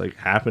nobodies just like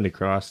happened to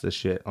cross this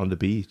shit on the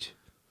beach.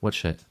 What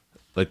shit?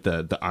 Like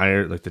the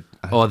iron, like the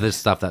Oh, this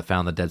stuff that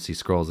found the Dead Sea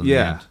Scrolls in the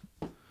yeah,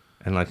 end.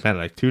 and like kind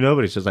of like two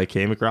nobodies just like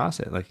came across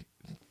it. Like,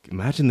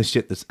 imagine the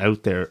shit that's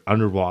out there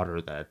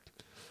underwater that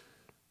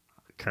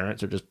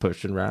currents are just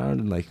pushing around,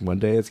 and like one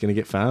day it's gonna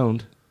get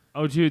found.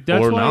 Oh, dude,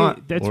 that's or why.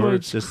 not, That's or why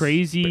it's it's just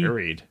crazy.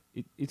 buried.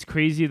 It's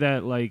crazy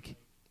that like,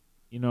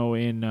 you know,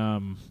 in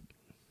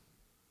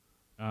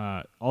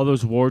all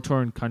those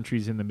war-torn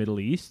countries in the Middle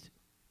East,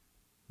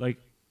 like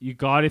you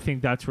got to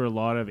think that's where a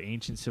lot of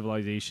ancient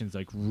civilizations,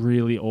 like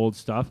really old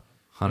stuff,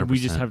 and we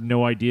just 100%. have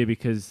no idea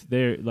because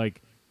they're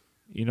like,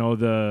 you know,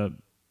 the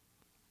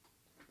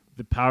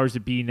powers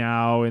that be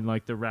now and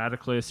like the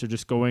radicalists are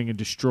just going and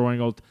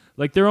destroying old,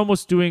 like they're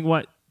almost doing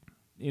what,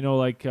 you know,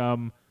 like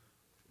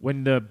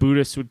when the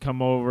Buddhists would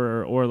come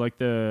over, or like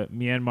the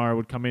Myanmar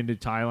would come into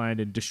Thailand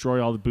and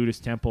destroy all the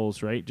Buddhist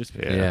temples, right? Just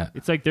Yeah.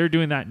 it's like they're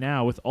doing that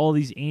now with all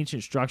these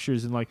ancient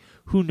structures, and like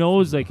who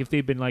knows, like if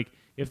they've been like,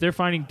 if they're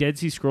finding Dead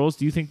Sea Scrolls,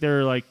 do you think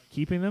they're like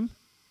keeping them?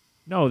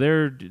 No,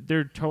 they're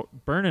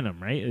burning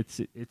them, right?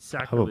 It's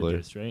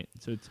sacrilegious, right?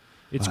 So it's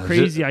Wow, is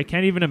crazy. I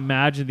can't even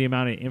imagine the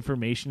amount of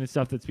information and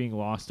stuff that's being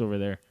lost over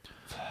there.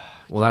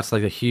 Well, that's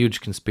like a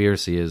huge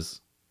conspiracy is,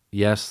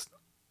 yes,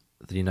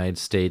 the United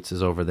States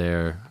is over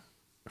there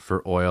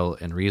for oil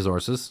and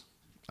resources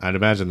I'd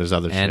imagine there's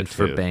other and shit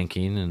for too.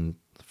 banking and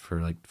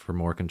for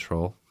more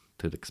control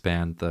to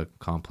expand the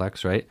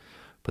complex, right?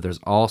 But there's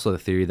also the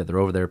theory that they're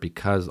over there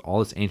because all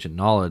this ancient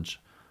knowledge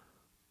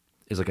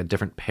is like a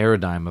different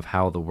paradigm of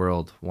how the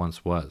world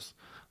once was.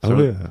 So,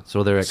 Oh, yeah.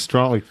 So they're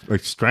Strong,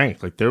 like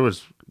strength. Like there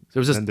was it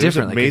was just and there's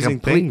different, like a amazing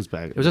complete- things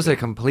back. It was just a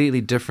completely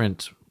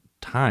different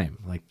time,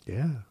 like.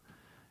 yeah.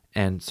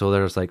 And so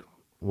there's like,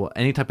 well,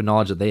 any type of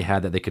knowledge that they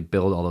had that they could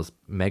build all those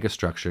mega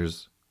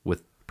structures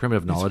with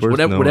primitive knowledge, worth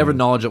whatever knowing.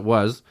 knowledge it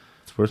was,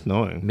 It's worth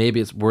knowing. maybe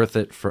it's worth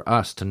it for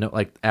us to know,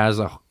 like as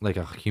a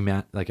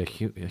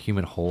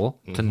human whole,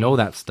 to know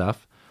that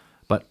stuff.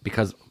 But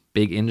because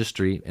big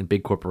industry and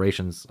big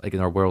corporations, like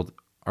in our world,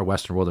 our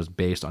Western world is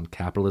based on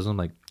capitalism,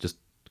 like just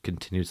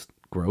continuous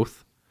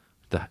growth.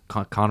 The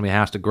economy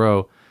has to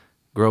grow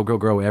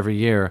every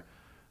year,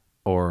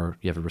 or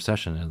you have a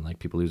recession and like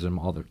people lose them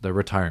all their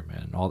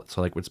retirement and all that.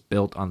 So like it's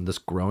built on this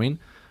growing,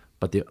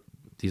 but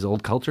these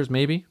old cultures,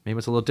 maybe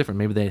it's a little different.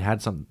 Maybe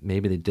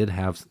they did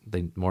have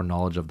more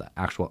knowledge of the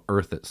actual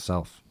earth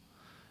itself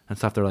and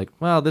stuff. They're like,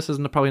 well, this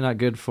isn't probably not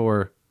good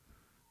for,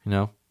 you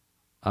know,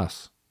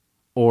 us,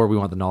 or we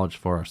want the knowledge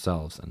for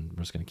ourselves and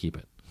we're just going to keep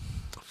it.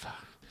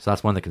 So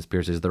that's one of the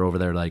conspiracies. They're over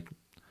there like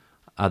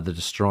either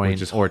destroying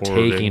just or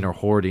hoarding. taking or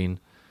hoarding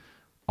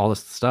all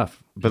this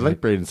stuff. But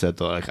like Braden said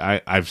though, like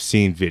I've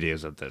seen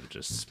videos of them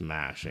just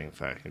smashing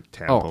fucking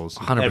temples.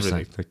 100%.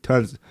 everything. Like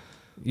tons.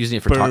 using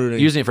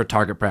it for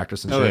target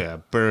practice and Oh shit. yeah,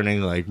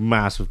 burning like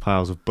massive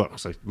piles of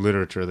books, like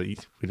literature that we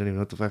don't even know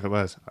what the fuck it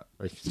was.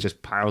 Like it's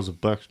just piles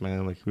of books,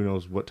 man. Like who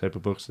knows what type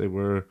of books they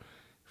were,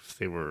 if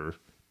they were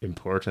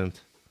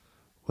important,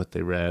 what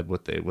they read,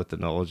 what the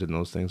knowledge in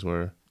those things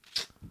were.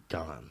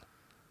 Gone.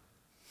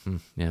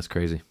 Yeah, it's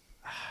crazy.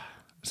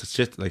 So it's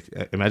just like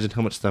imagine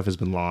how much stuff has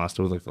been lost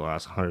over like the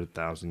last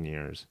 100,000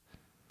 years.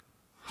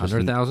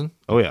 100,000?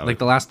 Oh yeah, Like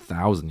the last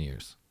 1,000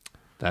 years.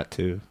 that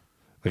too.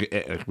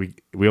 Like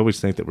we always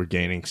think that we're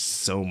gaining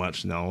so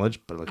much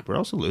knowledge, but like we're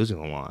also losing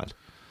a lot.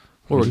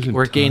 Well, losing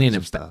we're gaining tons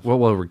of it. stuff. Well,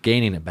 we're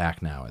gaining it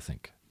back now, I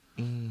think.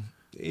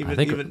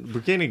 Even we're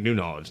gaining new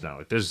knowledge now.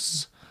 Like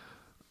there's,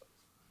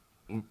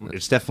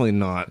 it's definitely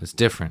not. It's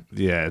different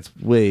Yeah, it's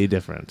way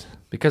different.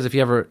 because if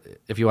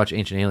you watch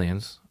Ancient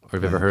Aliens, or if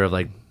you've ever heard of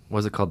like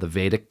what's it called, the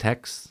Vedic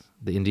texts,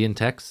 the Indian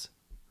texts.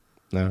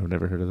 No, I've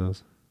never heard of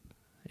those.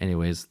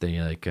 Anyways, they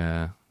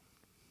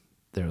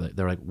they're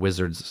like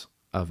wizards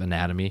of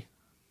anatomy.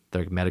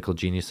 They're like medical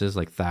geniuses,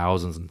 like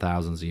thousands and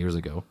thousands of years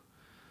ago,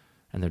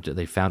 and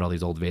they found all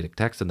these old Vedic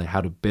texts and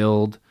how to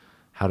build,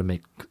 how to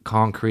make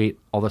concrete,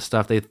 all this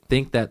stuff. They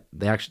think that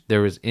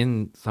there was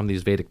in some of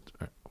these Vedic.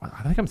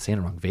 I think I'm saying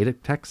it wrong.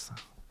 Vedic texts.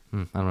 I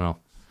don't know.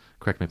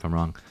 Correct me if I'm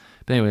wrong.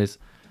 But anyways,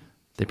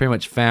 they pretty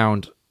much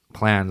found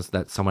plans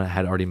that someone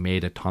had already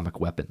made atomic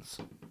weapons.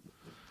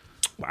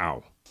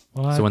 Wow,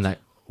 What? So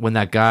when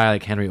that guy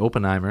like Henry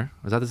Oppenheimer,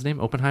 was that his name?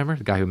 Oppenheimer,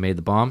 the guy who made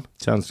the bomb.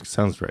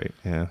 sounds right.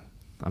 Yeah.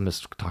 I'm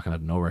just talking out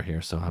of nowhere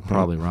here, so I'm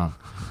probably wrong.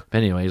 But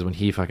anyways, when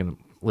he fucking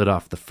lit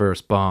off the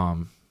first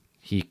bomb,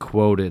 he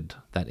quoted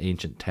that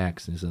ancient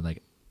text and he said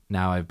like,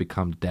 "Now I've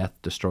become death,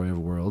 destroyer of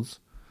worlds,"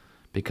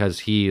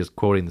 because he is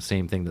quoting the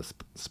same thing that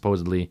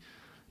supposedly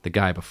the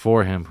guy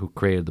before him who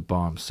created the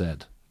bomb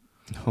said.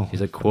 Oh,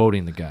 He's like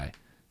quoting the guy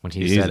when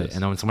he said it, Jesus.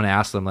 and then when someone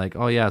asked him like,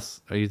 "Oh yes,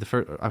 are you the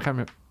first?" I can't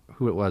remember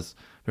who it was.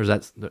 There's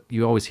that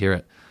you always hear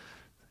it.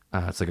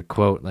 It's like a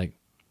quote like,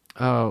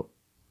 "Oh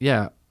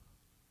yeah,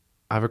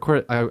 I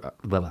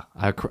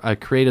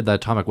created the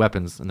atomic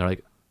weapons," and they're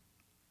like,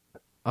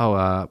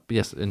 "Oh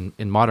yes, in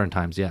modern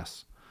times,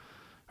 yes,"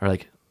 or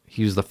like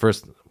he was the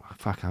first.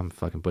 fuck, I'm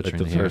fucking Like butchering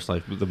the it here. first,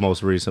 like the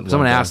most recent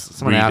Someone one.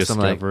 asked him, like,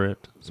 rediscover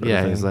it. sort of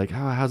Yeah, thing. he's like,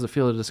 oh, how's it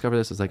feel to discover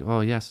this? It's like,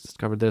 oh, yes,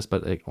 discovered this,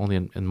 but like only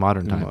in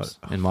modern times.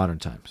 In modern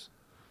times.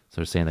 So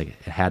they're saying like it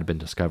had been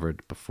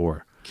discovered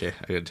before. okay,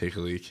 I gotta take a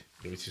leak.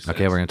 Give me 2 seconds.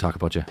 Okay, we're gonna talk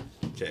about you.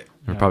 Okay.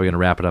 We're probably gonna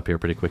wrap it up here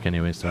pretty quick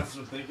anyway. So That's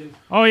what I'm thinking.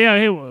 Oh yeah.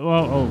 Hey.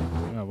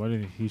 Yeah, what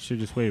did he should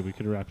just wait. We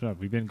could have wrapped it up.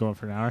 We've been going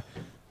for an hour.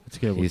 It's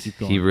okay. We'll keep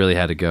going. he really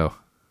had to go.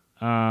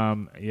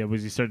 Yeah.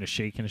 Was he starting to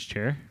shake in his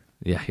chair?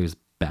 Yeah, he was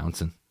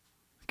bouncing.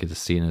 I could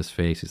just see in his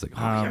face. He's like, oh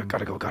yeah,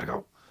 gotta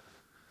go.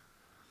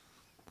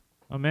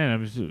 Oh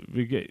man,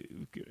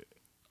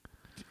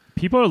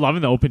 people are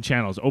loving the open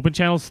channels. Open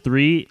channels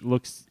 3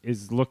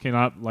 is looking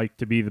up like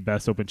to be the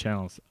best open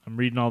channels. I'm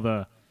reading all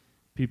the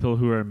people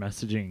who are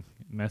messaging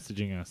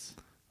us.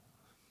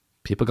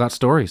 People got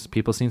stories.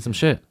 People seen some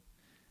shit.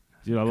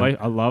 Dude,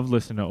 I love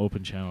listening to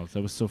open channels.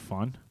 That was so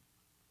fun.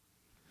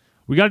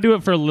 We got to do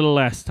it for a little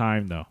less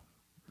time though.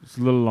 It's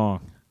a little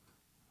long.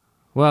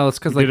 Well, it's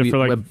because We like did it for,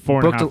 like,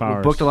 4.5 hours.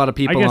 We booked a lot of I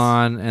people guess-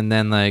 on, and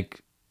then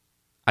like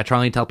I try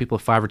only tell people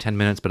 5 or 10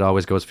 minutes, but it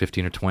always goes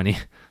 15 or 20.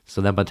 So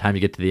then by the time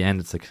you get to the end,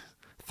 it's like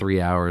 3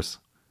 hours.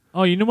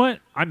 Oh, you know what?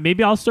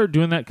 Maybe I'll start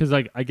doing that because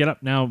like I get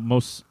up now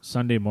most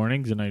Sunday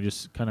mornings and I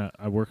just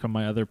I work on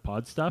my other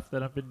pod stuff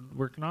that I've been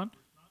working on,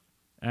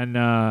 and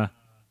I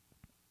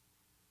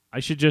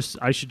should just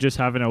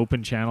have an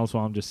open channels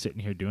while I'm just sitting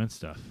here doing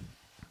stuff.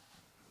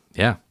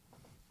 Yeah.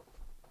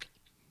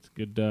 It's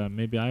good.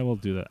 Maybe I will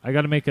do that. I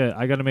gotta make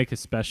a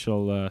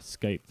special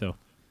Skype though,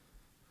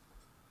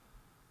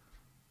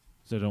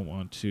 so I don't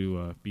want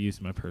to be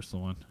using my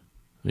personal one.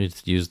 We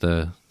just use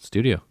the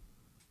studio.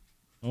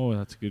 Oh,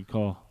 that's a good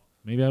call.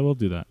 Maybe I will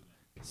do that.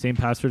 Same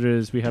password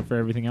as we have for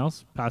everything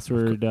else.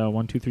 Password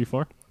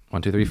 1234.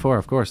 1, 2, 3, 4,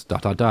 of course. ...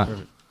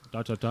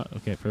 Perfect. ...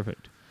 Okay,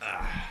 perfect.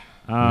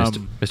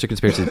 Mr.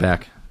 Conspiracy's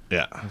back.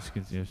 Yeah.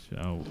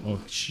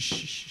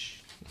 Shh.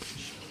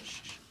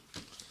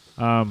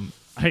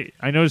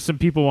 I noticed some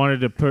people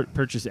wanted to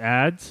purchase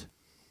ads.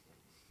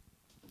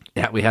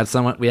 Yeah, we had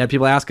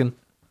people asking.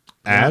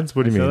 Ads?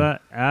 What do you So mean?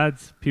 that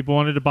ads. People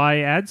wanted to buy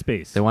ad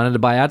space. They wanted to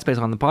buy ad space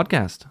on the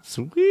podcast.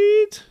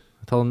 Sweet.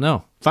 I told them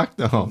no. Fuck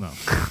no. No.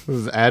 This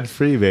is ad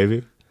free,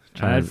 baby.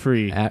 Ad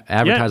free.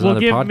 Advertise we'll on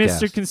give another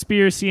podcast. Mr.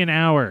 Conspiracy an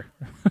hour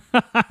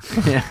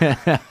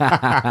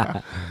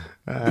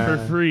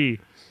for free.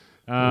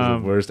 This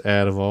is the worst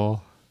ad of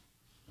all.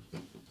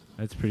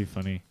 That's pretty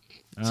funny.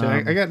 So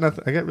I got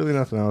nothing. I got really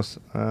nothing else.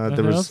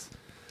 Nothing else?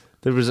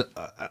 There was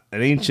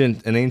an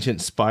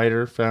ancient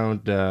spider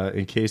found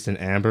encased in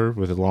amber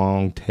with a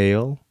long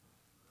tail.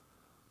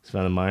 It's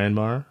found in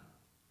Myanmar.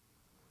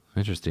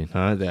 Interesting.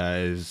 That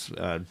is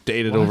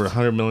dated over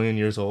 100 million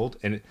years old.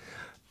 And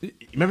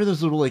remember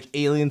those little like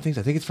alien things?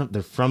 I think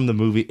they're from the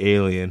movie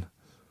Alien,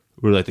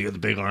 where like they got the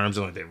big arms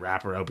and like they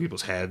wrap around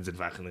people's heads and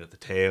fucking got the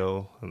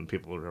tail, and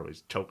people are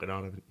always choking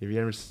on it. Have you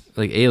ever?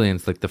 Like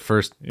aliens, like the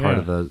first part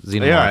of the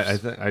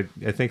xenomorphs. Yeah,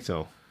 I think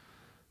so.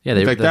 Yeah,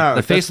 they In fact,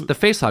 the face that's- the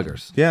face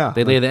huggers. Yeah.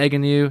 They lay the egg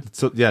in you.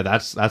 So yeah,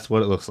 that's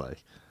what it looks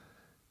like.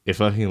 It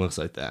fucking looks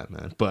like that,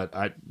 man. But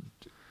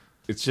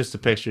it's just a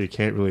picture. You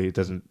can't really. It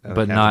doesn't. But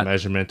have not a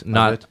measurement.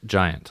 not of it.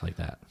 giant like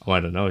that. Oh, I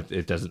don't know.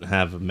 It doesn't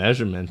have a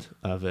measurement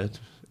of it.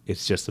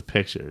 It's just a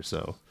picture.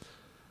 So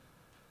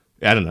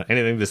I don't know.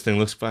 Anything. This thing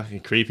looks fucking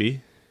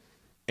creepy.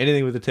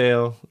 Anything with a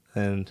tail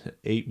and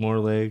 8 more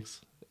legs.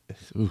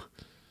 Ooh.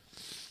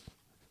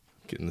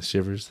 Getting the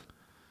shivers.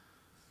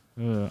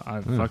 Weird.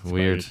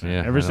 Spiders, man.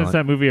 Yeah, I Ever don't since like-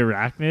 that movie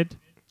Arachnid,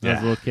 when I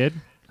was Yeah. a little kid.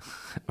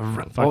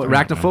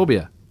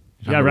 Arachnophobia.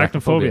 Yeah,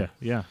 arachnophobia.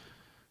 Yeah.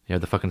 Yeah,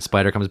 the fucking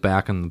spider comes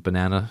back on the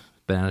banana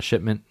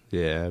shipment.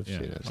 Yeah, I've Yeah.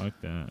 seen it.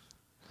 Like that.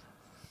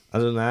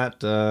 Other than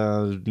that,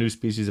 new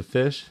species of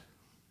fish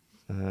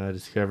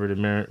discovered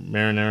in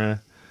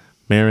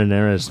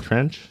Marinera's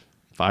Trench,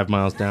 5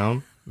 miles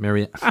down.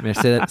 May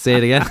I say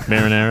it again?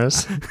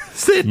 Marineras.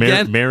 Say it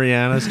again.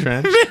 Mariana's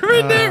Trench.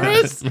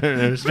 Marineras.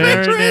 Marineras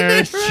Trench.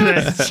 Mariners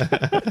Trench.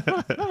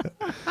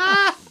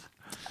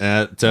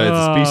 So it's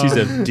a species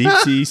of deep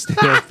sea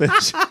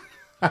snailfish.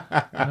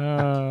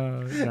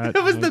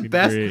 That was the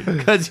best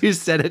because you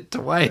said it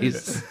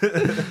twice.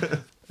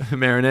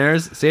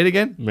 Mariners. Say it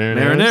again.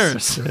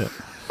 Mariners.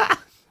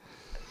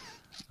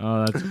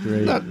 Oh, that's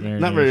great. Not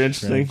Mariners very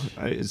interesting.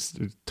 Trench. It's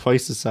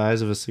twice the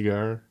size of a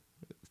cigar.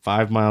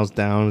 5 miles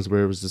down is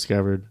where it was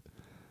discovered.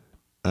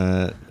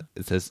 It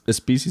says a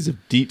species of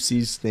deep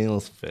sea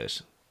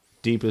snailfish,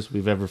 deepest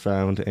we've ever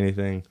found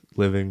anything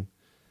living.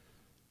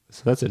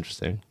 So that's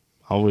interesting.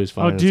 Always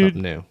finding dude.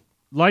 something new.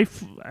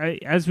 Life,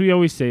 as we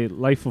always say,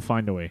 life will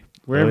find a way.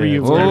 Wherever yeah.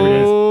 you, wherever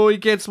it is, Oh, he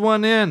gets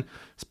one in.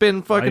 It's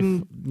been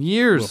fucking will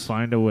years.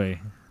 find a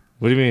way.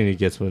 What do you mean he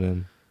gets one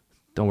in?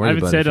 Don't I worry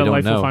haven't about it. said If you a don't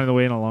life will know. find a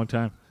way in a long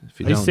time. If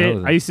you don't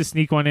know, I used to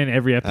sneak one in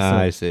every episode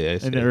I see.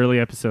 in the early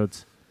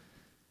episodes.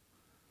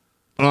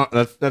 Oh,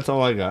 that's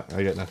all I got.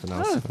 I got nothing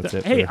else. That's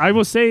it. Hey, I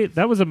will say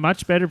that was a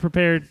much better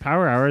prepared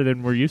power hour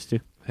than we're used to.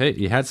 hey,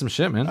 you had some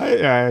shit, man. I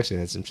actually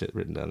had some shit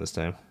written down this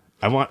time.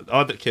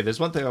 Okay, there's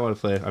one thing I want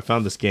to play. I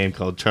found this game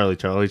called Charlie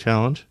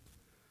Challenge.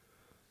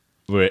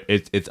 where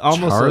it's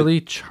almost Charlie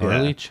like,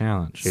 Charlie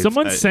challenge.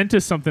 Someone sent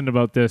us something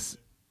about this.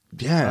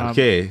 Yeah.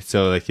 Okay.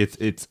 So like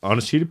it's on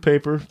a sheet of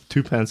paper,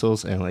 2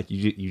 pencils, and like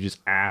you just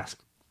ask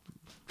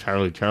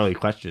Charlie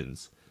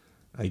questions.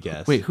 I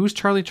guess. Wait, who's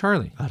Charlie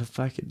Charlie? How the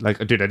fuck? Like,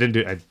 dude,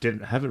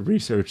 I haven't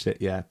researched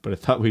it yet, but I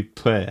thought we'd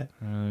play it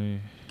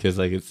because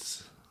like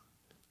it's.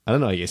 I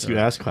don't know. I guess you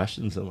ask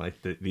questions and like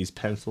these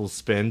pencils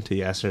spin to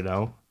yes or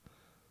no.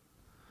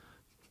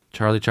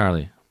 Charlie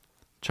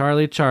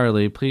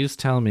Charlie, please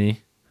tell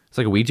me. It's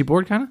like a Ouija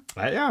board, kind of.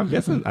 Yeah, I'm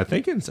guessing. I'm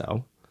thinking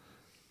so.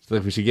 So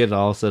like we should get it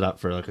all set up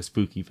for like a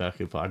spooky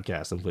fucking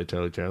podcast and play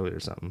Charlie or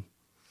something.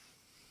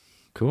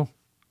 Cool.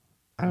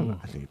 I don't know.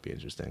 I think it'd be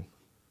interesting.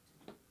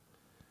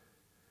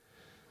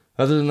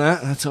 Other than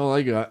that, that's all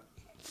I got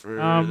for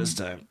this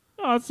time.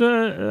 Oh, it's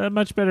a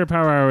much better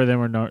power hour than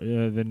we're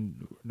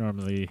than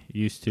normally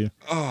used to.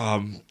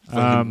 Half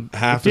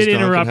it did a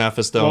skunk interrupt and half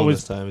a stone what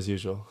this time as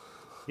usual.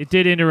 It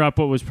did interrupt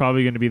what was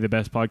probably going to be the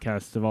best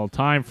podcast of all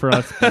time for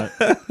us, but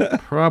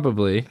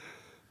Probably.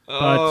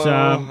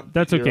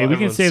 that's okay. We can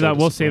everyone's say so that.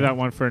 We'll save disappointed. that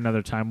one for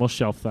another time. We'll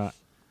shelf that.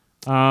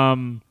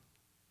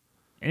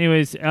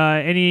 Anyways,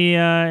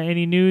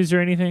 any news or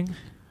anything?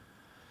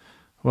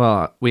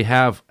 Well, we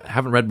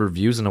haven't read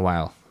reviews in a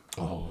while,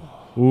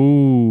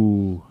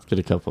 Ooh. Get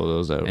a couple of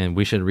those out. and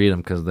we should read them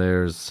because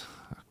there's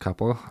a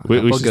couple. We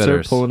should start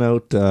gooders. pulling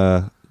out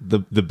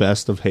the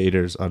best of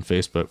haters on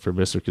Facebook for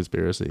Mr.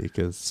 Conspiracy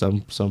because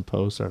some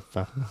posts are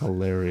fucking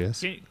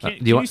hilarious. Can do you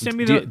you want- send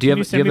me do you- the do you can have-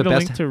 you do send you me have the the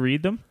link best- to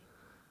read them?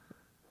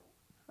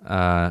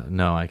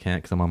 No, I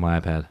can't because I'm on my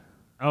iPad.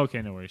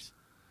 Okay, no worries.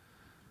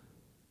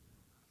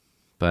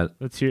 But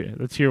Let's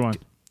hear one.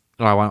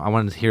 I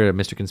wanted to hear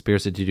Mr.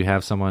 Conspiracy. Did you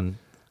have someone?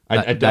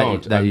 I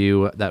don't.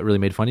 that really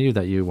made fun of you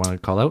that you want to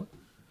call out?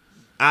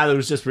 There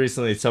was just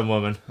recently some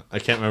woman. I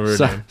can't remember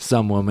her name.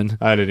 Some woman.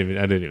 I didn't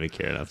even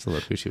care enough to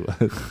look who she was.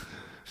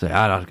 Say,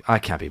 I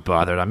can't be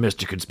bothered. I'm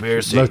Mr.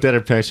 Conspiracy. Looked at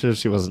her picture.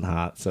 She wasn't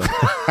hot. So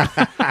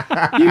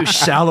You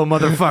shallow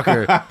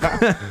motherfucker.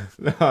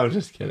 no, I'm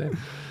just kidding.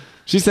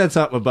 She said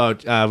something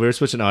about we were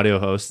switching audio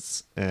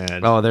hosts,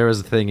 and Oh, there was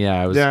a thing.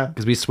 Yeah,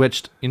 because we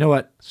switched. You know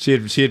what? she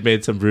had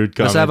made some rude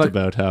Let's comment have a-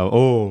 about how,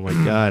 oh my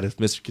god, if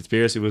Mr.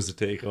 Conspiracy was to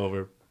take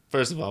over,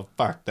 first of all,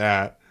 fuck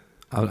that.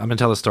 I'm gonna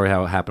tell the story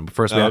how it happened. But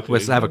first,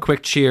 let's have a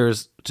quick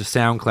cheers to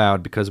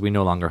SoundCloud because we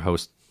no longer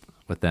host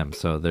with them,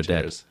 so they're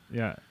Cheers.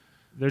 Yeah,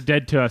 they're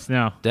dead to us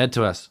now. dead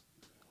to us.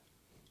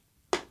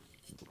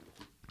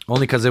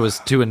 Only because it was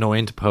too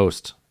annoying to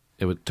post.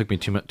 Took me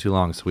too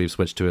long, so we've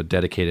switched to a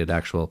dedicated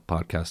actual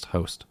podcast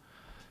host.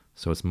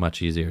 So it's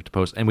much easier to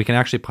post, and we can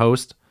actually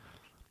post,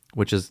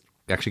 which is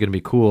actually going to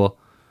be cool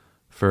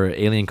for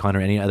AlienCon or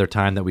any other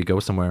time that we go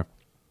somewhere.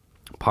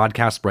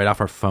 Podcast right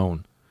off our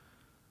phone.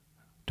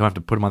 Don't have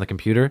to put them on the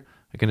computer.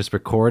 I can just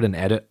record and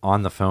edit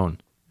on the phone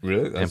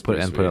Really? and put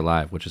it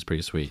live, which is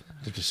pretty sweet.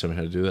 If you show me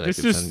how to do that, This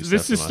I could send you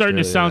is stuff from starting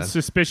to Australia sound then.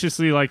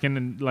 suspiciously like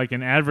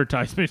an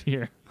advertisement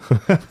here.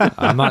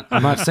 I'm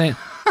not saying.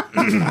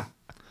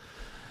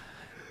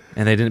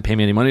 And they didn't pay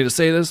me any money to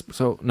say this,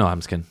 so no, I'm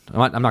just kidding. I'm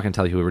not going to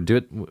tell you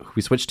who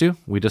we switched to.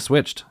 We just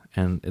switched,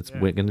 and it's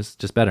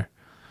just better.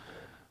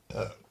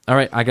 All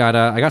right, I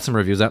got some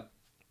reviews up.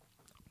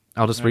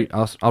 I'll just read.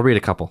 I'll read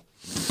a couple.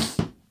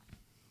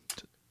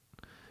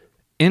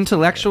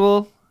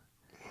 Intellectual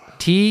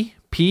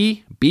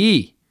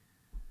TPB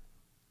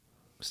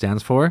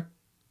stands for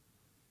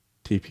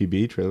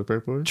TPB, Trailer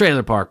Park Boys?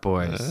 Trailer Park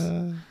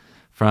Boys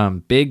from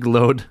Big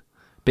Load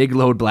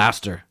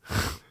Blaster.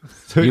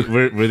 So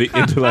we're the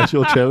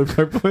intellectual Trailer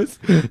Park Boys?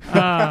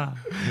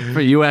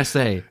 For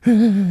USA.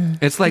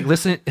 It's like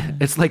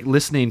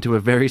listening to a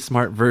very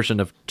smart version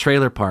of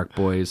Trailer Park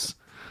Boys.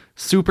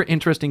 Super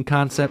interesting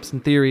concepts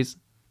and theories.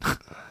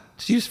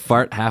 Did you just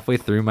fart halfway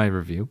through my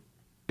review?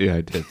 Yeah,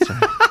 I did.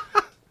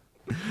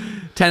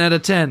 10 out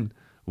of 10.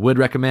 Would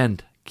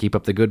recommend. Keep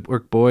up the good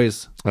work,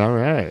 boys. All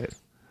right.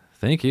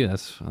 Thank you.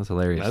 That's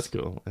hilarious. That's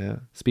cool. Yeah.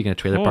 Speaking of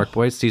Trailer Park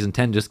Boys, season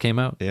 10 just came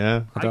out.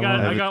 Yeah.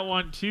 I got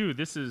one too.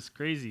 This is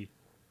crazy.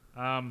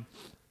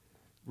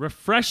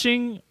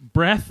 Refreshing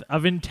Breath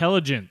of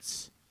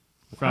Intelligence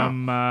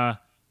from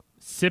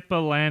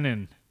Sippa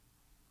Lannon.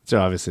 So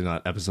obviously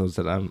not episodes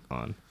that I'm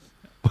on.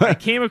 I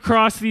came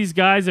across these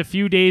guys a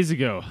few days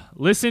ago.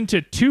 Listened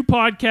to 2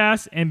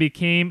 podcasts and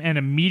became an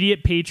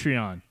immediate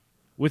Patreon.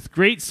 With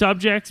great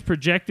subjects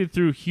projected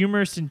through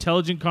humorous,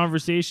 intelligent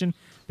conversation,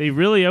 they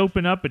really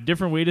open up a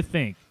different way to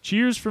think.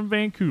 Cheers from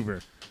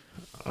Vancouver.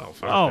 Oh,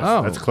 fuck.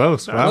 Oh, That's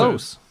close. Wow.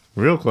 Close.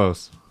 Real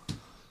close.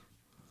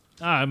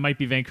 it might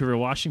be Vancouver,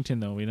 Washington,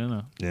 though. We don't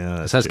know.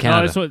 Yeah. It says true.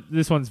 Canada.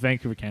 This one's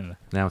Vancouver, Canada.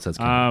 Now it says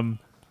Canada.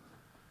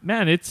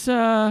 Man, it's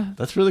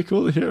That's really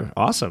cool to hear.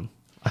 Awesome.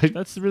 I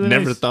that's really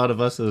never nice. thought of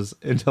us as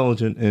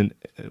intelligent in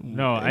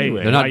No,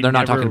 anyway. they're not I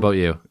never- talking about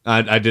you.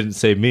 I didn't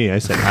say me. I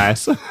said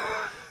us.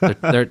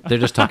 They're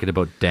just talking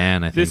about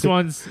Dan, I think. This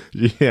one's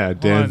Yeah,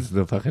 Dan's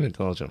the fucking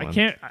intelligent one.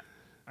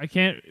 I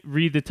can't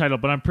read the title,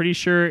 but I'm pretty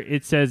sure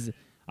it says,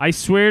 "I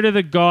swear to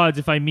the gods,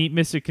 if I meet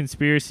Mr.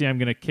 Conspiracy, I'm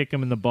gonna kick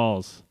him in the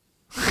balls."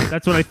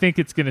 That's what I think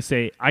it's gonna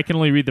say. I can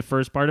only read the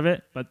first part of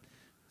it, but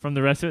from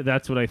the rest of it.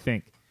 That's what I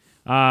think.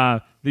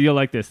 You'll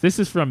like this. This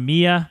is from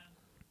Mia.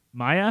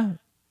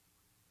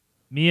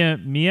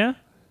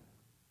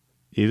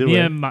 Either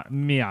way.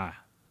 Mia.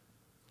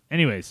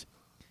 Anyways,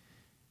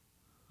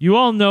 you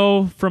all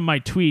know from my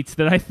tweets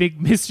that I think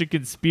Mr.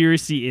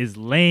 Conspiracy is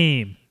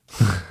lame.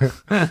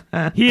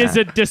 He is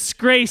a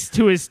disgrace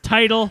to his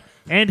title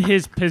and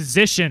his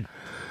position.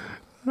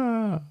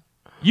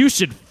 You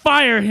should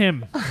fire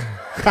him.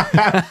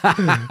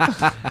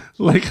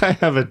 Like I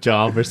have a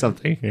job or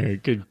something here.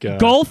 Good God.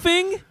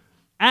 Golfing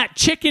at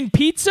Chicken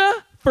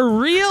Pizza? For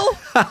real?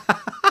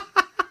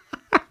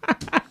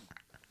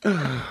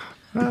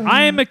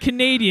 I am a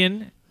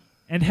Canadian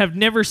and have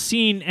never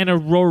seen an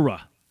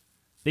aurora.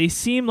 They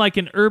seem like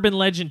an urban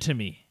legend to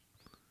me.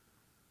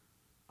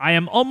 I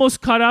am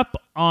almost caught up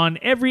on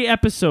every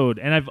episode,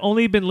 and I've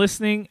only been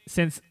listening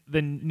since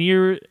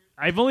near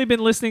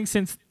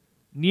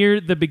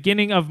the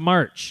beginning of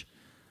March.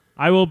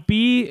 I will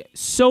be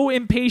so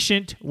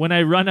impatient when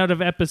I run out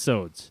of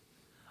episodes.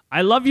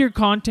 I love your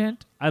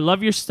content. I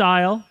love your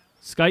style,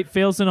 Skype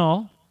fails and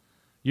all.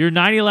 Your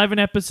 9/11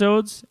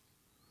 episodes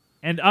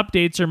and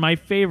updates are my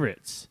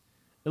favorites.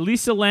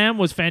 Elisa Lam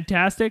was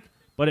fantastic,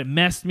 but it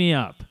messed me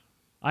up.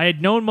 I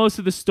had known most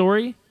of the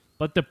story,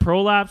 but the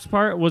prolapse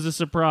part was a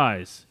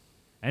surprise.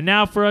 And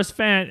now us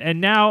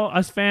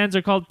fans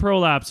are called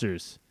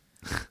prolapsers.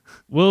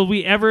 Will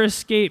we ever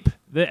escape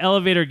the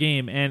elevator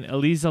game and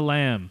Elisa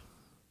Lam?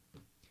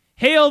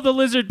 Hail the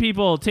lizard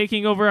people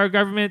taking over our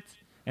government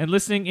and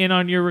listening in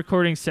on your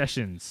recording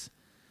sessions.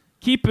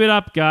 Keep it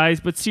up, guys,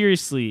 but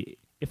seriously,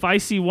 if I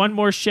see one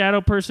more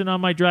shadow person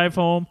on my drive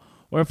home,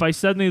 or if I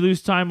suddenly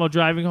lose time while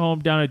driving home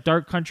down a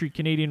dark country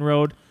Canadian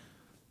road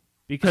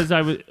because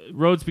I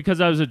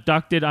was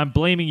abducted, I'm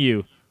blaming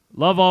you.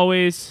 Love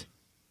always,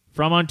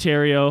 from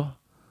Ontario,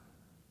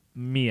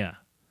 Mia.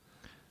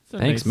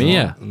 Thanks, nice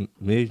Mia.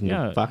 Mia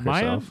can fuck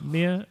herself.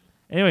 Mia.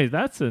 Anyway,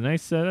 that's a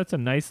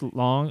nice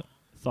long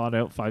thought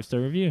out 5-star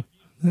review.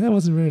 That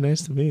wasn't very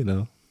nice to me,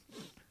 though.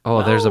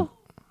 Oh, there's a.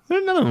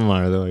 None of them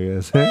are, though, I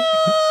guess.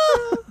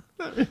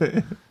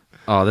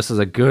 Oh, this is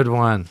a good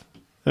one.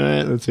 All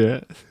right, let's hear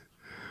it.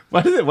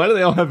 Why do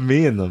they all have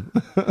me in them?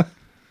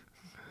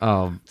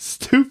 Oh,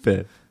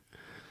 stupid.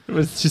 It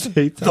was just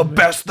hate. the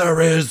best there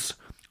is,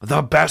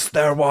 the best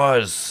there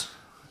was.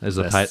 Is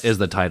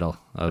the title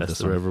of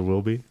this one. Forever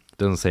will be.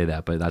 Doesn't say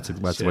that, but that's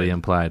what he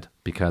implied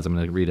because I'm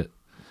going to read it.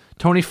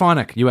 Tony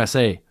Phonic,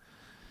 USA.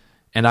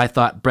 And I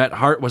thought Bret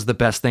Hart was the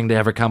best thing to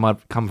ever come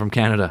from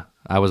Canada.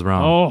 I was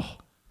wrong. Oh,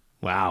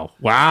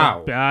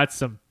 wow. that's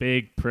some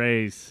big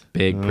praise.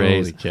 Big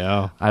praise. Holy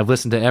cow. I've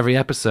listened to every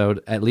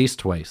episode at least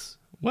twice.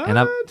 What?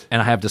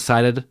 And I have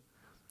decided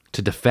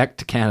to defect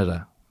to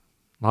Canada.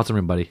 Lots of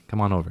room, buddy.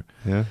 Come on over.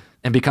 Yeah.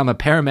 And become a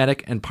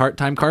paramedic and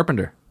part-time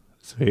carpenter.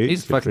 Sweet.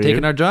 He's fucking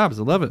taking our jobs.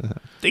 I love it.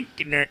 They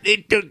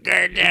took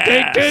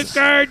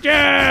our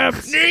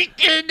jobs.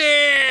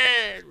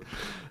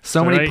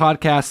 So many Right.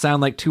 podcasts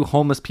sound like two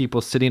homeless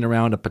people sitting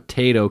around a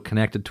potato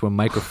connected to a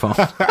microphone.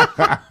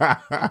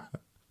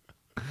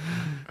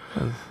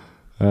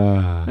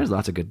 There's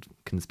lots of good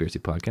conspiracy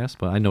podcasts,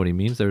 but I know what he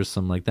means. There's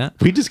some like that.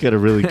 We just got a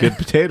really good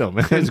potato,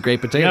 man. It's a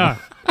great potato.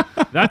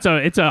 Yeah,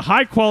 it's a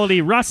high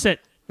quality russet.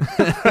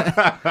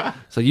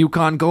 So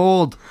Yukon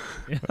Gold.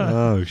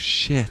 Oh,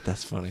 shit.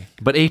 That's funny.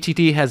 But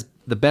ATT has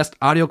the best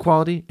audio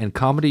quality and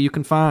comedy you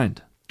can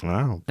find.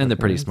 Wow. And they're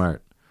pretty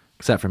smart.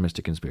 Except for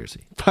Mr.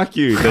 Conspiracy. Fuck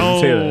you. It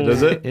doesn't say that,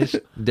 does it? Ish.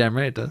 Damn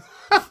right it does.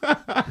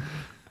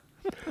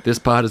 This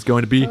pod is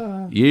going to be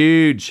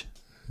huge.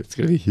 It's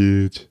going to be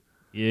huge.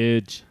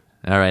 Huge.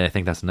 All right, I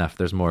think that's enough.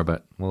 There's more,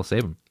 but we'll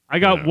save them. I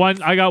got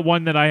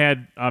one that I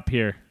had up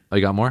here. Oh,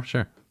 you got more?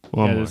 Sure.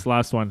 One more. This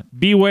last one.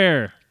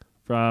 Beware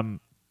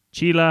from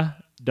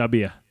Chila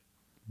W.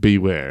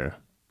 Beware.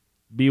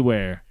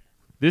 Beware.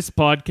 This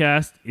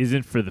podcast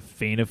isn't for the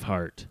faint of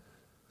heart.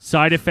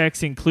 Side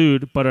effects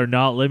include, but are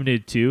not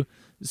limited to,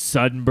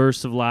 sudden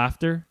bursts of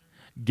laughter,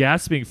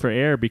 gasping for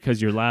air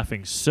because you're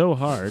laughing so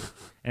hard,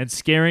 and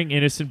scaring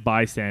innocent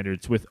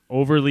bystanders with an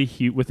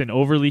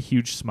overly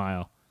huge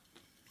smile.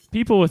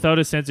 People without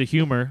a sense of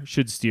humor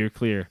should steer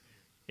clear.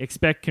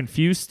 Expect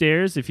confused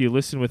stares if you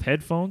listen with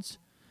headphones.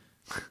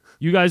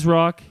 You guys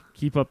rock.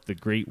 Keep up the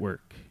great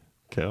work.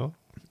 Cool.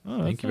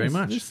 Oh, Thank you very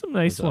much. There's some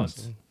nice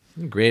ones.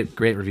 Awesome. Great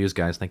reviews,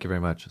 guys. Thank you very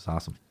much. It's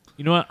awesome.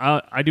 You know what?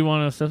 I do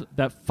want to say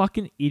that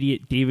fucking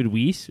idiot David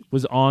Weiss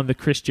was on the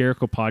Chris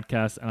Jericho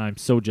podcast, and I'm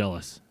so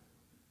jealous.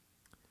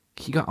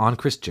 He got on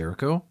Chris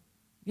Jericho?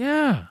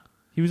 Yeah.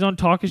 He was on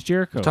Talk is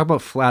Jericho. Talk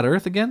about Flat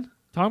Earth again?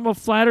 Talking about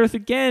Flat Earth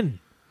again.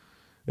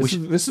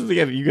 This is the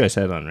guy that you guys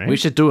had on, right? We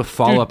should do a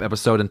follow-up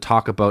episode and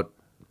talk about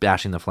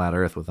bashing the Flat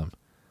Earth with him.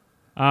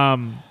 I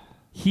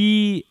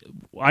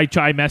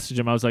messaged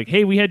him. I was like,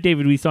 hey, we had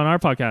David Weiss on our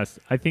podcast.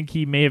 I think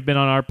he may have been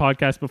on our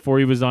podcast before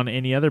he was on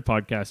any other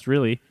podcast,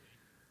 really.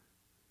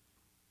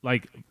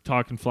 Like,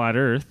 talking Flat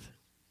Earth.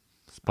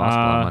 It's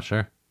possible. I'm not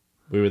sure.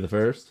 We were the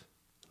first?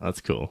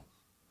 That's cool.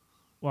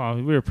 Well,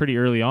 we were pretty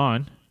early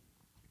on.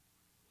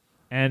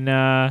 And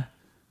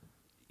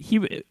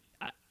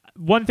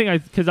one thing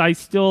because I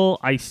still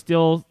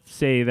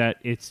say that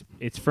it's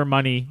for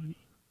money.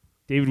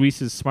 David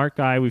Weiss is a smart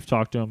guy. We've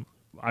talked to him.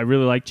 I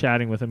really like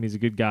chatting with him. He's a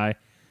good guy.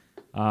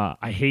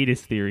 I hate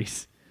his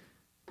theories,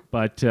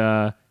 but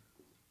I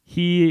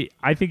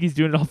think he's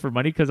doing it all for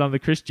money because on the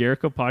Chris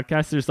Jericho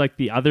podcast, there's like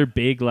the other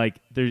big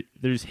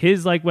there's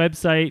his like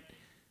website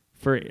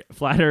for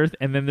Flat Earth,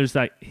 and then there's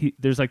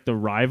like the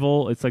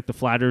rival. It's like the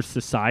Flat Earth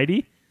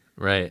Society,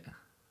 Right.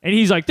 and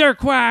he's like, they're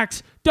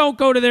quacks. Don't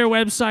go to their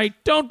website.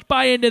 Don't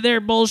buy into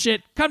their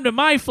bullshit. Come to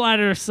my Flat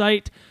Earth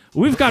site.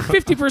 We've got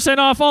 50%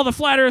 off all the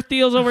Flat Earth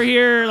deals over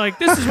here. Like,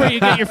 this is where you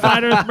get your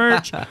Flat Earth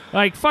merch.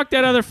 Like, fuck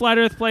that other Flat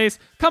Earth place.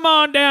 Come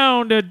on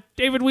down to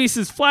David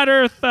Weiss's Flat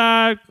Earth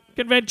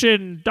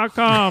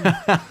Convention.com.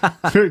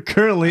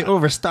 Currently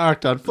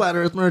overstocked on Flat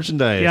Earth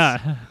merchandise.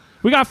 Yeah.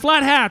 We got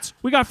flat hats.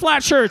 We got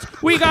flat shirts.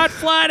 We got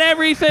flat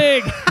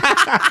everything.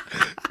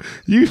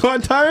 You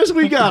want tires?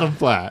 We got them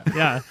flat.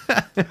 Yeah.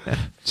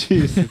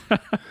 Jeez.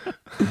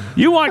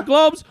 You want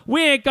globes?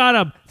 We ain't got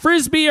them.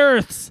 Frisbee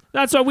Earths.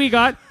 That's what we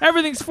got.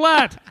 Everything's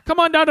flat. Come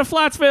on down to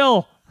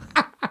Flatsville.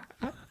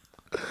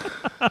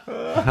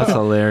 That's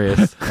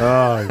hilarious.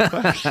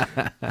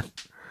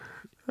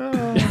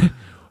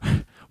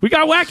 We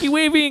got wacky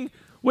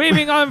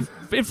waving on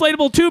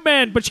inflatable tube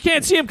men, but you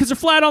can't see them because they're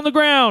flat on the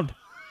ground.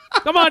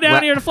 Come on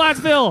down here to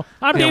Flatsville.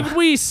 I'm David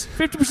Weiss.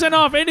 50%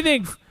 off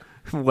anything.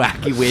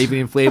 Wacky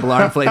waving inflatable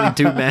arm flailing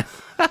tube man.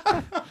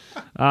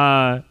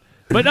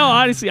 But no,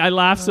 honestly, I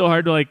laughed so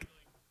hard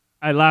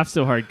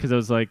because I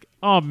was like,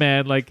 oh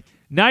man, like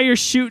now you're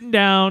shooting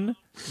down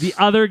the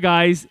other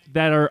guys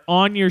that are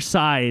on your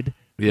side.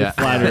 Yeah. With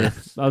Flat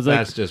Earth. I was like,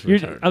 That's just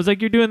retarded. I was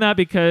like, you're doing that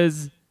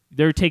because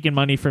they're taking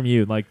money from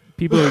you. Like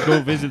people who go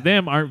visit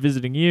them aren't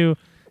visiting you.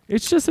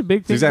 It's just a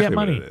big thing Exactly to get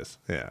money. what it is.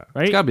 Yeah.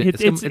 Right? It's gotta be-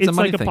 it's a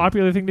money like a thing.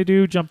 popular thing to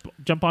do.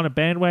 Jump on a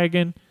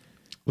bandwagon.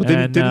 Well,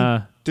 And,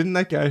 didn't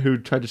that guy who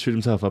tried to shoot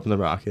himself up in the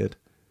rocket?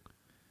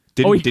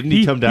 Oh, Didn't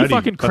he come down? He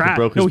fucking crashed.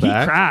 broke his No,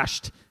 back. he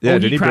crashed. Yeah, Oh,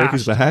 did he break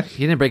his crashed. back?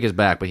 He didn't break his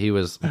back, but he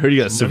was. I heard he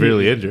got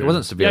severely injured. He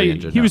wasn't Yeah, severely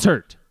injured. he no. was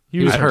hurt.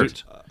 He was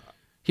hurt.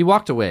 He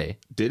walked away.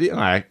 Did he?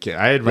 I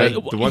had read the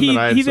one that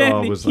I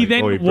saw was he like,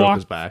 then oh, he broke walked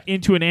his back.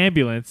 into an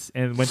ambulance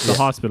and went to the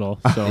hospital.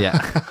 So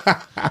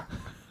Yeah.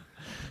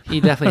 He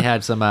definitely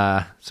had some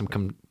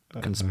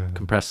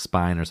compressed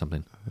spine or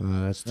something.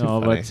 That's too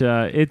no, funny.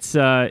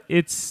 but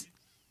it's.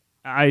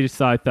 I just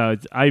thought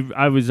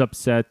I was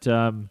upset.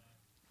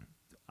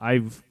 I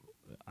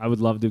would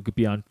love to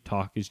be on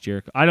Talk is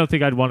Jericho. I don't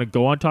think I'd want to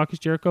go on Talk is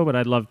Jericho, but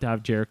I'd love to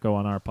have Jericho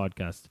on our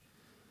podcast,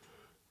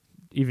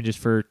 even just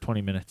for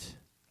 20 minutes.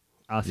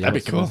 Ask That'd be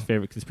some of his cool.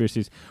 favorite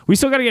conspiracies. We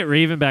still got to get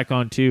Raven back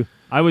on too.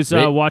 I was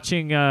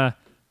watching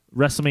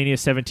WrestleMania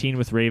 17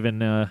 with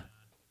Raven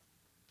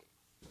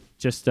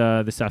just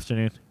this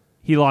afternoon.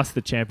 He lost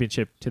the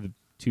championship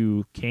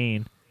to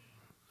Kane.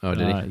 Oh,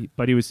 did he?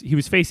 But he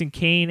was facing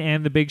Kane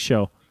and the Big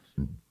Show,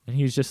 and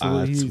he was just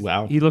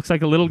wow. he looks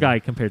like a little guy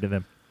compared to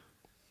them.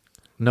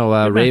 No,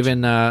 Good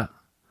Raven.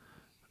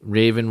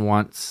 Raven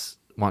wants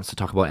to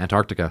talk about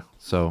Antarctica.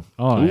 So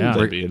Oh Ooh, yeah,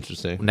 that'd be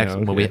interesting. next,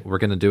 Yeah, okay. we're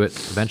gonna do it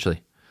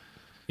eventually.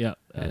 yeah.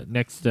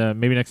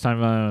 Maybe next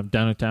time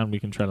down in town we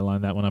can try to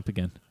line that one up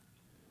again.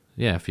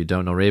 Yeah, if you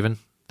don't know Raven,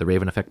 the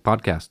Raven Effect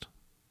podcast,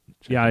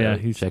 Yeah.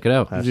 check it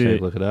out.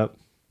 Hashtag look it up.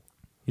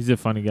 He's a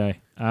funny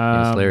guy.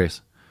 It's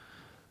hilarious.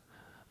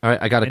 All right,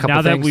 I got a And couple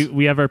now things. that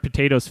we have our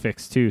potatoes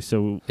fixed too,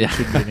 so Yeah. it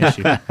shouldn't be an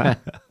issue.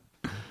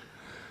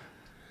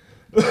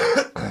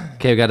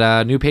 Okay, we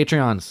got new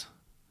Patreons,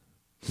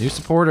 new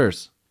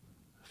supporters,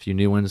 a few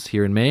new ones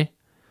here in May.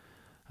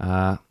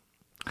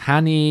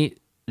 Hani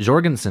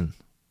Jorgensen.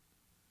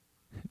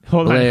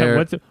 Hold Blair.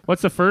 on.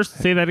 What's the first?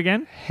 Say that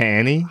again.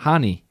 Hani?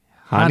 Hani.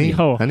 Honey?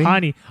 Oh, Honey?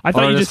 honey. I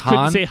thought Or you just just couldn't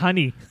Han? say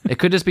honey. It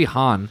could just be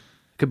Han.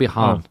 It could be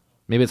Han. Oh.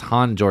 Maybe it's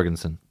Han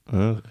Jorgensen.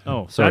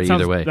 Oh, Sorry, that sounds,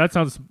 either way. That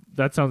sounds.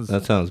 That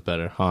sounds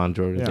better. Han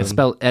Jordan. Yeah. It's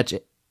spelled Hanne.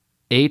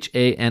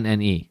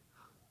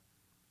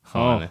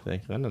 Han, I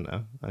think. I don't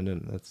know. I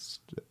didn't. That's.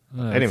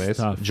 That's Anyways,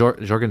 tough.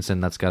 Jorgensen,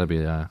 that's got to be.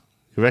 you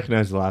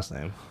recognize the last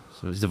name.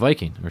 So he's a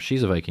Viking, or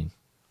she's a Viking.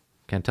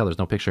 Can't tell. There's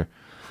no picture.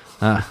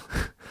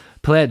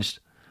 Pledged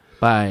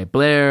by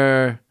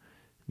Blair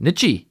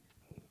Nietzsche.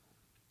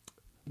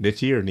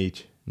 Nietzsche or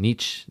Nietzsche?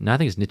 Nietzsche. No, I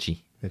think it's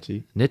Nietzsche.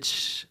 Nietzsche.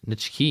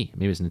 Nietzsche.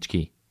 Maybe it's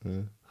Nietzsche.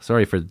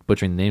 Sorry for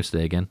butchering the names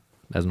today again,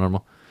 as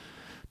normal.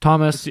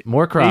 Thomas They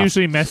Moorcroft.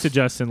 usually message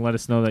us and let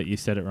us know that you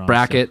said it wrong.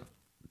 Bracket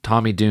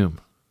Tommy Doom.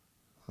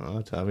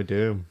 Oh, Tommy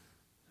Doom.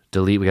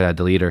 Delete. We got to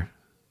delete her.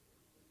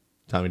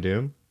 Tommy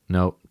Doom?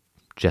 No,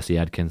 Jesse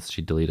Adkins.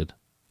 She deleted.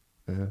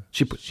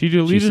 She So she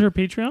deleted she's- her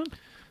Patreon.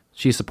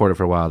 She supported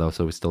for a while though,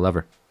 so we still love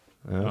her.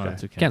 Okay.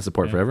 That's okay. Can't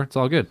support Yeah. forever. It's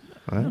all good.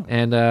 Wow.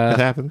 And That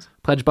happens.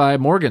 pledged by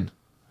Morgan,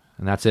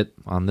 and that's it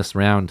on this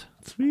round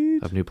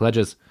Sweet. of new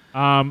pledges.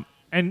 And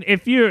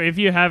if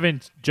you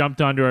haven't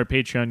jumped onto our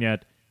Patreon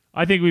yet,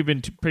 I think we've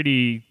been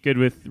pretty good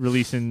with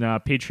releasing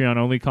Patreon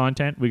only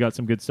content. We got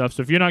some good stuff.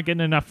 So if you're not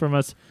getting enough from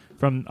us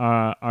from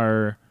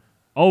our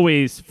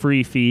always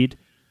free feed,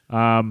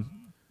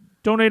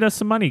 donate us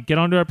some money. Get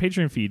onto our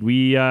Patreon feed.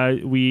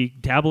 We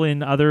dabble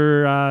in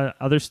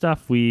other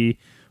stuff. We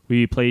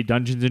play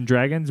Dungeons and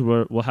Dragons.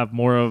 We'll have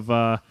more of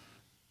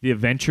the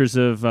adventures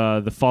of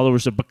the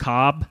followers of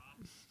Bacab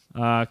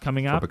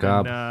coming up.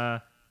 Bacab.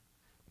 And,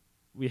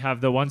 we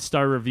have the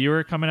 1-star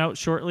reviewer coming out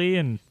shortly,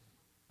 and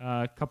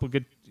a couple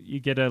good. You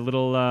get a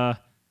little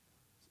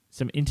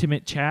some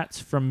intimate chats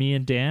from me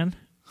and Dan.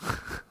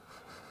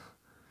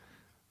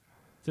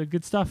 So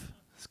good stuff.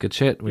 It's good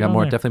shit. We Get got on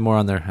more, there. definitely more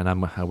on there,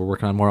 and we're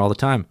working on more all the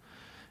time.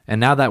 And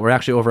now that we're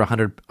actually over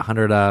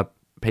 100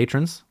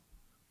 patrons,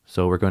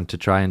 so we're going to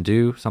try and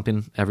do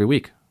something every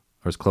week,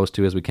 or as close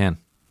to as we can.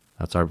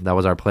 That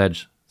was our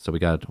pledge. So we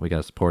got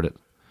to support it.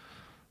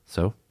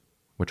 So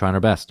we're trying our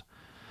best.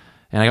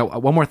 And I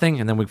got one more thing,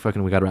 and then we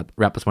got to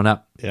wrap this one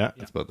up. Yeah,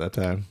 it's about that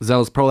time.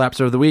 Zell's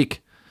Prolapser of the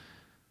Week.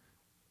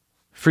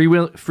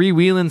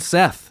 Freewheelin'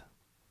 Seth.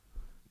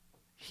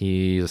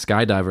 He's a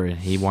skydiver, and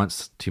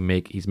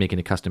he's making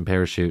a custom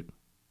parachute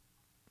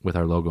with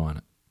our logo on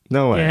it.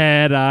 No way.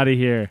 Get out of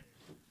here.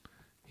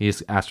 He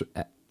asked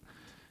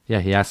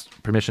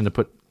permission to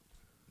put,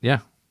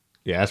 Yeah.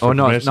 Ask Oh, for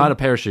no, it's permission? not a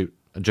parachute,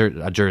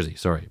 a jersey,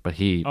 sorry. But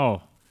he's a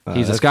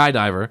that's-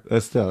 skydiver,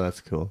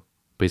 That's cool.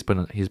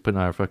 but he's putting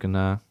our fucking,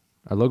 our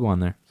logo on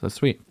there. So that's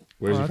sweet.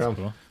 Where's he that's from?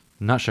 cool.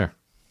 I'm not sure.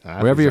 Ah,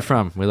 Wherever if you're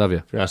from, we love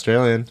you. you're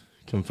Australian,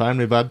 come find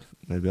me, bud.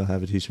 Maybe I'll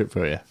have a t-shirt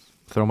for you.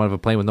 Throw him out of a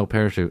plane with no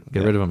parachute.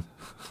 Get rid of him.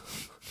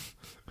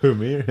 Who,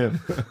 me or him?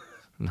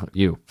 No,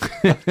 you.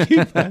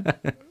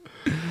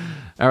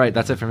 All right,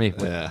 that's it for me.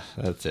 Yeah,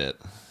 that's it.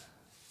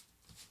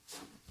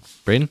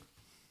 Braden?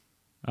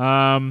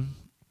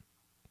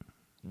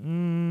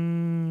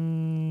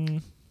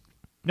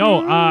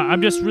 No,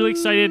 I'm just really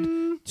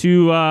excited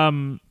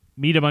to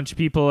meet a bunch of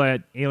people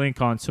at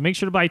AlienCon. So make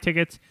sure to buy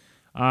tickets.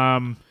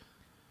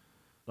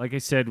 Like I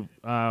said,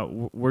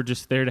 we're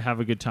just there to have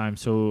a good time.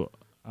 So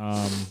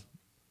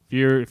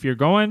if you're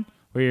going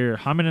or you're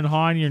humming and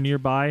hawing, you're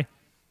nearby,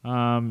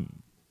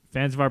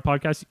 fans of our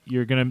podcast,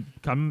 you're gonna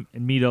come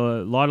and meet a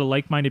lot of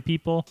like-minded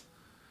people.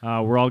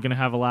 We're all gonna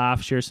have a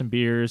laugh, share some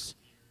beers.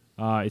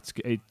 I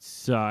think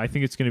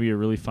it's gonna be a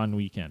really fun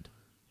weekend.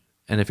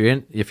 And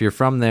if you're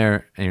from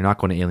there and you're not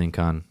going to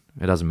AlienCon,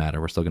 it doesn't matter.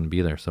 We're still going to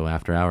be there. So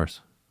after hours,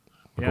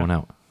 we're going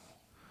out.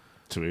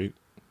 Sweet.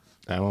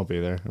 I won't be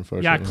there,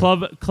 Yeah, unfortunately.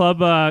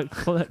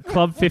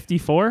 Club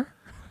 54.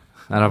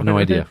 I have no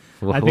idea.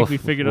 I think we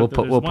figured out that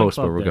there's we'll one post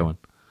club where we're there. going.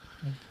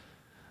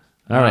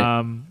 All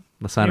right.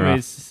 Let's sign her off.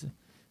 Anyways,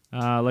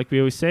 like we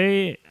always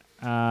say,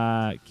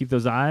 keep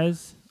those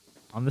eyes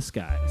on the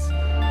skies.